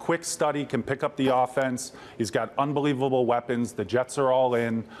back. Quick study, can pick up the offense. He's got unbelievable weapons. The Jets are all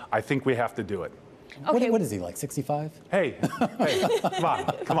in. I think we have to do it. Okay. What is he, like 65? Hey,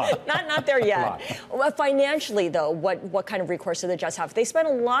 come on. Not there yet. Well, financially, though, what kind of recourse do the Jets have? They spent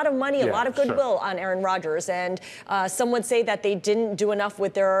a lot of money, a lot of goodwill on Aaron Rodgers, and some would say that they didn't do enough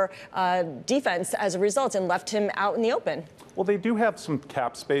with their defense as a result and left him out in the open. Well, they do have some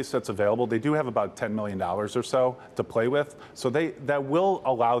cap space that's available. They do have about $10 million or so to play with. So that will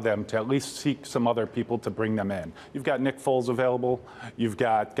allow them to at least seek some other people to bring them in. You've got Nick Foles available. You've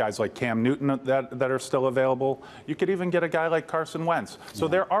got guys like Cam Newton that that are still available. You could even get a guy like Carson Wentz. So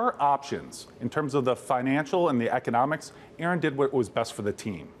there are options in terms of the financial and the economics. Aaron did what was best for the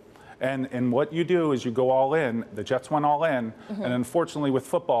team. And what you do is you go all in. The Jets went all in. And unfortunately with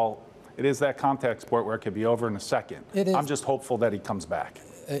football, it is that contact sport where it could be over in a second. I'm just hopeful that he comes back.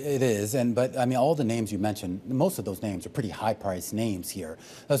 It is, but I mean, all the names you mentioned, most of those names are pretty high-priced names here.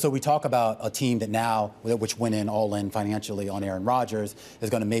 So we talk about a team that now, which went in all in financially on Aaron Rodgers, is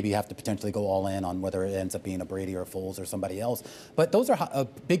going to maybe have to potentially go all in on whether it ends up being a Brady or a Foles or somebody else. But those are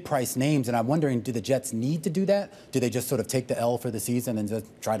big-price names, and I'm wondering, do the Jets need to do that? Do they just sort of take the L for the season and just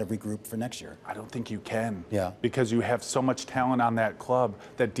try to regroup for next year? I don't think you can. Yeah. Because you have so much talent on that club.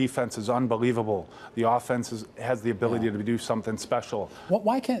 That defense is unbelievable. The offense has the ability to do something special.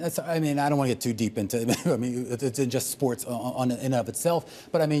 Why can't, I mean, I don't want to get too deep into, I mean, it's just sports in and of itself,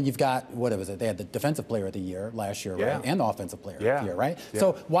 but I mean, you've got, what was it, they had the Defensive Player of the Year last year, right? And the Offensive Player of the Year, right?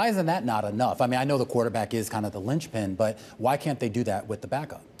 So why isn't that not enough? I mean, I know the quarterback is kind of the linchpin, but why can't they do that with the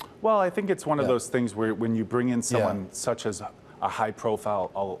backup? Well, I think it's one of those things where when you bring in someone such as a high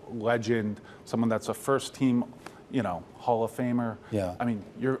profile, a legend, someone that's a first team, you know, Hall of Famer. Yeah. I mean,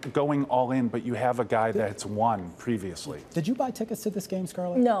 you're going all in, but you have a guy that's won previously. Did you buy tickets to this game,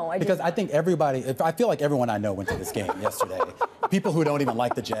 Scarlett? No, I didn't. Because I think I feel like everyone I know went to this game yesterday. People who don't even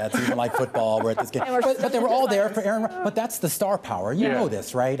like the Jets, even like football, were at this game. But they were all there for Aaron. But that's the star power. You know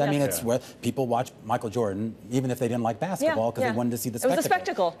this, right? I mean, it's where people watch Michael Jordan, even if they didn't like basketball, because they wanted to see the spectacle. It was a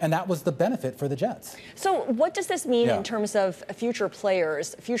spectacle. And that was the benefit for the Jets. So what does this mean in terms of future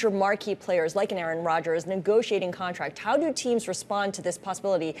players, future marquee players like an Aaron Rodgers negotiating contract? How do teams respond to this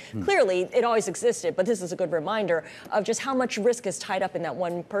possibility? Clearly, it always existed, but this is a good reminder of just how much risk is tied up in that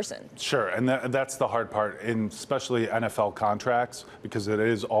one person. Sure, and that's the hard part, in especially NFL contracts, because it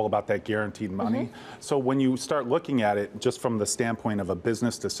is all about that guaranteed money. So when you start looking at it just from the standpoint of a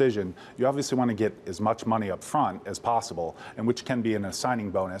business decision, you obviously want to get as much money up front as possible, and which can be an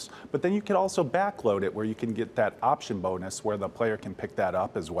signing bonus. But then you could also backload it where you can get that option bonus where the player can pick that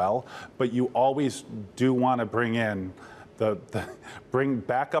up as well. But you always do want to bring in bring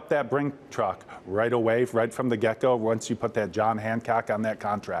back up that Brink truck right away, right from the get-go, once you put that John Hancock on that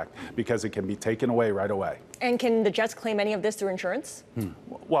contract, because it can be taken away right away. And can the Jets claim any of this through insurance?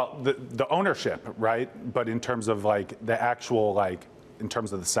 Well, the ownership, right? But in terms of like the actual, like in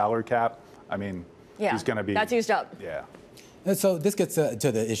terms of the salary cap, I mean, he's going to be. That's used up. Yeah. And so this gets to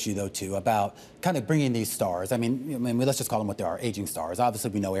the issue, though, too, about kind of bringing these stars. I mean, let's just call them what they are, aging stars. Obviously,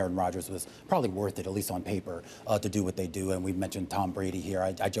 we know Aaron Rodgers was probably worth it, at least on paper, to do what they do. And we've mentioned Tom Brady here.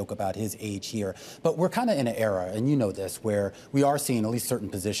 I joke about his age here. But we're kind of in an era, and you know this, where we are seeing at least certain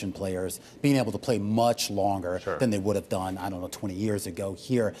position players being able to play much longer than they would have done, I don't know, 20 years ago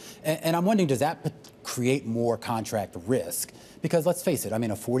here. And I'm wondering, does that create more contract risk? Because let's face it, I mean,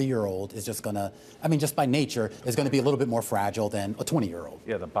 a 40-year-old is just going to, I mean, just by nature, is going to be a little bit more fragile than a 20-year-old.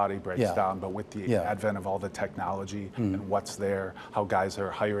 Yeah, the body breaks down, but with the advent of all the technology and what's there, how guys are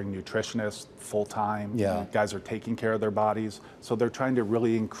hiring nutritionists full-time, guys are taking care of their bodies, so they're trying to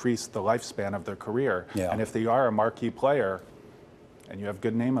really increase the lifespan of their career. And if they are a marquee player and you have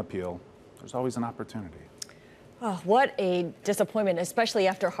good name appeal, there's always an opportunity. Oh, what a disappointment, especially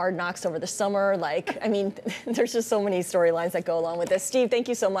after Hard Knocks over the summer. Like, I mean, there's just so many storylines that go along with this. Steve, thank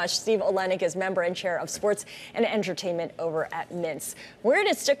you so much. Steve Olenick is member and chair of sports and entertainment over at Mintz. We're going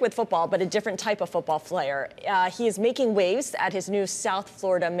to stick with football, but a different type of football player. He is making waves at his new South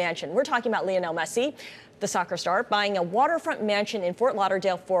Florida mansion. We're talking about Lionel Messi, the soccer star, buying a waterfront mansion in Fort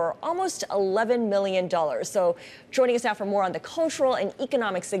Lauderdale for almost $11 million. So joining us now for more on the cultural and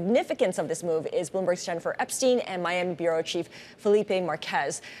economic significance of this move is Bloomberg's Jennifer Epstein and Miami Bureau Chief Felipe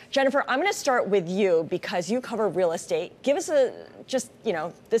Marquez. Jennifer, I'm going to start with you because you cover real estate. Give us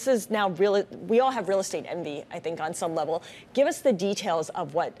this is now real. We all have real estate envy, I think, on some level. Give us the details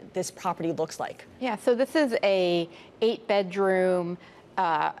of what this property looks like. Yeah, so this is a 8-bedroom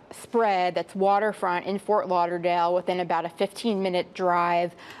spread that's waterfront in Fort Lauderdale within about a 15-minute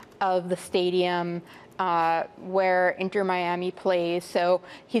drive of the stadium where Inter Miami plays. So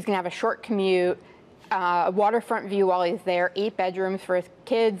he's going to have a short commute, waterfront view while he's there, 8 bedrooms for his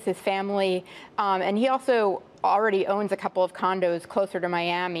kids, his family, and he also already owns a couple of condos closer to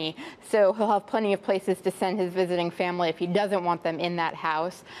Miami, so he'll have plenty of places to send his visiting family if he doesn't want them in that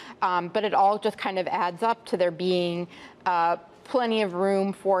house. But it all just kind of adds up to there being plenty of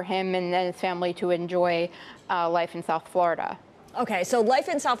room for him and his family to enjoy life in South Florida. Okay, so life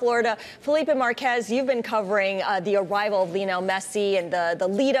in South Florida. Felipe Marquez, you've been covering the arrival of Lionel Messi and the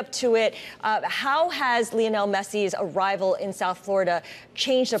lead up to it. How has Lionel Messi's arrival in South Florida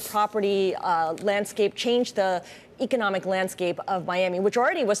changed the property landscape, changed the economic landscape of Miami, which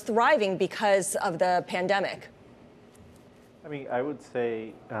already was thriving because of the pandemic? I mean, I would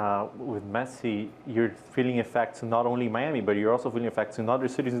say with Messi, you're feeling effects not only in Miami, but you're also feeling effects in other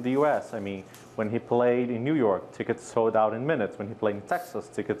cities in the U.S. I mean, when he played in New York, tickets sold out in minutes. When he played in Texas,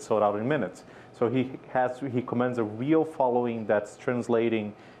 tickets sold out in minutes. So he commands a real following that's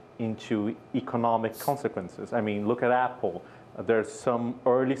translating into economic consequences. I mean, look at Apple. There's some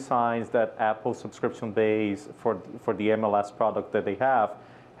early signs that Apple's subscription base for the MLS product that they have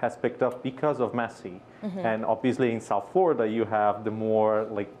has picked up because of Messi. Mm-hmm. And obviously in South Florida, you have the more,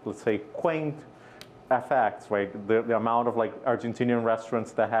 like, let's say, quaint effects, right? The amount of, like, Argentinian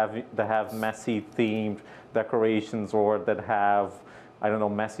restaurants that have Messi-themed decorations, or that have, I don't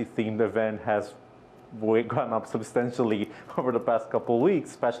know, Messi-themed event has gone up substantially over the past couple of weeks,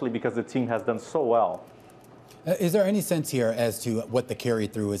 especially because the team has done so well. Is there any sense here as to what the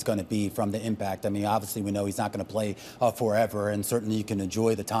carry-through is going to be from the impact? I mean, obviously, we know he's not going to play forever, and certainly you can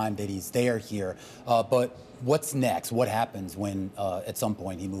enjoy the time that he's there here. But what's next? What happens when, at some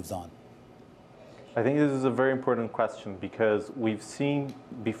point, he moves on? I think this is a very important question, because we've seen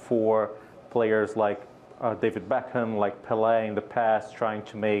before players like David Beckham, like Pelé in the past, trying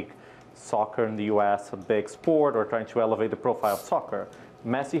to make soccer in the U.S. a big sport, or trying to elevate the profile of soccer.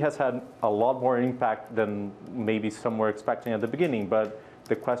 Messi has had a lot more impact than maybe some were expecting at the beginning, but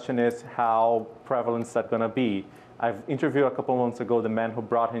the question is how prevalent is that going to be? I've interviewed a couple months ago the man who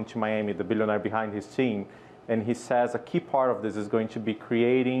brought him to Miami, the billionaire behind his team, and he says a key part of this is going to be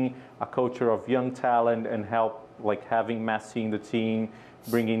creating a culture of young talent and help, like having Messi in the team,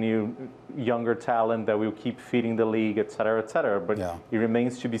 bringing you younger talent that will keep feeding the league, et cetera, et cetera. But it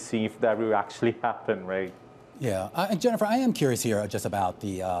remains to be seen if that will actually happen, right? Yeah, and Jennifer, I am curious here just about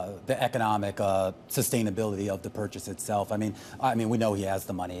the economic sustainability of the purchase itself. I mean, we know he has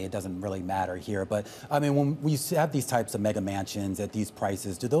the money; it doesn't really matter here. But I mean, when we have these types of mega mansions at these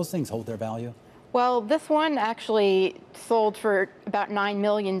prices, do those things hold their value? Well, this one actually sold for about $9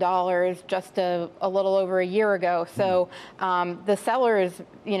 million just a little over a year ago. So the sellers,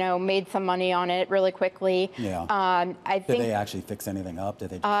 made some money on it really quickly. Yeah. Did they actually fix anything up?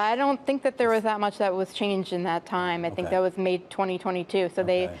 Did they? I don't think that there was that much that was changed in that time. I think that was May 2022. So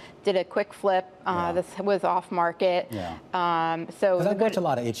they did a quick flip. This was off market. Yeah. So I watch a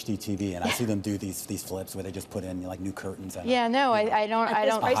lot of HGTV, and I see them do these flips where they just put in like new curtains. And I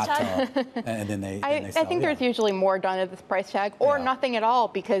don't. Price tag? And then they I sell, think there's usually more done at this price tag, or nothing at all,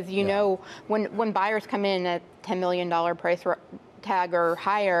 because when buyers come in at $10 million price tag or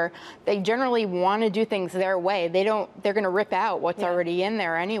higher, they generally want to do things their way. They're going to rip out what's already in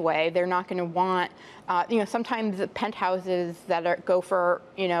there anyway. They're not going to want, sometimes the penthouses that go for,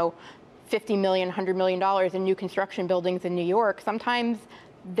 $50 million, $100 million in new construction buildings in New York, sometimes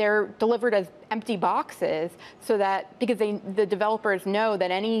they're delivered as empty boxes, so that because the developers know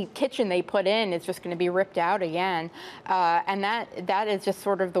that any kitchen they put in is just going to be ripped out again, and that is just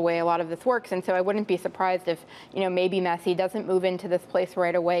sort of the way a lot of this works. And so I wouldn't be surprised if maybe Messi doesn't move into this place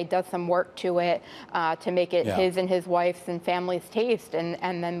right away, does some work to it to make it his and his wife's and family's taste,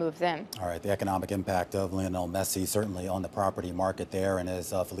 and then moves in. All right, the economic impact of Lionel Messi certainly on the property market there, and as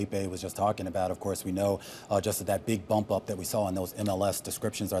Felipe was just talking about, of course, we know just that big bump up that we saw in those MLS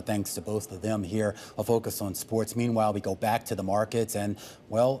descriptions are thanks to both of them here. A focus on sports. Meanwhile, we go back to the markets, and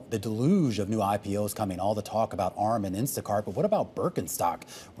well, the deluge of new IPOs coming. All the talk about ARM and Instacart, but what about Birkenstock?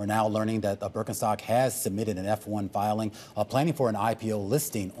 We're now learning that Birkenstock has submitted an F1 filing, planning for an IPO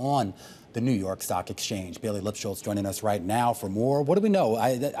listing on the New York Stock Exchange. Bailey Lipschultz joining us right now for more. What do we know?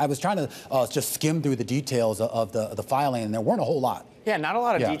 I was trying to just skim through the details of the filing, and there weren't a whole lot. Yeah, not a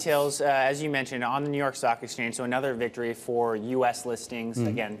lot of details, as you mentioned, on the New York Stock Exchange. So another victory for U.S. listings.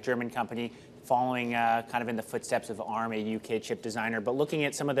 Again, German company, following kind of in the footsteps of ARM, a UK chip designer. But looking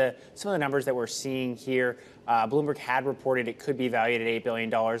at some of the numbers that we're seeing here, Bloomberg had reported it could be valued at $8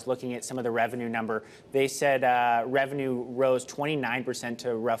 billion. Looking at some of the revenue number, they said revenue rose 29%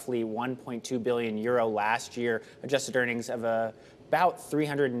 to roughly 1.2 billion euro last year. Adjusted earnings of about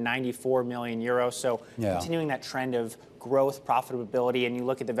 394 million euros. So continuing that trend of growth, profitability, and you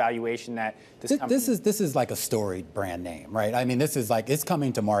look at the valuation that this company... This is like a storied brand name, right? I mean, this is like, it's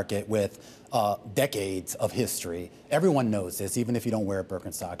coming to market with decades of history. Everyone knows this, even if you don't wear a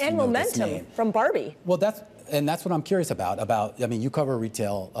Birkenstock. And momentum from Barbie. Well, And that's what I'm curious about, I mean, you cover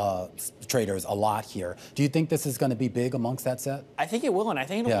retail traders a lot here. Do you think this is going to be big amongst that set? I think it will, and I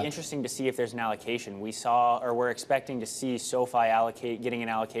think it'll be interesting to see if there's an allocation. We're expecting to see SoFi getting an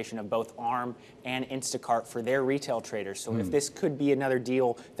allocation of both ARM and Instacart for their retail traders. So if this could be another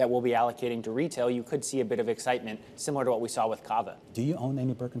deal that we'll be allocating to retail, you could see a bit of excitement, similar to what we saw with Kava. Do you own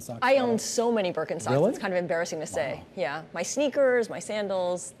any Birkenstocks? I own so many Birkenstocks. Really? It's kind of embarrassing to say. Yeah, my sneakers, my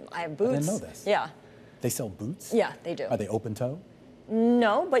sandals, I have boots. I didn't know this. Yeah. They sell boots? Yeah, they do. Are they open toe?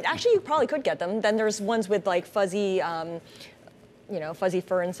 No, but actually you probably could get them. Then there's ones with like fuzzy, fuzzy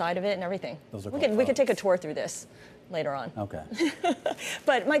fur inside of it and everything. Those are we could take a tour through this later on. Okay.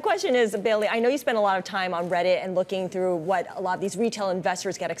 But my question is, Bailey, I know you spend a lot of time on Reddit and looking through what a lot of these retail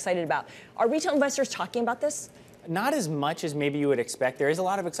investors get excited about. Are retail investors talking about this? Not as much as maybe you would expect. There is a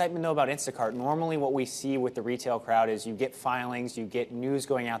lot of excitement, though, about Instacart. Normally what we see with the retail crowd is you get filings, you get news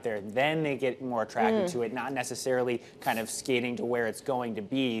going out there, then they get more attracted to it, not necessarily kind of skating to where it's going to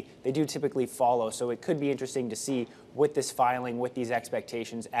be. They do typically follow, so it could be interesting to see with this filing, with these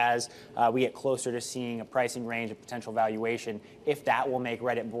expectations, as we get closer to seeing a pricing range, a potential valuation, if that will make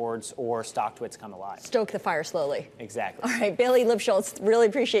Reddit boards or StockTwits come alive. Stoke the fire slowly. Exactly. All right, Bailey Lipschultz, really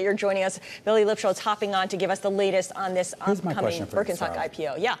appreciate your joining us. Bailey Lipschultz hopping on to give us the latest on this upcoming Birkenstock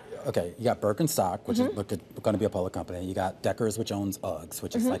IPO. Yeah. Okay, you got Birkenstock, which is going to be a public company. You got Deckers, which owns Uggs,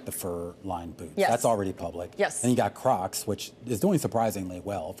 which is like the fur-lined boots. Yes. That's already public. Yes. And you got Crocs, which is doing surprisingly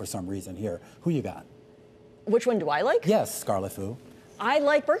well for some reason here. Who you got? Which one do I like? Yes, Scarlet Fu. I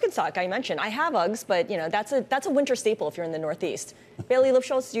like Birkenstock, I mentioned. I have Uggs, but that's a winter staple if you're in the Northeast. Bailey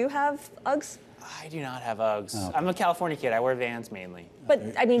Lipschultz, do you have Uggs? I do not have Uggs. Oh. I'm a California kid. I wear Vans mainly. But,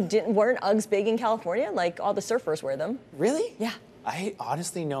 I mean, weren't Uggs big in California? Like, all the surfers wear them. Really? Yeah. I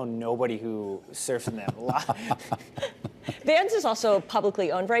honestly know nobody who surfs in them. Vans is also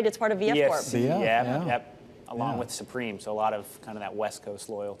publicly owned, right? It's part of VF Corp. Yep. Along with Supreme, so a lot of kind of that West Coast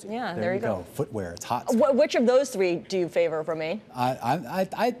loyalty. Yeah, there you go. Footwear, it's hot. Which of those three do you favor, Romaine? I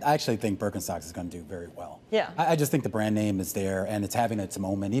actually think Birkenstock is going to do very well. Yeah. I just think the brand name is there, and it's having its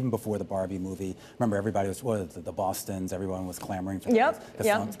moment, even before the Barbie movie. Remember, everybody was, the Bostons, everyone was clamoring for them.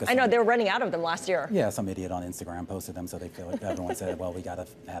 Yep. I know, they were running out of them last year. Yeah, some idiot on Instagram posted them, so they feel like everyone said, well, we got to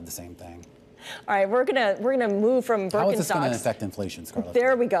have the same thing. All right, we're gonna move from Birkenstocks. How is this going to affect inflation, Scarlett?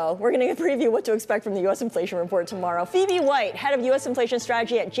 There we go. We're going to preview what to expect from the U.S. inflation report tomorrow. Phoebe White, head of U.S. inflation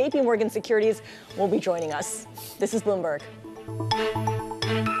strategy at JPMorgan Securities, will be joining us. This is Bloomberg.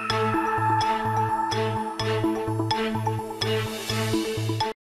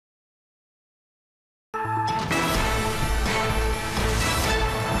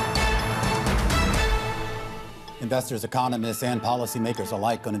 Investors, economists, and policymakers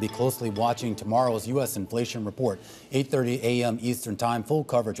alike going to be closely watching tomorrow's U.S. inflation report, 8:30 a.m. Eastern Time. Full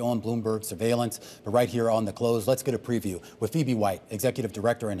coverage on Bloomberg surveillance. But right here on the close, let's get a preview with Phoebe White, Executive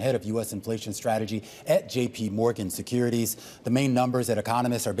Director and Head of U.S. Inflation Strategy at JPMorgan Securities. The main numbers that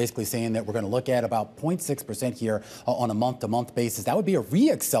economists are basically saying that we're going to look at about 0.6% here on a month-to-month basis. That would be a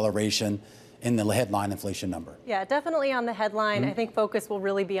re-acceleration in the headline inflation number. Yeah, definitely on the headline. I think focus will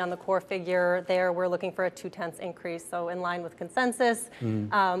really be on the core figure there. We're looking for a 0.2 increase, so in line with consensus.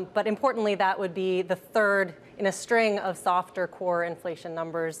 But importantly, that would be the third in a string of softer core inflation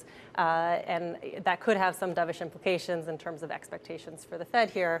numbers. And that could have some dovish implications in terms of expectations for the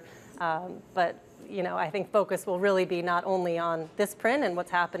Fed here. But I think focus will really be not only on this print and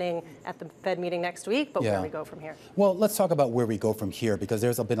what's happening at the Fed meeting next week, but where we go from here. Well, let's talk about where we go from here, because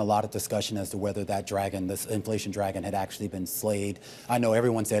there's been a lot of discussion as to whether that dragon, this inflation dragon, had actually been slayed. I know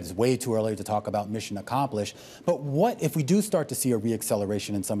everyone said it's way too early to talk about mission accomplished, but what if we do start to see a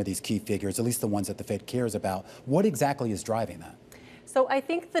reacceleration in some of these key figures, at least the ones that the Fed cares about? What exactly is driving that? So I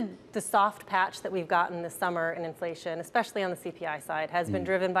think the soft patch that we've gotten this summer in inflation, especially on the CPI side, has been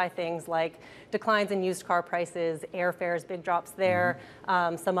driven by things like declines in used car prices, airfares, big drops there,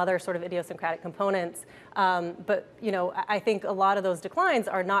 some other sort of idiosyncratic components. But I think a lot of those declines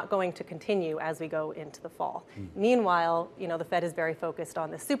are not going to continue as we go into the fall. Meanwhile, the Fed is very focused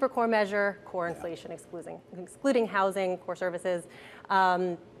on the super core measure, core inflation excluding housing, core services.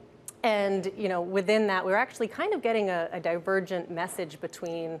 And within that, we're actually kind of getting a divergent message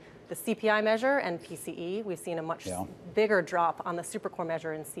between the CPI measure and PCE. We've seen a much bigger drop on the supercore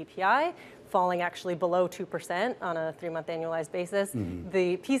measure in CPI, falling actually below 2% on a 3-month annualized basis.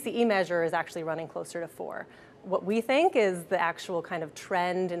 The PCE measure is actually running closer to 4%. What we think is the actual kind of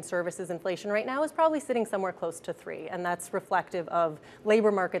trend in services inflation right now is probably sitting somewhere close to 3%, and that's reflective of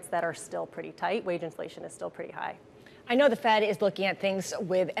labor markets that are still pretty tight. Wage inflation is still pretty high. I know the Fed is looking at things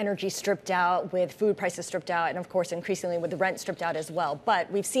with energy stripped out, with food prices stripped out, and of course, increasingly with the rent stripped out as well. But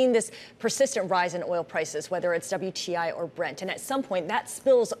we've seen this persistent rise in oil prices, whether it's WTI or Brent. And at some point, that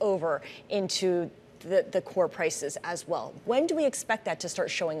spills over into the core prices as well. When do we expect that to start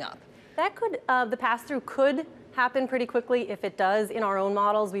showing up? That could, the pass-through could happen pretty quickly. If it does, in our own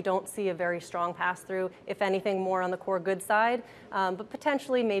models, we don't see a very strong pass-through. If anything, more on the core goods side, but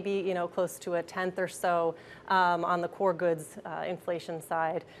potentially maybe close to a tenth or so on the core goods inflation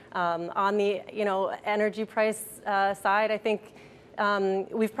side. On the energy price side, I think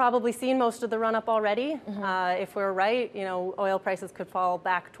we've probably seen most of the run up already. If we're right, oil prices could fall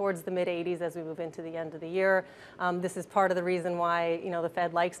back towards the mid-80s as we move into the end of the year. This is part of the reason why the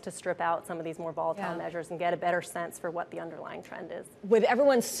Fed likes to strip out some of these more volatile measures and get a better sense for what the underlying trend is. With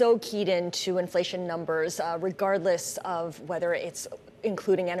everyone so keyed into inflation numbers, regardless of whether it's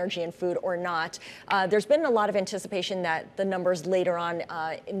including energy and food or not, there's been a lot of anticipation that the numbers later on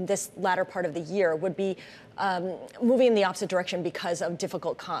in this latter part of the year would be moving in the opposite direction because of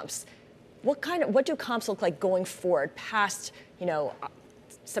difficult comps. What do comps look like going forward past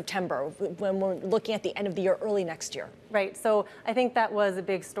September, when we're looking at the end of the year, early next year? Right. So I think that was a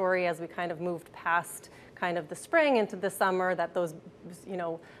big story as we kind of moved past kind of the spring into the summer, that those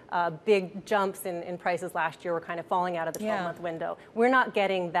big jumps in prices last year were kind of falling out of the 12-month window. We're not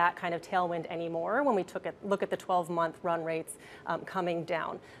getting that kind of tailwind anymore when we look at the 12-month run rates coming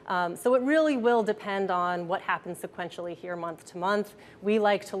down. So it really will depend on what happens sequentially here month to month. We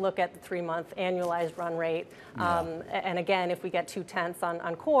like to look at the 3-month annualized run rate. And again, if we get 0.2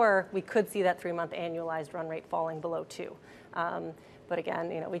 on core, we could see that 3-month annualized run rate falling below 2. But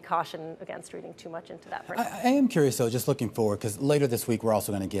again, we caution against reading too much into that. I am curious, though, just looking forward, because later this week we're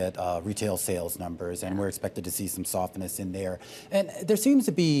also going to get retail sales numbers, and we're expected to see some softness in there. And there seems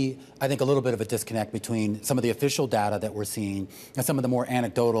to be, I think, a little bit of a disconnect between some of the official data that we're seeing and some of the more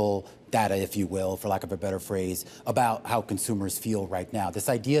anecdotal data, if you will, for lack of a better phrase, about how consumers feel right now. This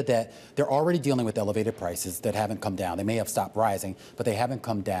idea that they're already dealing with elevated prices that haven't come down. They may have stopped rising, but they haven't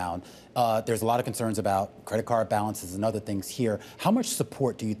come down. There's a lot of concerns about credit card balances and other things here. How much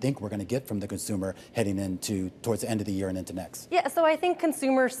support do you think we're going to get from the consumer heading towards the end of the year and into next? Yeah, so I think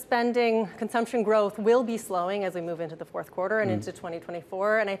consumer spending, consumption growth will be slowing as we move into the fourth quarter and into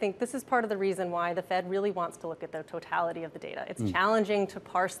 2024. And I think this is part of the reason why the Fed really wants to look at the totality of the data. It's challenging to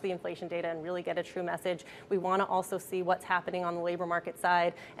parse the inflation data and really get a true message. We want to also see what's happening on the labor market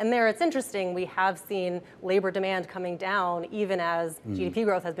side. And there, it's interesting, we have seen labor demand coming down even as GDP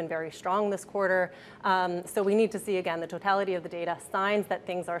growth has been very strong this quarter. So we need to see, again, the totality of the data, signs that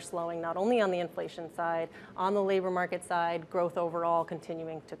things are slowing, not only on the inflation side, on the labor market side, growth overall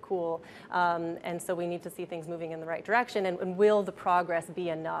continuing to cool. And so we need to see things moving in the right direction. And will the progress be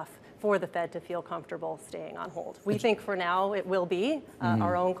enough for the Fed to feel comfortable staying on hold? We think for now it will be.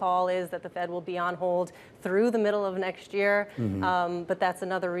 Our own call is that the Fed will be on hold through the middle of next year. But that's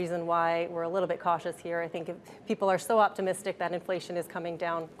another reason why we're a little bit cautious here. I think if people are so optimistic that inflation is coming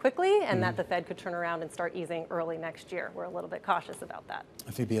down quickly and that the Fed could turn around and start easing early next year, we're a little bit cautious about that.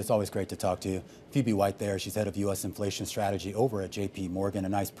 Phoebe, it's always great to talk to you. Phoebe White there, she's head of U.S. inflation strategy over at JPMorgan. A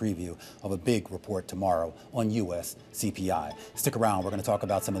nice preview of a big report tomorrow on U.S. CPI. Stick around. We're going to talk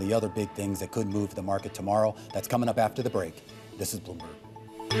about some of the other big things that could move the market tomorrow. That's coming up after the break. This is Bloomberg.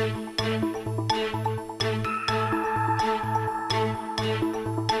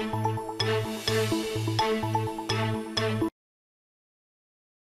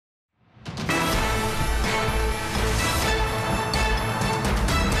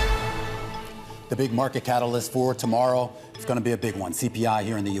 The big market catalyst for tomorrow is going to be a big one, CPI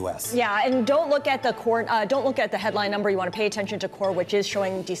here in the U.S. Yeah, and don't look at the core. Don't look at the headline number. You want to pay attention to core, which is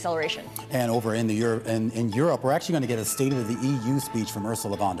showing deceleration. And over in Europe, we're actually going to get a State of the EU speech from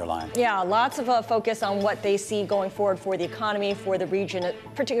Ursula von der Leyen. Yeah, lots of focus on what they see going forward for the economy, for the region,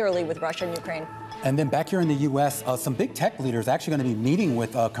 particularly with Russia and Ukraine. And then back here in the U.S., some big tech leaders are actually going to be meeting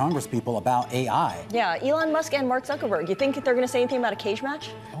with Congress people about AI. Yeah, Elon Musk and Mark Zuckerberg. You think they're going to say anything about a cage match?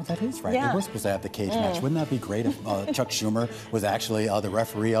 Oh, that is right. Yeah. They were supposed to have the cage match. Wouldn't that be great if Chuck Schumer was actually the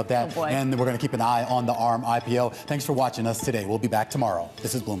referee of that? Oh, boy. And we're going to keep an eye on the ARM IPO. Thanks for watching us today. We'll be back tomorrow.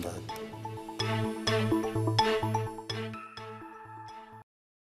 This is Bloomberg.